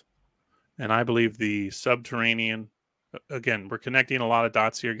trees. And I believe the subterranean, again, we're connecting a lot of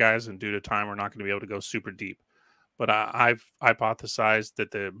dots here, guys, and due to time, we're not going to be able to go super deep. But I've hypothesized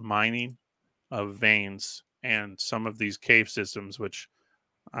that the mining of veins and some of these cave systems, which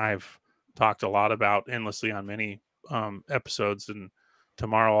I've talked a lot about endlessly on many episodes, and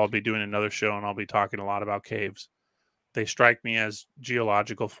tomorrow I'll be doing another show and I'll be talking a lot about caves. They strike me as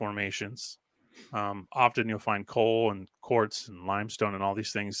geological formations. Often you'll find coal and quartz and limestone and all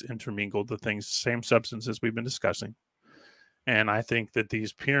these things intermingled, same substances we've been discussing. And I think that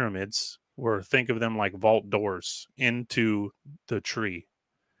these pyramids think of them like vault doors into the tree,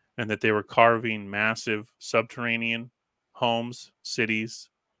 and that they were carving massive subterranean homes, cities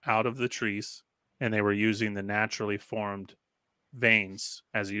out of the trees, and they were using the naturally formed veins,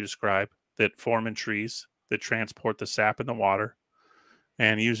 as you describe, that form in trees that transport the sap in the water,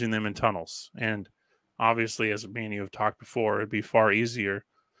 and using them in tunnels. And obviously, as me and you have talked before, it'd be far easier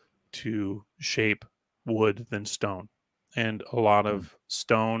to shape wood than stone. And a lot of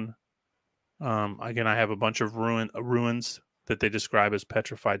stone, again, I have a bunch of ruins that they describe as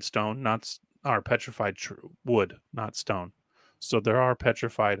petrified stone, petrified wood, not stone. So there are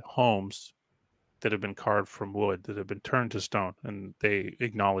petrified homes that have been carved from wood, that have been turned to stone, and they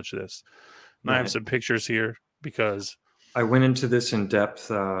acknowledge this. And I have Right. some pictures here because I went into this in depth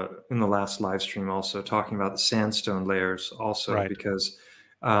in the last live stream, also talking about the sandstone layers, also right, because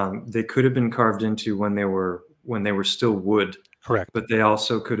they could have been carved into when they were still wood, correct, but they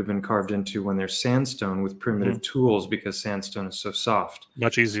also could have been carved into when they're sandstone with hmm primitive tools because sandstone is so soft.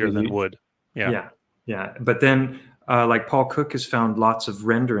 much So easier than you, wood. Yeah, yeah, yeah. But then, like Paul Cook has found lots of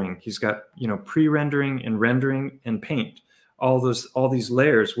rendering. He's got pre-rendering and rendering and paint. All these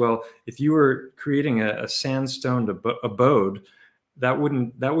layers. Well, if you were creating a sandstone abode, that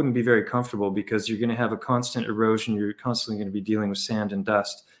wouldn't be very comfortable because you're going to have a constant erosion. You're constantly going to be dealing with sand and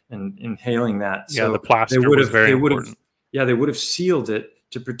dust and inhaling that. yeah. The So they plaster would was have very they would have important. yeah they would have sealed it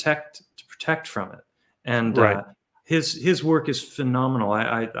to protect from it. And Right. his work is phenomenal.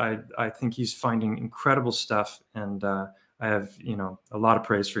 I think he's finding incredible stuff, and I have a lot of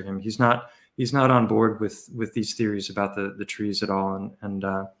praise for him. He's not on board with these theories about the trees at all, and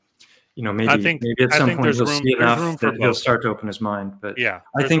I maybe think at I some think point he'll see there's room enough for that he'll both. start to open his mind. But Yeah,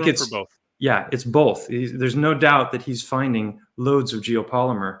 I there's think room for both. it's both. There's no doubt that he's finding loads of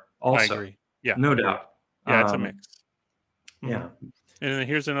geopolymer I also. agree. Yeah, No I agree. doubt. Yeah, it's a mix. Yeah. And then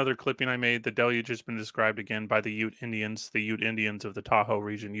here's another clipping I made. The deluge has been described again by the Ute Indians of the Tahoe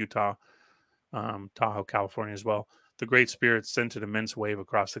region, Utah, Tahoe, California as well. The Great Spirit sent an immense wave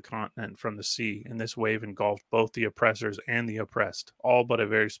across the continent from the sea, and this wave engulfed both the oppressors and the oppressed, all but a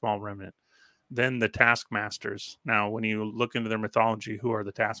very small remnant. Then the taskmasters. Now, when you look into their mythology, who are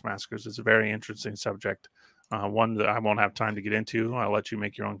the taskmasters? It's a very interesting subject. One that I won't have time to get into. I'll let you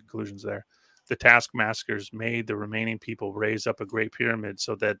make your own conclusions there. The taskmasters made the remaining people raise up a great pyramid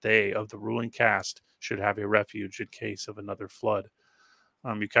so that they, of the ruling caste, should have a refuge in case of another flood.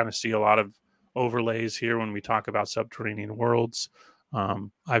 You kind of see a lot of overlays here when we talk about subterranean worlds.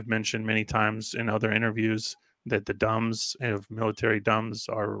 I've mentioned many times in other interviews that the domes of military domes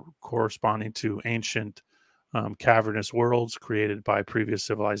are corresponding to ancient cavernous worlds created by previous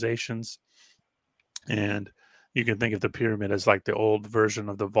civilizations. And you can think of the pyramid as like the old version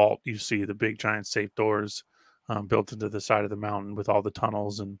of the vault. You see the big giant safe doors built into the side of the mountain with all the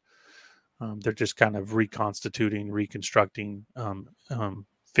tunnels, and they're just kind of reconstituting, reconstructing,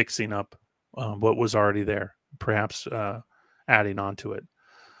 fixing up what was already there, perhaps adding on to it.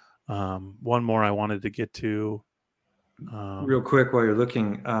 One more I wanted to get to. Real quick, while you're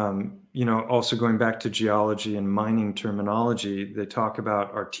looking, also going back to geology and mining terminology, they talk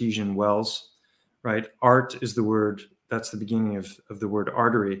about artesian wells, right? Art is the word, that's the beginning of the word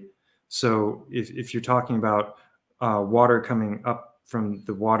artery. So if you're talking about water coming up from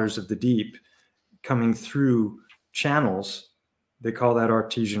the waters of the deep, coming through channels, they call that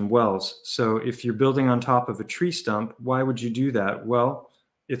artesian wells. So if you're building on top of a tree stump, why would you do that? Well,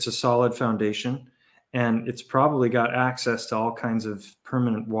 it's a solid foundation, and it's probably got access to all kinds of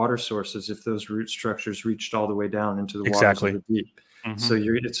permanent water sources if those root structures reached all the way down into the waters of Exactly. the deep. Mm-hmm. So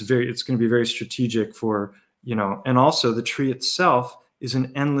it's going to be very strategic for, and also the tree itself is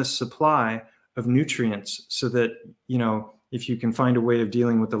an endless supply of nutrients, so that, if you can find a way of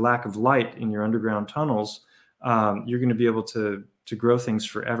dealing with the lack of light in your underground tunnels, you're going to be able to grow things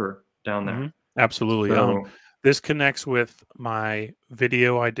forever down there. Mm-hmm. Absolutely. So, This connects with my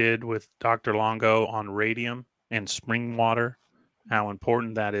video I did with Dr. Longo on radium and spring water, how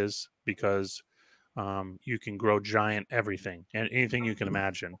important that is, because you can grow giant everything and anything you can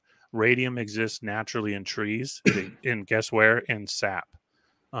imagine. Radium exists naturally in trees, in guess where? In sap.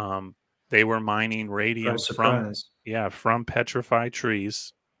 They were mining radium surprise. from petrified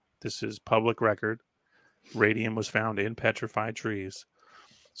trees. This is public record. Radium was found in petrified trees.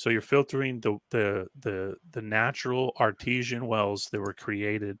 So you're filtering the natural artesian wells that were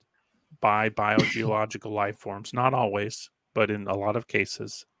created by biogeological life forms, not always, but in a lot of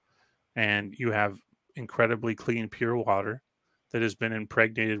cases. And you have incredibly clean, pure water that has been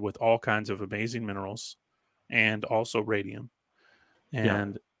impregnated with all kinds of amazing minerals and also radium.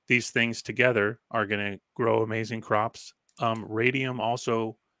 And these things together are going to grow amazing crops. Radium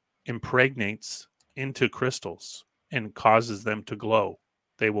also impregnates into crystals and causes them to glow.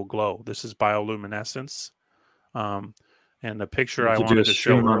 They will glow. This is bioluminescence. And the picture We I could do a wanted to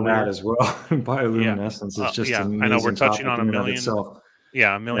show stream on that earlier. as well. Bioluminescence is just Yeah, an I know we're amazing touching topic on a in and of million. itself.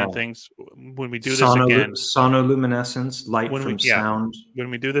 Yeah, a million things. When we do this again, Sonoluminescence, light from sound. when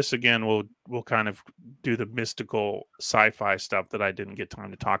we do this again, we'll kind of do the mystical sci-fi stuff that I didn't get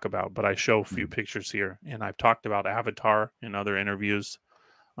time to talk about, but I show a few pictures here, and I've talked about Avatar in other interviews.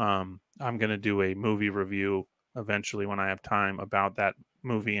 I'm going to do a movie review eventually when I have time about that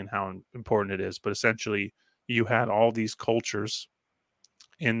movie and how important it is. But essentially, you had all these cultures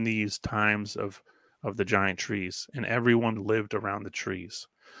in these times of of the giant trees, and everyone lived around the trees.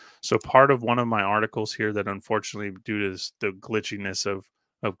 So part of one of my articles here that unfortunately, due to the glitchiness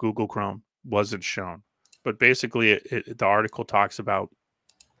of Google Chrome, wasn't shown. But basically, the article talks about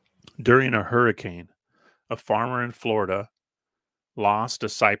during a hurricane, a farmer in Florida lost a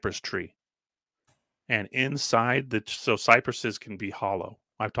cypress tree. And inside so cypresses can be hollow.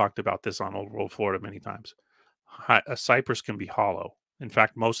 I've talked about this on Old World Florida many times. A cypress can be hollow. In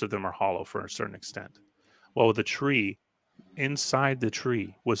fact, most of them are hollow for a certain extent. Well, the tree, inside the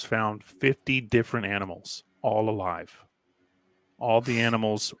tree was found 50 different animals, all alive. All the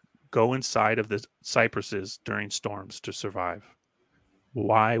animals go inside of the cypresses during storms to survive.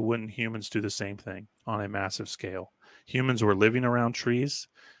 Why wouldn't humans do the same thing on a massive scale? Humans were living around trees.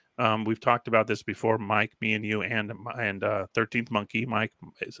 We've talked about this before, Mike, me and you, and 13th Monkey. Mike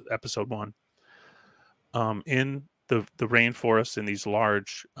is episode 1. In the rainforest, in these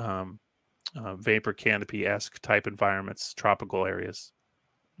large vapor canopy-esque type environments, tropical areas,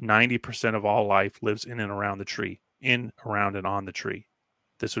 90% of all life lives in and around the tree, in, around, and on the tree.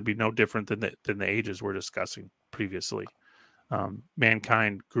 This would be no different than the ages we're discussing previously.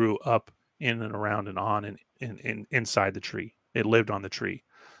 Mankind grew up in and around and on and inside the tree. It lived on the tree.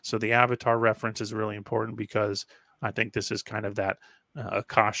 So the avatar reference is really important because I think this is kind of that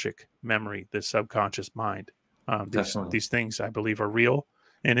Akashic memory, the subconscious mind. These things I believe are real.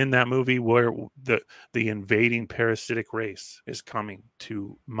 And in that movie, where the invading parasitic race is coming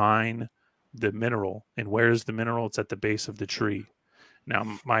to mine the mineral, and where is the mineral? It's at the base of the tree.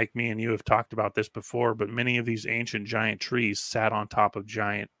 Now, Mike, me and you have talked about this before, but many of these ancient giant trees sat on top of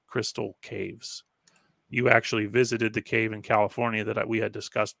giant crystal caves. You actually visited the cave in California that we had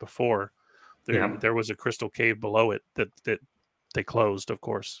discussed before. There was a crystal cave below it that they closed, of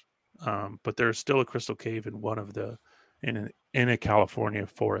course. But there's still a crystal cave in one of the in a California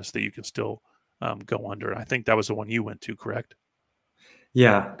forest that you can still go under. I think that was the one you went to, correct?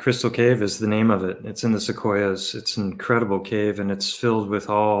 Yeah, Crystal Cave is the name of it. It's in the Sequoias. It's an incredible cave, and it's filled with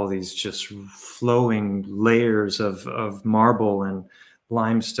all these just flowing layers of marble and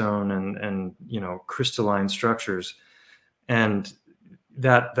limestone and crystalline structures. And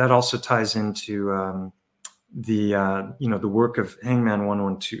that also ties into the work of Hangman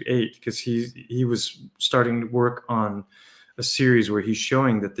 1128, because he was starting to work on a series where he's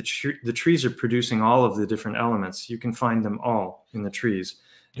showing that the trees are producing all of the different elements. You can find them all in the trees.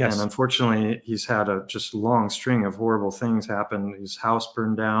 Yes. And unfortunately, he's had a just long string of horrible things happen. His house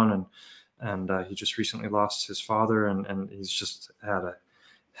burned down, and he just recently lost his father, and he's just had a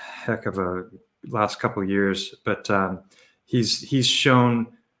heck of a last couple of years. But he's shown,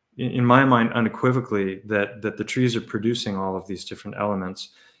 in my mind, unequivocally that the trees are producing all of these different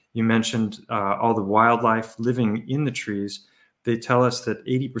elements. You mentioned all the wildlife living in the trees. They tell us that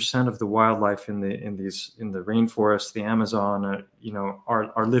 80% of the wildlife in the rainforest, the Amazon,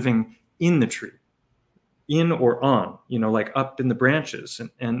 are living in the tree, in or on, like up in the branches,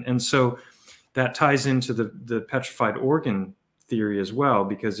 and so that ties into the petrified organ theory as well,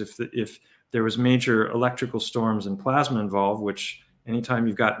 because if there was major electrical storms and plasma involved, which anytime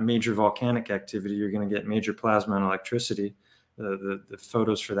you've got major volcanic activity, you're going to get major plasma and electricity. The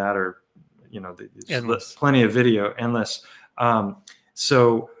photos for that are, there's plenty of video, endless.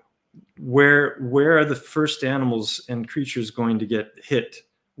 So where are the first animals and creatures going to get hit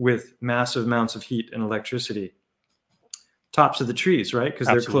with massive amounts of heat and electricity? Tops of the trees, right? Because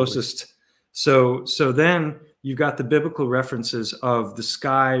they're closest. So then you've got the biblical references of the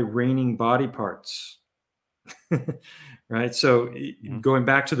sky raining body parts, right? So going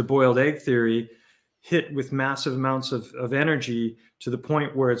back to the boiled egg theory, hit with massive amounts of energy to the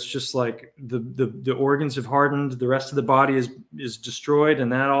point where it's just like the organs have hardened, the rest of the body is destroyed,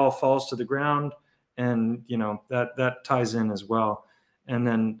 and that all falls to the ground. And that ties in as well. And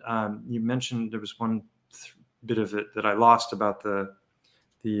then you mentioned there was one bit of it that I lost about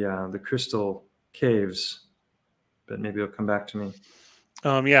the crystal caves, but maybe it'll come back to me.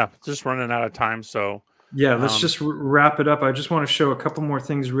 Yeah, just running out of time, so yeah, let's just wrap it up. I just want to show a couple more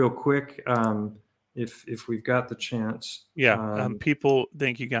things real quick. If we've got the chance. Yeah. People,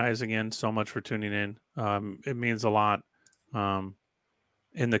 thank you guys again so much for tuning in. It means a lot.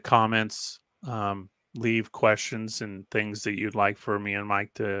 In the comments, leave questions and things that you'd like for me and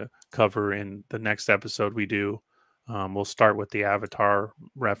Mike to cover in the next episode we do. We'll start with the Avatar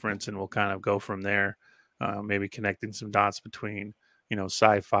reference, and we'll kind of go from there, maybe connecting some dots between,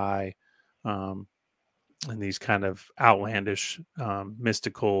 sci-fi and these kind of outlandish,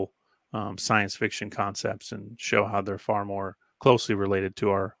 mystical science fiction concepts, and show how they're far more closely related to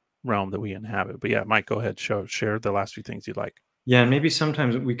our realm that we inhabit. But yeah, Mike, go ahead, share the last few things you'd like. Yeah, and maybe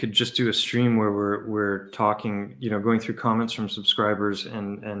sometimes we could just do a stream where we're talking, going through comments from subscribers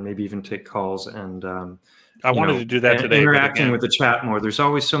and maybe even take calls and I wanted to do that today, but interacting again, with the chat more. There's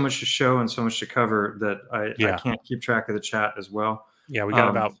always so much to show and so much to cover that I yeah, can't keep track of the chat as well. yeah, we got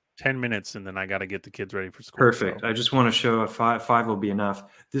about 10 minutes, and then I got to get the kids ready for school. Perfect. So. I just want to show a five will be enough.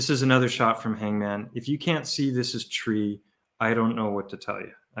 This is another shot from Hangman. If you can't see this is tree, I don't know what to tell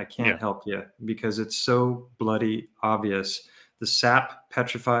you. I can't help you because it's so bloody obvious. The sap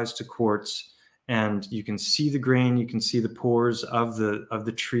petrifies to quartz, and you can see the grain. You can see the pores of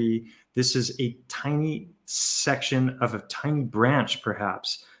the tree. This is a tiny section of a tiny branch,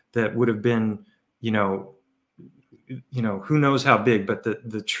 perhaps, that would have been, who knows how big, but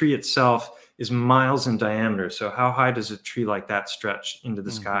the tree itself is miles in diameter. So how high does a tree like that stretch into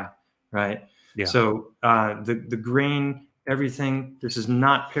the sky, right? Yeah. So the grain, everything, this is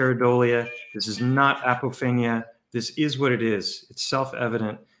not pareidolia. This is not apophenia. This is what it is. It's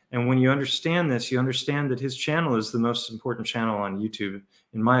self-evident. And when you understand this, you understand that his channel is the most important channel on YouTube,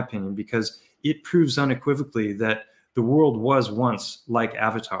 in my opinion, because it proves unequivocally that the world was once like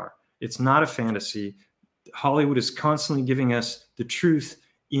Avatar. It's not a fantasy. Hollywood is constantly giving us the truth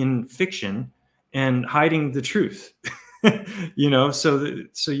in fiction and hiding the truth.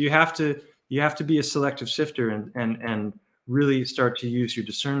 So you have to be a selective sifter and really start to use your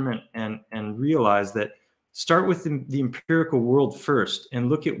discernment and realize that start with the empirical world first and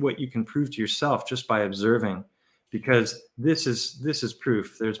look at what you can prove to yourself just by observing, because this is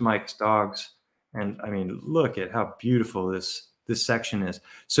proof. There's Mike's dogs, and I mean, look at how beautiful this section is.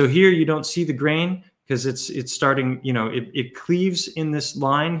 So here you don't see the grain because it's starting, it cleaves in this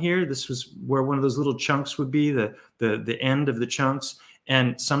line here. This was where one of those little chunks would be, the end of the chunks.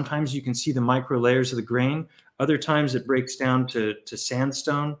 And sometimes you can see the micro layers of the grain. Other times it breaks down to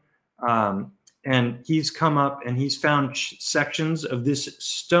sandstone. And he's come up and he's found sections of this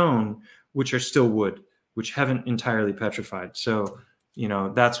stone which are still wood, which haven't entirely petrified. So,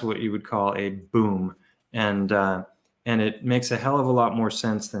 that's what you would call a boom. And it makes a hell of a lot more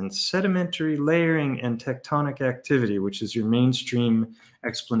sense than sedimentary layering and tectonic activity, which is your mainstream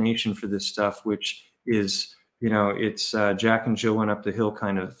explanation for this stuff, which is, it's Jack and Jill went up the hill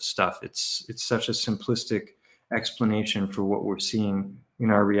kind of stuff. It's such a simplistic explanation for what we're seeing in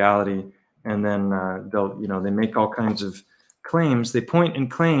our reality. And then they make all kinds of claims. They point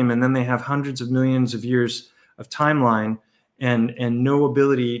and claim, and then they have hundreds of millions of years of timeline and no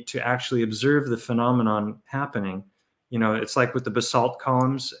ability to actually observe the phenomenon happening. It's like with the basalt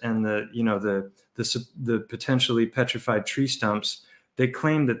columns and the potentially petrified tree stumps. They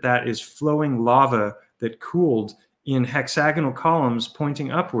claim that is flowing lava that cooled in hexagonal columns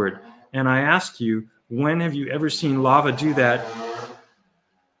pointing upward. And I ask you, when have you ever seen lava do that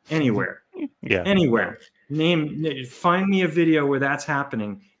anywhere? Yeah. Anywhere. Find me a video where that's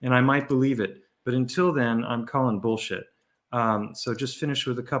happening, and I might believe it. But until then, I'm calling bullshit. So just finish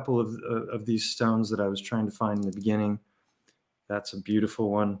with a couple of these stones that I was trying to find in the beginning. That's a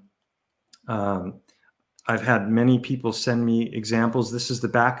beautiful one. I've had many people send me examples. This is the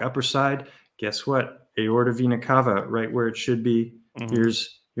back upper side. Guess what? Aorta vena cava, right where it should be.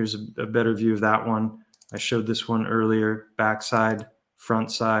 Here's a better view of that one. I showed this one earlier. Back side,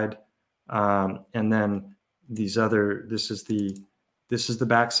 front side, and then these other. This is the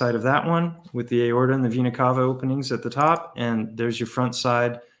back side of that one with the aorta and the vena cava openings at the top, and there's your front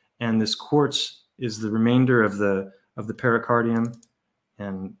side. And this quartz is the remainder of the pericardium,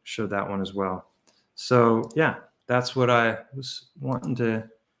 and showed that one as well. So yeah, that's what I was wanting to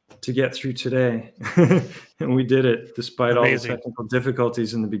get through today. And we did it despite all the technical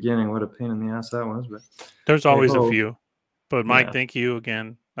difficulties in the beginning. What a pain in the ass that was. But there's always a few. But Mike, thank you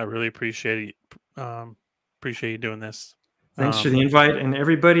again. I really appreciate you doing this. Thanks for the invite. And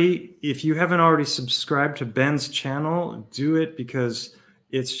everybody, if you haven't already subscribed to Ben's channel, do it, because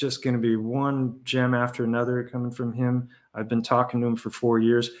it's just going to be one gem after another coming from him. I've been talking to him for 4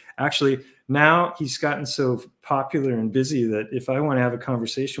 years. Actually, now he's gotten so popular and busy that if I want to have a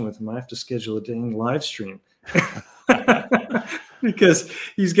conversation with him, I have to schedule a dang live stream. Because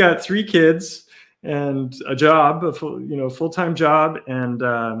he's got 3 kids and a job, a full-time job. And,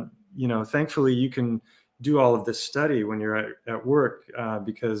 thankfully you can do all of this study when you're at work,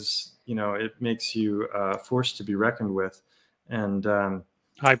 because, it makes you a force to be reckoned with. And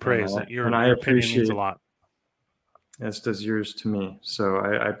high praise. Your opinion means a lot. As does yours to me. So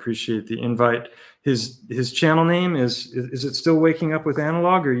I appreciate the invite. His channel name is it still Waking Up with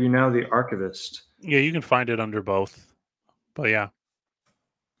Analog, or are you now the Archivist? Yeah, you can find it under both. But yeah.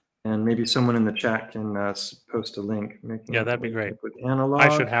 And maybe someone in the chat can post a link. Yeah, that'd be great. With Analog.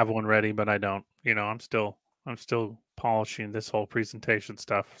 I should have one ready, but I don't. I'm still polishing this whole presentation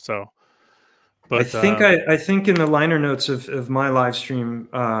stuff. So, I but think I think in the liner notes of my live stream,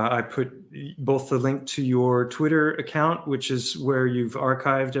 I put both the link to your Twitter account, which is where you've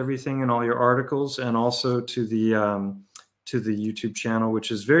archived everything and all your articles, and also to the YouTube channel,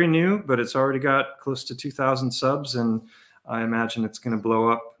 which is very new, but it's already got close to 2,000 subs, and I imagine it's going to blow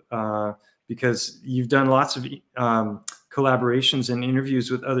up because you've done lots of collaborations and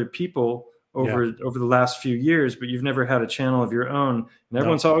interviews with other people over the last few years, but you've never had a channel of your own, and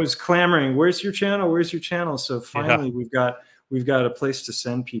everyone's always clamoring, "Where's your channel? Where's your channel?" So finally, we've got a place to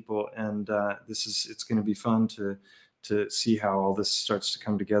send people, and it's going to be fun to see how all this starts to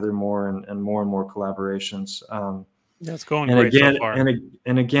come together more and more collaborations. Yeah, it's going great so far.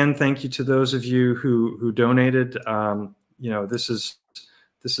 And again, thank you to those of you who donated.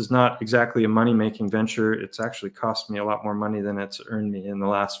 This is not exactly a money-making venture. It's actually cost me a lot more money than it's earned me in the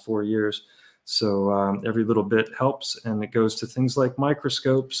last 4 years. So every little bit helps, and it goes to things like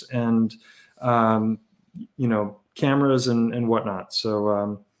microscopes and cameras and whatnot.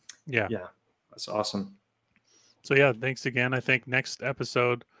 So yeah, that's awesome. So yeah, thanks again. I think next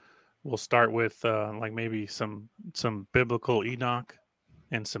episode we'll start with like maybe some biblical Enoch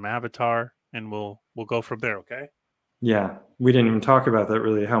and some Avatar, and we'll go from there. Okay. Yeah, we didn't even talk about that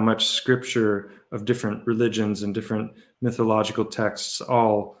really, how much scripture of different religions and different mythological texts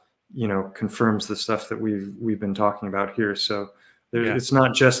all, confirms the stuff that we've been talking about here. So it's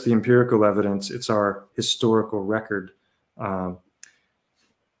not just the empirical evidence, it's our historical record.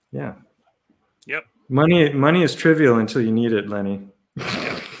 Yeah. Yep. Money is trivial until you need it, Lenny.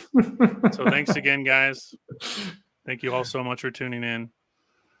 Yep. So thanks again, guys. Thank you all so much for tuning in.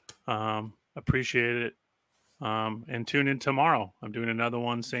 Appreciate it. And tune in tomorrow. I'm doing another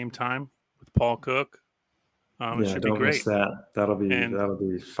one, same time with Paul Cook. It should be great. Miss that. That'll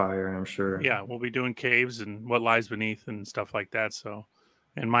be fire, I'm sure. Yeah, we'll be doing caves and what lies beneath and stuff like that. So,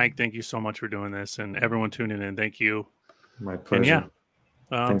 and Mike, thank you so much for doing this, and everyone tuning in. Thank you. My pleasure.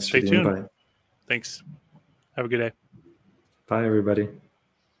 And thanks stay for the tuned. invite. Thanks. Have a good day. Bye, everybody.